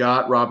Kupp, you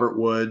got Robert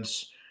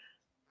Woods.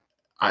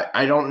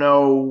 I don't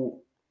know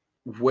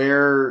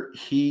where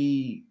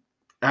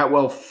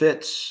Atwell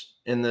fits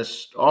in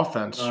this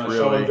offense, really.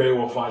 Sean McVay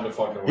will find a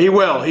fucking way. He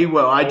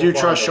will. I do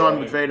trust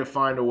Sean McVay to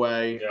find a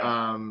way.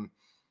 Yeah.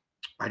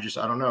 I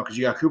don't know, because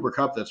you got Cooper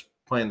Kupp that's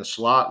playing the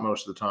slot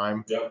most of the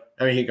time. Yep.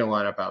 I mean, he can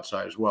line up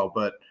outside as well,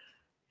 but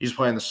he's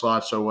playing the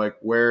slot. So, like,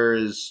 where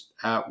is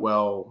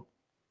Atwell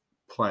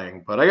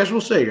playing? But I guess we'll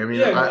see. I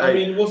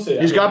mean, we'll see.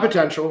 He's got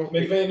potential.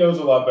 McVay knows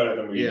a lot better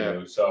than we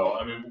do. So,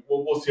 I mean,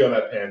 we'll see how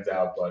that pans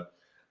out. But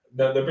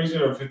that brings me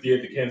to number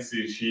 58, the Kansas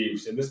City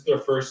Chiefs. And this is their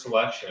first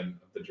selection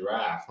of the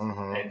draft.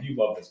 Mm-hmm. And you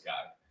love this guy.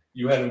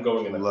 You had him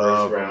going in the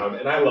first round.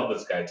 And I love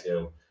this guy,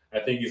 too. I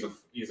think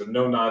he's a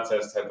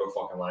no-nonsense type of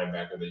fucking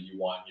linebacker that you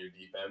want in your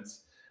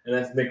defense. And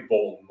that's Nick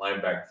Bolton,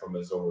 linebacker from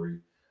Missouri.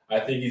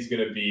 I think he's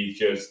going to be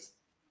just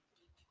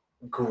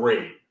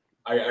great.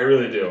 I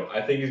really do.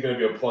 I think he's going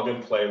to be a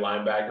plug-and-play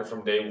linebacker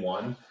from day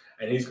one,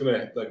 and he's going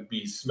to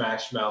be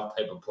smash-mouth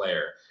type of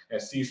player.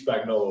 And Steve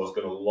Spagnuolo is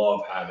going to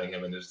love having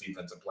him in his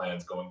defensive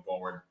plans going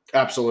forward.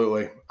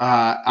 Absolutely.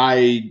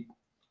 I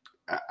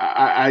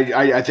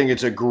think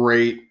it's a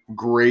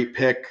great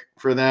pick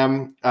for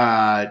them.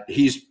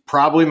 He's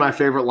probably my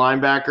favorite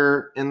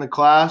linebacker in the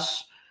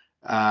class.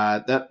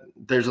 That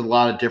there's a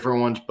lot of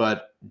different ones,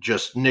 but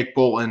just Nick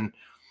Bolton,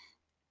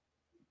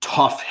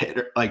 tough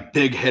hitter, like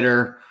big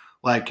hitter,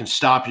 like can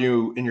stop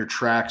you in your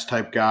tracks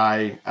type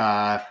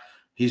guy.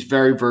 He's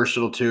very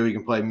versatile too. He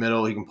can play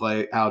middle. He can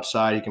play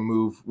outside. He can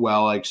move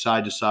well, like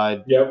side to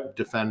side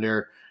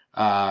defender.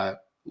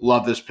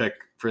 Love this pick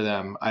for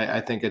them.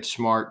 I think it's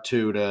smart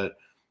too to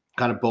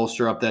kind of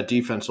bolster up that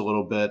defense a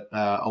little bit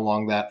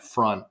along that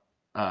front.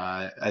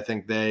 I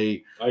think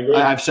I agree.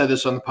 I've said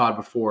this on the pod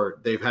before.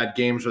 They've had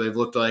games where they've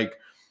looked like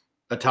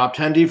a top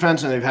 10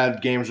 defense, and they've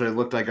had games where they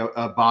looked like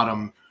a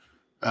bottom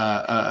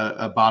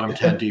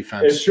 10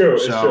 defense. It's true.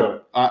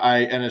 So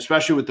and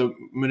especially with the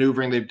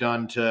maneuvering they've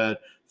done to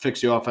fix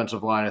the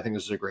offensive line. I think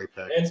this is a great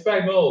pick. And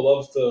Spagnuolo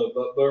loves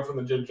to learn from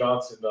the Jim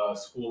Johnson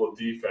school of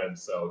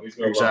defense, so he's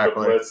going to love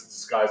the blitz,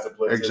 disguise the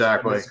blitz.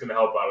 Exactly. And this is going to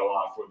help out a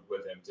lot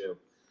with him too.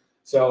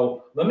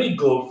 So let me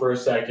gloat for a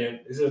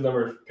second. This is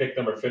pick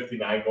number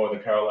 59 going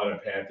to Carolina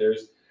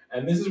Panthers.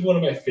 And this is one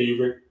of my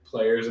favorite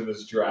players in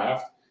this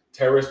draft,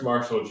 Terrace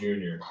Marshall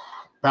Jr.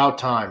 About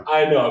time.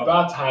 I know,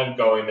 about time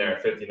going there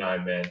at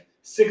 59, man.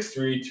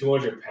 6'3",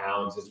 200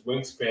 pounds. His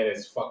wingspan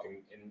is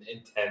fucking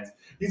intense.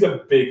 He's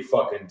a big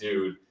fucking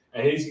dude.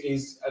 And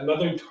he's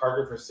another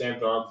target for Sam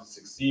Darnold to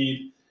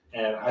succeed.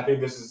 And I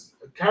think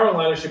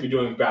Carolina should be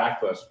doing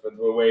backflips for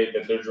the way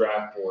that their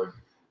draft board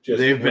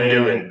they've been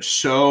doing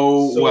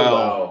so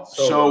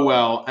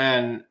well.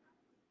 And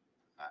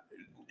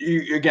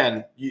you're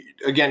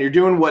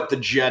doing what the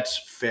Jets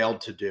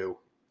failed to do,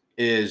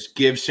 is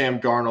give Sam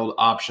Darnold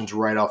options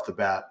right off the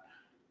bat.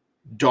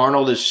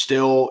 Darnold is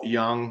still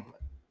young,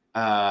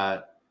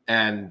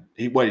 and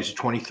he's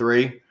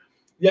 23?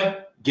 Yeah.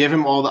 Give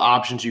him all the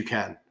options you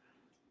can.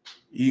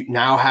 You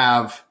now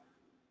have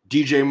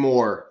DJ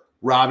Moore,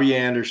 Robbie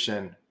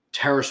Anderson,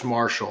 Terrace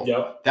Marshall.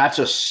 Yep. That's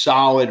a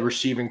solid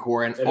receiving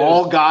core, and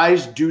all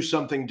guys do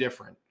something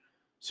different.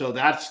 So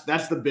that's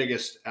the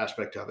biggest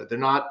aspect of it. They're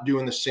not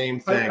doing the same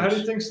things. How do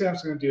you think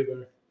Sam's going to do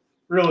there,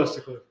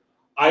 realistically?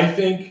 I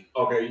think –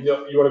 okay, you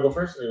want to go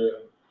first?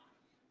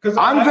 Because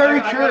I'm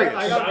very curious.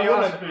 I got to be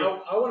honest with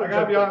you. I got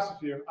to be honest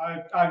with you.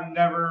 I've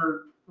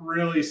never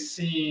really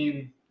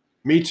seen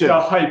Me too. the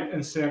hype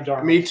in Sam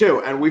Darnold. Me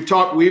too. And we've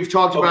talked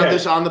about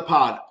this on the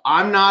pod.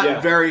 I'm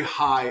not very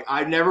high.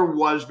 I never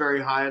was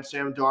very high on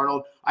Sam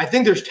Darnold. I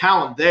think there's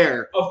talent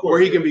there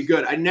where he can be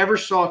good. I never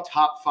saw a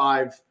top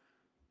 5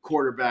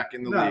 quarterback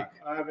in the league.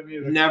 I haven't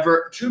either.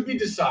 Never. To be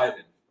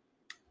decided.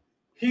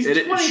 He's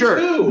 22.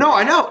 Sure. No,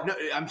 I know. No,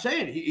 I'm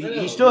saying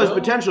he still has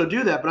potential to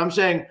do that. But I'm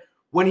saying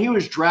when he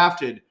was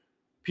drafted,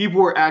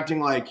 people were acting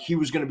like he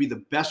was going to be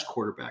the best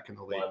quarterback in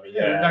the league.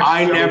 Well,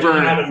 I never.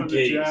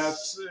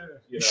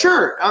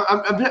 Sure.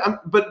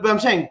 But I'm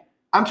saying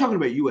I'm talking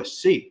about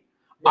USC.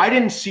 I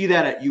didn't see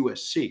that at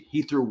USC.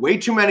 He threw way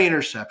too many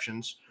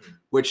interceptions,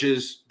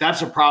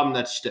 that's a problem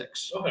that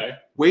sticks. Okay.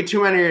 Way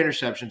too many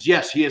interceptions.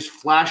 Yes, he has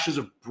flashes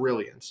of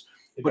brilliance,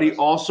 but he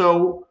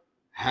also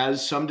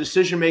has some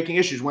decision-making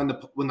issues. When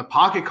the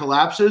pocket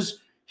collapses,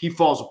 he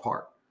falls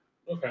apart.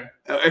 Okay.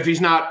 If he's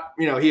not,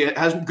 he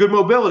has good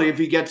mobility. If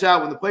he gets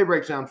out when the play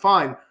breaks down,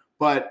 fine.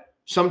 But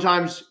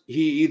sometimes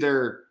he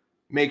either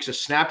makes a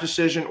snap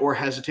decision or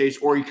hesitates,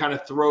 or he kind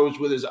of throws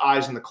with his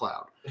eyes in the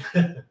cloud.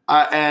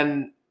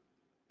 And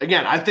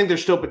again, I think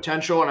there's still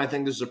potential, and I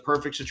think this is a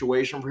perfect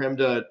situation for him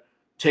to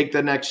take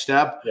the next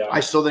step. Yeah. I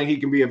still think he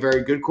can be a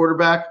very good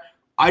quarterback.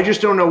 I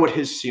just don't know what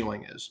his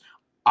ceiling is.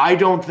 I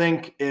definitely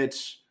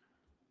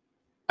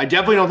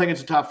don't think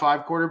it's a top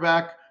 5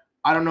 quarterback.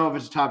 I don't know if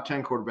it's a top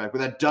 10 quarterback, but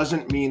that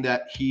doesn't mean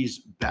that he's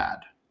bad.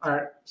 All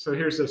right, so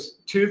here's this.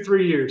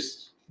 2-3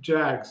 years,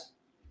 Jags,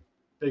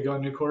 they go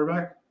new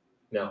quarterback?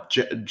 No.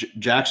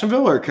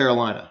 Jacksonville or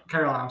Carolina?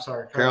 Carolina, I'm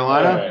sorry.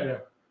 Carolina? Yeah.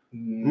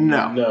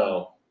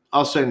 No.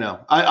 I'll say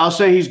no. I'll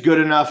say he's good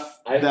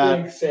enough I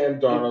think Sam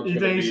Darnold's You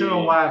think he's going to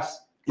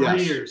last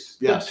 3 years?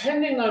 Yes.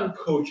 Depending on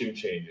coaching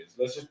changes.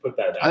 Let's just put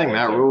that down. I think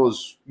Matt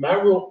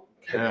Rule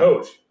head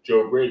coach.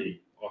 Joe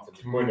Brady,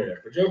 offensive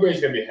coordinator. But Joe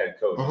Brady's going to be head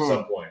coach at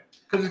some point.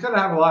 Because he's going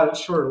to have a lot of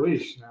short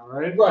leash now,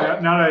 right?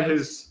 Right. Now that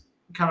his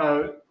kind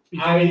of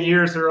beginning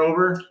years are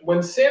over.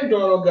 When Sam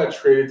Darnold got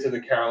traded to the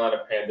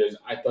Carolina Panthers,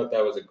 I thought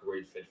that was a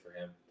great fit for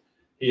him.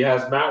 He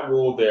has Matt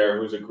Rule there,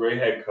 who's a great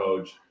head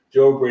coach.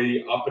 Joe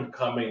Brady,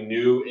 up-and-coming,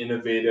 new,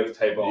 innovative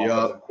type of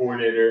offensive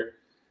coordinator.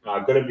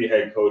 Going to be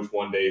head coach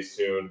one day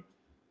soon.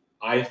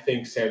 I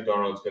think Sam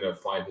Darnold's going to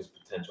find his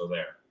potential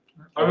there.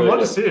 I would love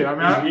to see it.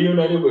 He's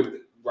reunited with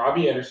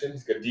Robbie Anderson.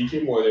 He's got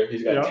DJ Moore there.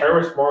 He's got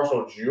Terrace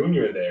Marshall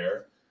Jr.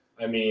 there.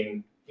 I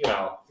mean, he's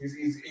got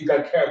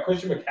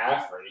Christian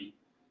McCaffrey.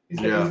 He's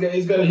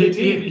got a good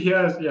team. He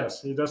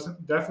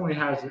definitely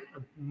has a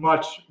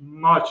much,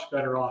 much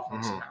better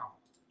offense now.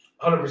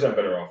 100%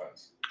 better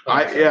offense.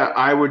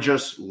 I would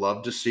just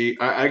love to see.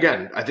 I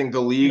think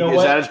the league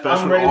is at its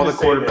best when all the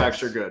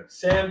quarterbacks are good.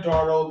 Sam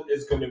Darnold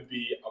is going to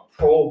be a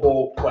Pro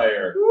Bowl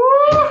player.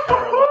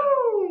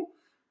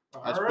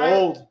 That's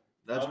bold.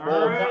 That's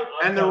bold. Right.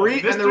 And the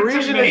reason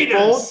it's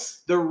bold,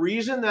 the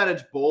reason that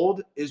it's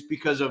bold is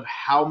because of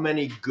how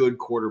many good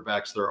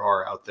quarterbacks there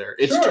are out there.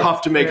 It's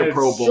tough to make a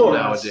Pro Bowl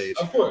nowadays.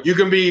 Of course. You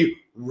can be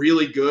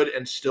really good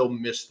and still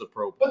miss the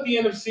Pro Bowl. But the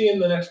NFC in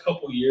the next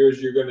couple of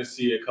years, you're going to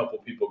see a couple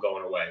people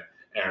going away.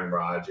 Aaron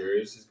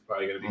Rodgers is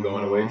probably going to be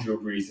going away.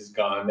 Drew Brees is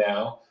gone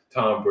now.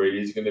 Tom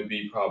Brady's going to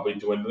be probably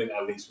dwindling.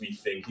 At least we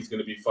think he's going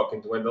to be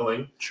fucking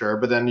dwindling. Sure,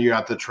 but then you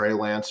got the Trey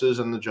Lances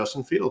and the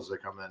Justin Fields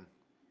that come in.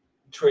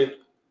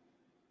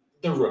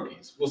 The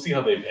rookies. We'll see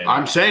how they pan out.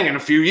 I'm saying in a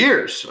few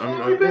years.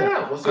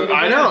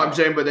 I know. I'm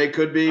saying, but they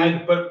could be.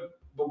 But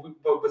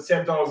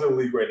Sam Darnold's in the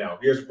league right now.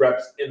 He has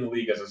reps in the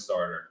league as a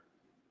starter.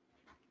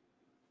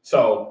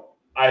 So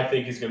I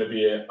think he's going to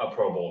be a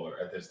Pro Bowler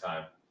at this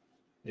time.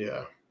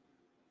 Yeah.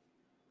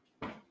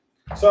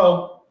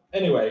 So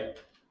anyway,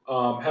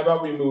 How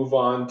about we move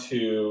on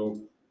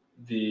to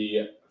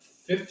the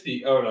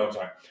 50? Oh no, I'm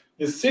sorry.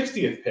 The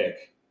 60th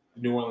pick,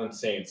 the New Orleans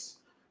Saints,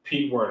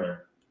 Pete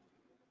Werner.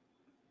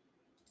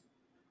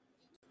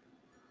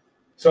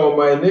 So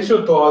my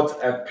initial thoughts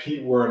at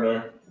Pete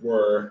Werner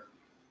were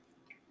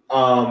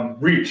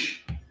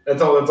reach.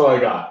 That's all I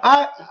got.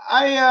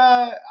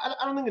 I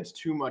don't think it's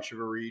too much of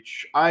a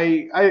reach.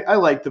 I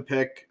like the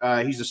pick.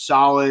 He's a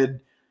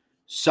solid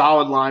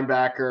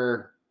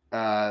linebacker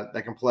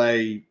that can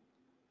play,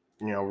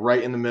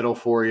 right in the middle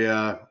for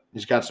you.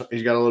 He's got a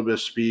little bit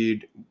of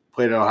speed.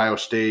 Played at Ohio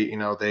State.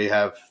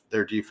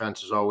 Their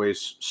defense is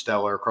always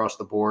stellar across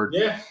the board.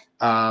 Yeah.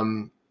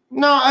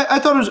 No, I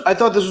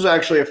thought this was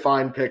actually a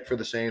fine pick for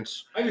the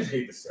Saints. I just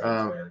hate the Saints,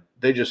 man.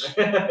 They just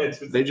don't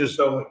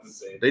like the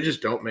Saints. They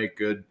just don't make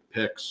good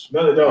picks.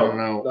 No, they don't.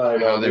 I don't know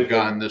how they've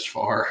gotten this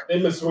far.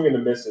 They've been swinging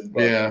and missing.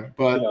 But,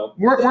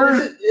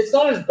 it's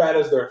not as bad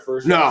as their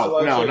first.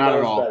 No, not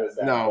at all.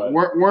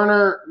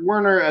 That,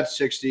 Werner at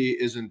 60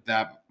 isn't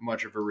that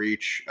much of a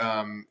reach.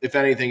 If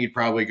anything, he'd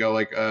probably go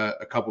like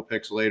a couple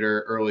picks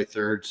later, early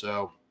third.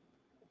 So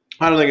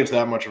I don't think it's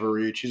that much of a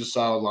reach. He's a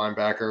solid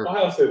linebacker.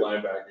 Ohio State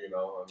linebacker,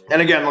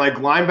 And again, like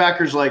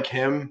linebackers like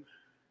him,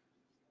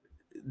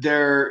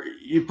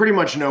 you pretty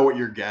much know what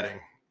you're getting.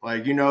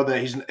 Like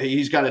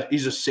that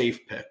he's a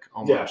safe pick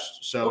almost. Yeah.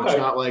 So It's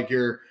not like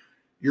you're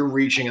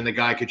reaching and the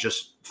guy could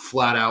just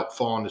flat out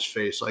fall on his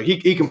face. Like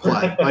he can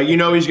play. Like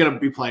he's going to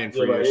be playing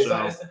for you.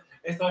 Right.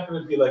 It's not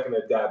going to be like an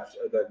adapt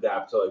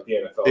to like the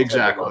NFL.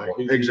 Exactly.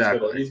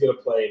 Exactly. He's going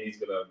to play and he's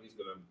going to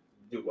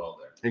do well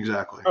there.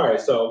 Exactly. All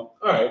right. So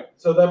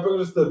that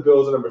brings us to the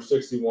Bills at number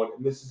 61,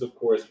 and this is of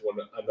course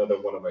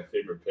another one of my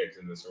favorite picks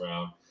in this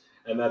round,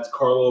 and that's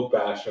Carlo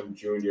Basham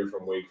Jr.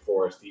 from Wake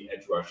Forest, the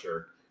edge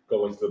rusher,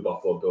 going to the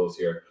Buffalo Bills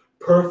here.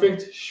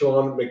 Perfect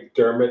Sean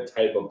McDermott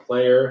type of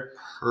player.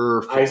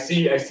 Perfect. I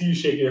see you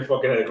shaking your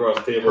fucking head across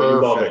the table.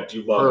 Perfect.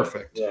 You love it.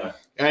 Perfect. Yeah.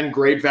 And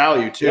great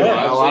value too.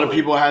 Yeah, a lot of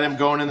people had him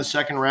going in the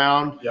second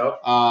round.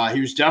 Yep.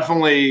 He was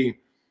definitely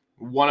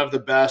one of the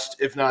best,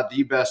 if not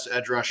the best,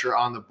 edge rusher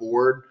on the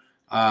board.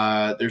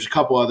 There's a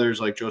couple others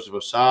like Joseph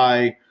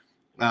Osai,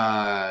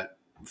 a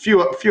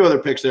few other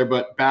picks there,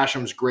 but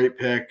Basham's great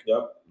pick.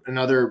 Yep.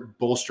 Another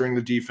bolstering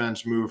the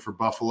defense move for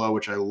Buffalo,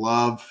 which I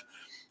love.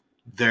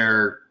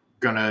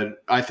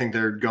 I think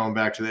they're going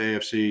back to the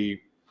AFC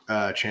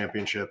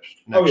Championship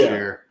next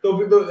year.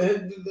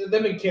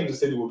 Them in Kansas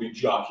City will be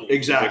jockeying.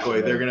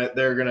 Exactly. They're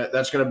gonna.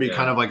 That's gonna be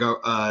kind of like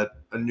a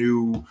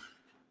new,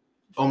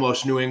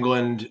 almost New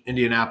England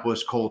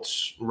Indianapolis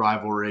Colts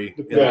rivalry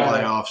in the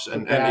playoffs,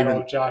 and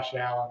even Josh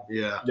Allen.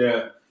 Yeah.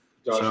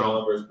 Josh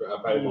Allen versus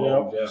Patty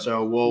Mahomes. Yeah.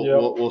 So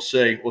we'll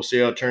see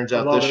how it turns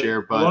out this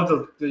year. But I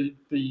love the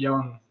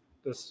young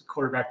this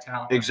quarterback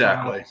talent.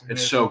 Exactly.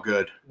 It's so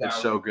good. Now, it's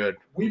so good.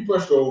 We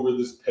brushed over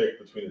this pick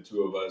between the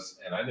two of us,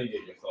 and I didn't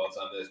get your thoughts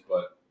on this,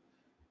 but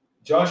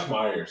Josh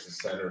Myers, the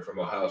center from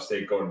Ohio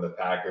State, going to the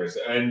Packers,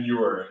 and you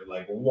were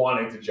like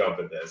wanting to jump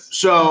at this.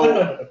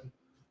 So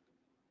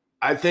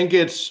I think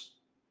it's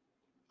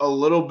a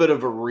little bit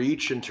of a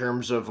reach in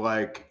terms of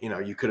like,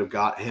 you could have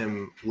got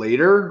him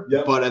later,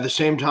 but at the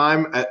same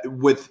time,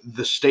 with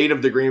the state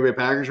of the Green Bay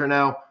Packers right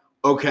now,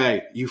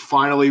 okay, you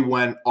finally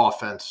went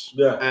offense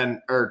and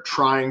are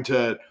trying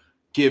to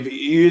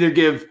either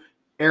give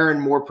Aaron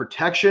more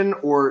protection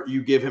or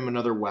you give him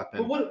another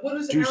weapon. But what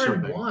does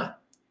Aaron want?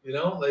 He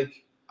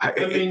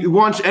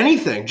wants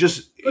anything.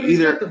 But he's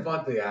got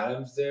Devontae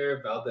Adams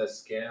there,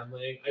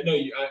 Valdez-Scantling. I know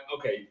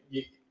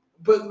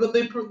but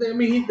they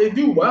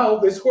do well.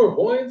 They score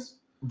points.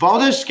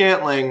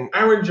 Valdez-Scantling.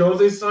 Aaron Jones,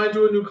 they signed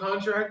to a new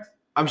contract.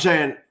 I'm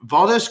saying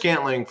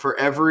Valdez-Scantling for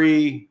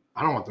every.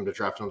 I don't want them to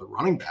draft another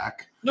running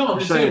back. No, I'm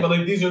just saying, but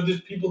these are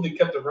just people they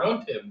kept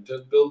around him to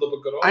build up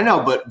a good offense. I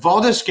know, but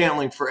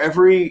Valdez-Scantling for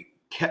every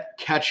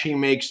catch he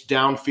makes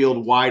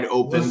downfield wide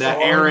open that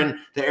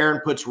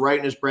Aaron puts right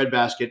in his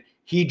breadbasket,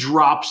 he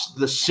drops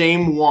the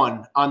same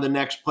one on the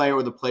next play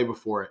or the play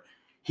before it.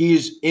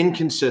 He's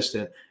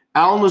inconsistent.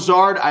 Allen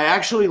Lazard, I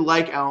actually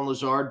like Allen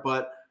Lazard,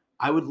 but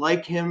I would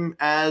like him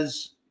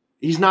as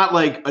he's not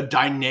like a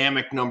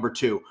dynamic number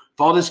two.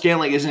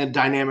 Valdez-Scantling isn't a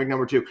dynamic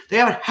number two. They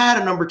haven't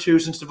had a number two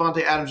since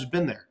Devontae Adams has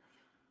been there.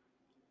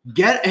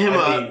 Get him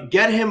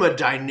a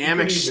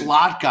dynamic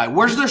slot guy.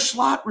 Where's their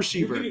slot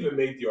receiver? You can even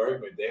make the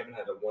argument they haven't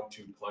had a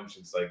 1-2 punch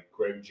since like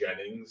Greg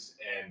Jennings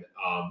and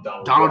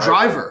Donald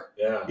Driver.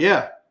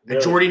 Yeah. And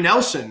Jordy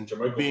Nelson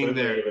Jermichael being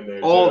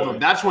there all of them.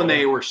 That's when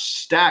they were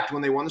stacked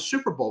when they won the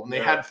Super Bowl and they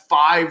had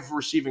 5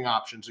 receiving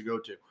options to go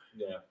to.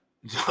 Yeah.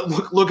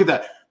 Look at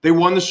that. They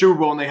won the Super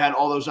Bowl and they had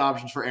all those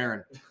options for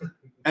Aaron.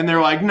 And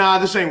they're like, nah,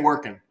 this ain't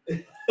working.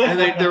 And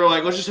they were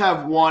like, let's just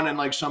have one and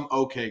like some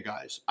okay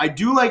guys. I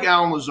do like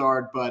Allen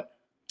Lazard, but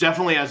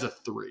definitely as a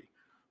 3.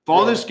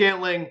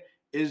 Valdez-Scantling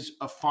is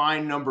a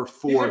fine number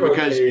 4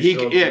 because he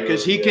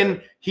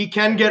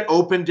can get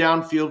open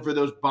downfield for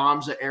those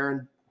bombs that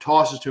Aaron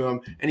tosses to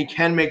him, and he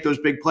can make those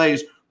big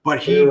plays, but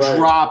he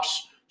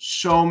drops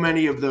so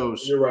many of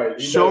those. You're right.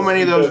 He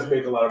does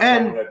make a lot of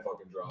and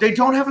else. They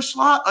don't have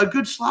a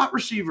good slot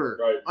receiver.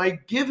 Right.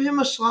 Like, give him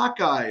a slot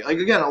guy. Like,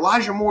 again,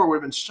 Elijah Moore would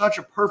have been such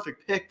a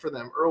perfect pick for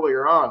them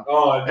earlier on.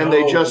 Oh, I know, and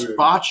they just dude.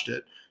 botched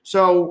it.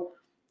 So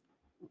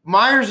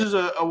Myers is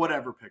a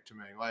whatever pick to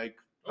me. Like,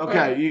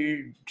 okay,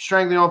 you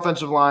strengthen the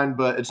offensive line,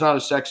 but it's not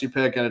a sexy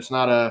pick and it's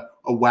not a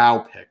wow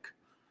pick.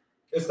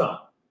 It's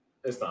not.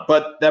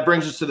 But that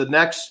brings us to the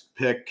next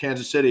pick,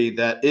 Kansas City,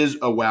 that is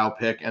a wow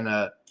pick and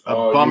a you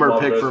bummer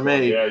love pick this for one.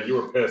 me. Yeah, you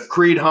were pissed.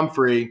 Creed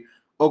Humphrey,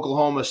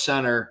 Oklahoma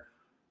center.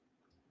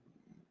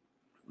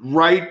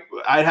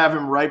 I'd have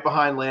him right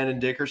behind Landon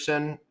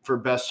Dickerson for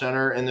best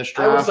center in this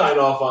I would draft. sign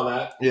off on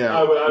that. Yeah,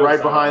 I would right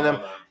sign behind off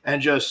them. on that.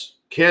 And just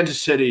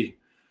Kansas City,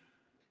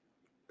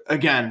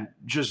 again,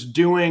 just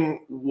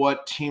doing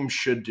what teams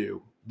should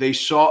do. They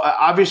saw,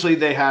 obviously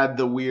they had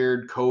the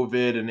weird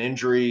COVID and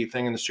injury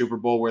thing in the Super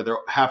Bowl where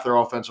half their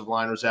offensive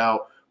line was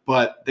out,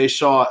 but they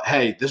saw,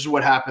 hey, this is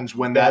what happens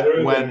when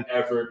than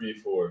ever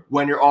before.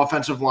 When your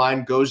offensive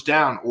line goes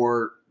down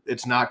or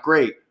it's not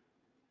great,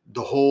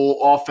 the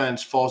whole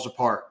offense falls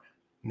apart.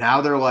 Now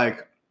they're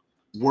like,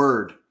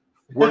 word,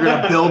 we're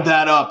going to build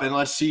that up and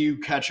let's see you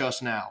catch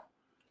us now.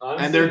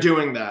 Honestly, And they're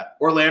doing that.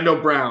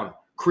 Orlando Brown,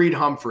 Creed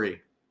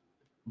Humphrey,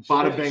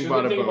 bada bing,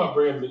 bada think boom. about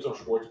bringing Mitchell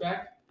Schwartz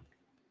back?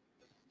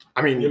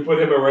 I mean, You put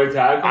him at right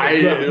tackle?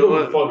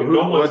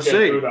 let's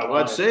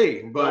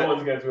see. No But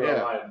one's getting through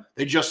that line.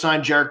 they just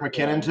signed Jerick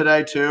McKinnon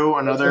today too,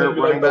 another That's gonna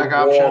be running like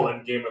back the wall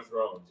option. in Game of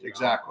Thrones. You know?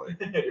 Exactly.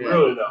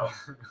 Really though.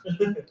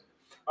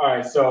 All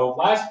right, so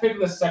last pick of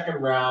the second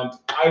round.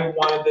 I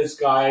wanted this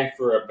guy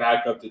for a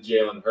backup to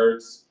Jalen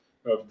Hurts,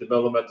 a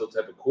developmental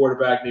type of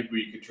quarterback. Maybe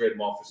we could trade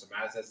him off for some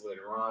assets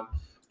later on.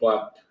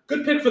 But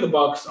good pick for the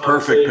Bucs.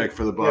 Perfect pick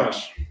for the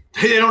Bucs. Yeah.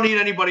 They don't need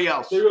anybody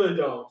else. They really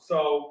don't.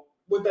 So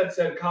with that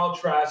said, Kyle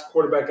Trask,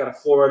 quarterback out of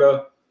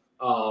Florida.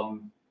 I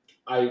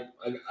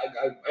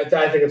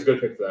think it's a good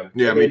pick for them.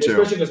 Yeah, me too.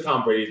 Especially because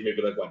Tom Brady's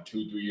maybe like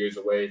 2-3 years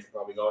away from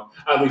probably going.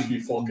 At least be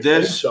full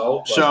This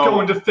so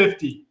going to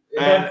 50.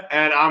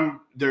 And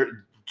I'm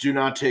there. Do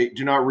not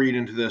read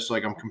into this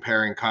like I'm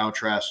comparing Kyle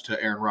Trask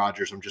to Aaron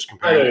Rodgers. I'm just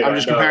comparing.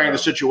 The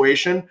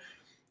situation.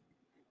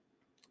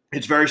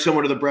 It's very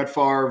similar to the Brett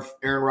Favre,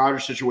 Aaron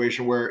Rodgers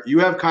situation where you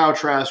have Kyle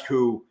Trask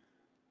who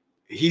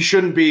he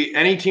shouldn't be.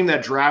 Any team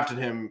that drafted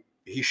him,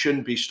 he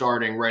shouldn't be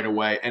starting right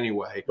away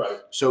anyway. Right.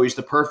 So he's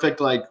the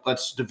perfect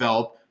let's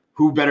develop.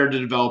 Who better to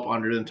develop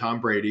under than Tom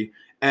Brady?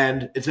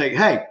 And it's like,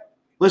 hey,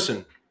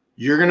 listen.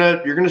 You're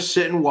gonna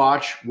sit and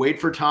watch,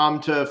 wait for Tom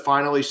to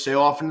finally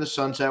sail off into the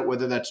sunset,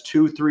 whether that's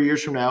 2-3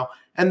 years from now,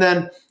 and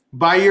then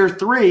by year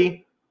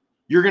 3,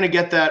 you're gonna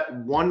get that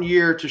 1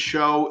 year to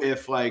show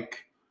if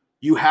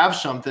you have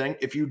something.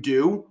 If you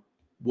do,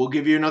 we'll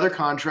give you another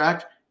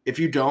contract. If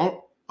you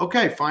don't,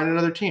 okay, find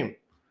another team.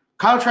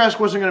 Kyle Trask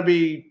wasn't gonna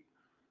be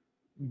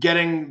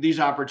getting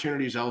these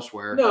opportunities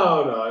elsewhere.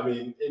 No. I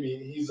mean,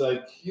 he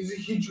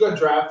got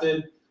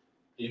drafted.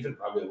 Even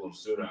probably a little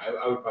sooner.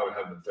 I would probably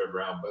have him in the third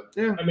round. But,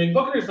 yeah. I mean,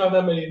 Booker's not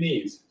that many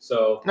needs.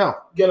 So, no.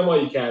 Get him while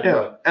you can. Yeah.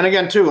 But. And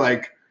again, too,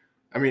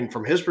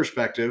 from his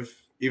perspective,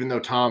 even though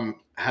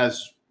Tom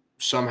has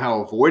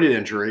somehow avoided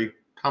injury,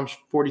 Tom's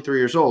 43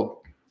 years old.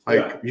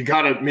 You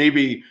got to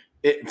maybe,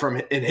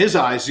 in his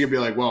eyes, he's going to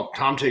be like, well,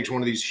 Tom takes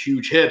one of these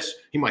huge hits,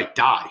 he might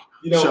die.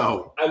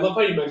 I love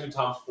how you mentioned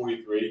Tom's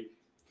 43.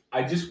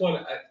 I just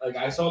want to,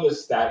 I saw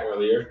this stat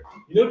earlier.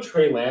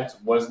 Trey Lance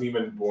wasn't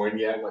even born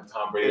yet when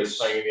Tom Brady was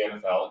playing in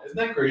the NFL. Isn't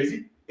that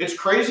crazy? It's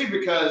crazy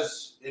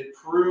because it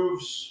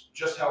proves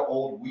just how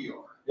old we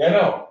are. Yeah,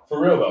 no,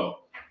 for real though.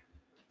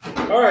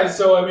 All right,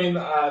 so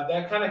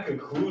that kind of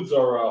concludes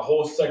our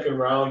whole second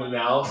round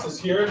analysis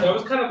here. That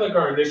was kind of like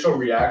our initial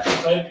reaction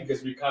type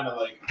because we kind of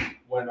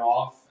went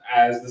off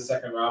as the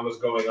second round was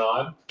going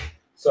on.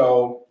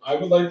 So I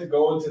would like to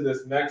go into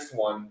this next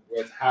one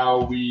with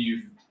how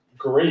we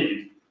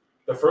grade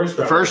the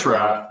first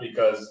round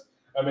because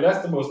that's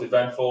the most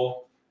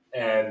eventful,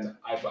 and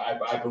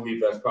I believe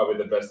that's probably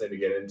the best thing to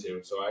get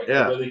into. So I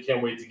really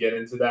can't wait to get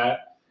into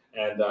that.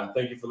 And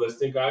thank you for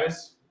listening,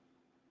 guys.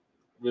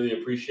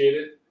 Really appreciate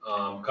it.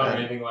 Connor,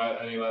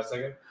 any last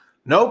second?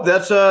 Nope,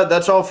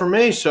 that's all for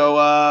me.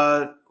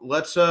 So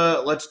let's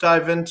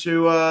dive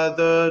into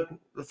the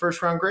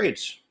first round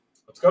grades.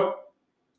 Let's go.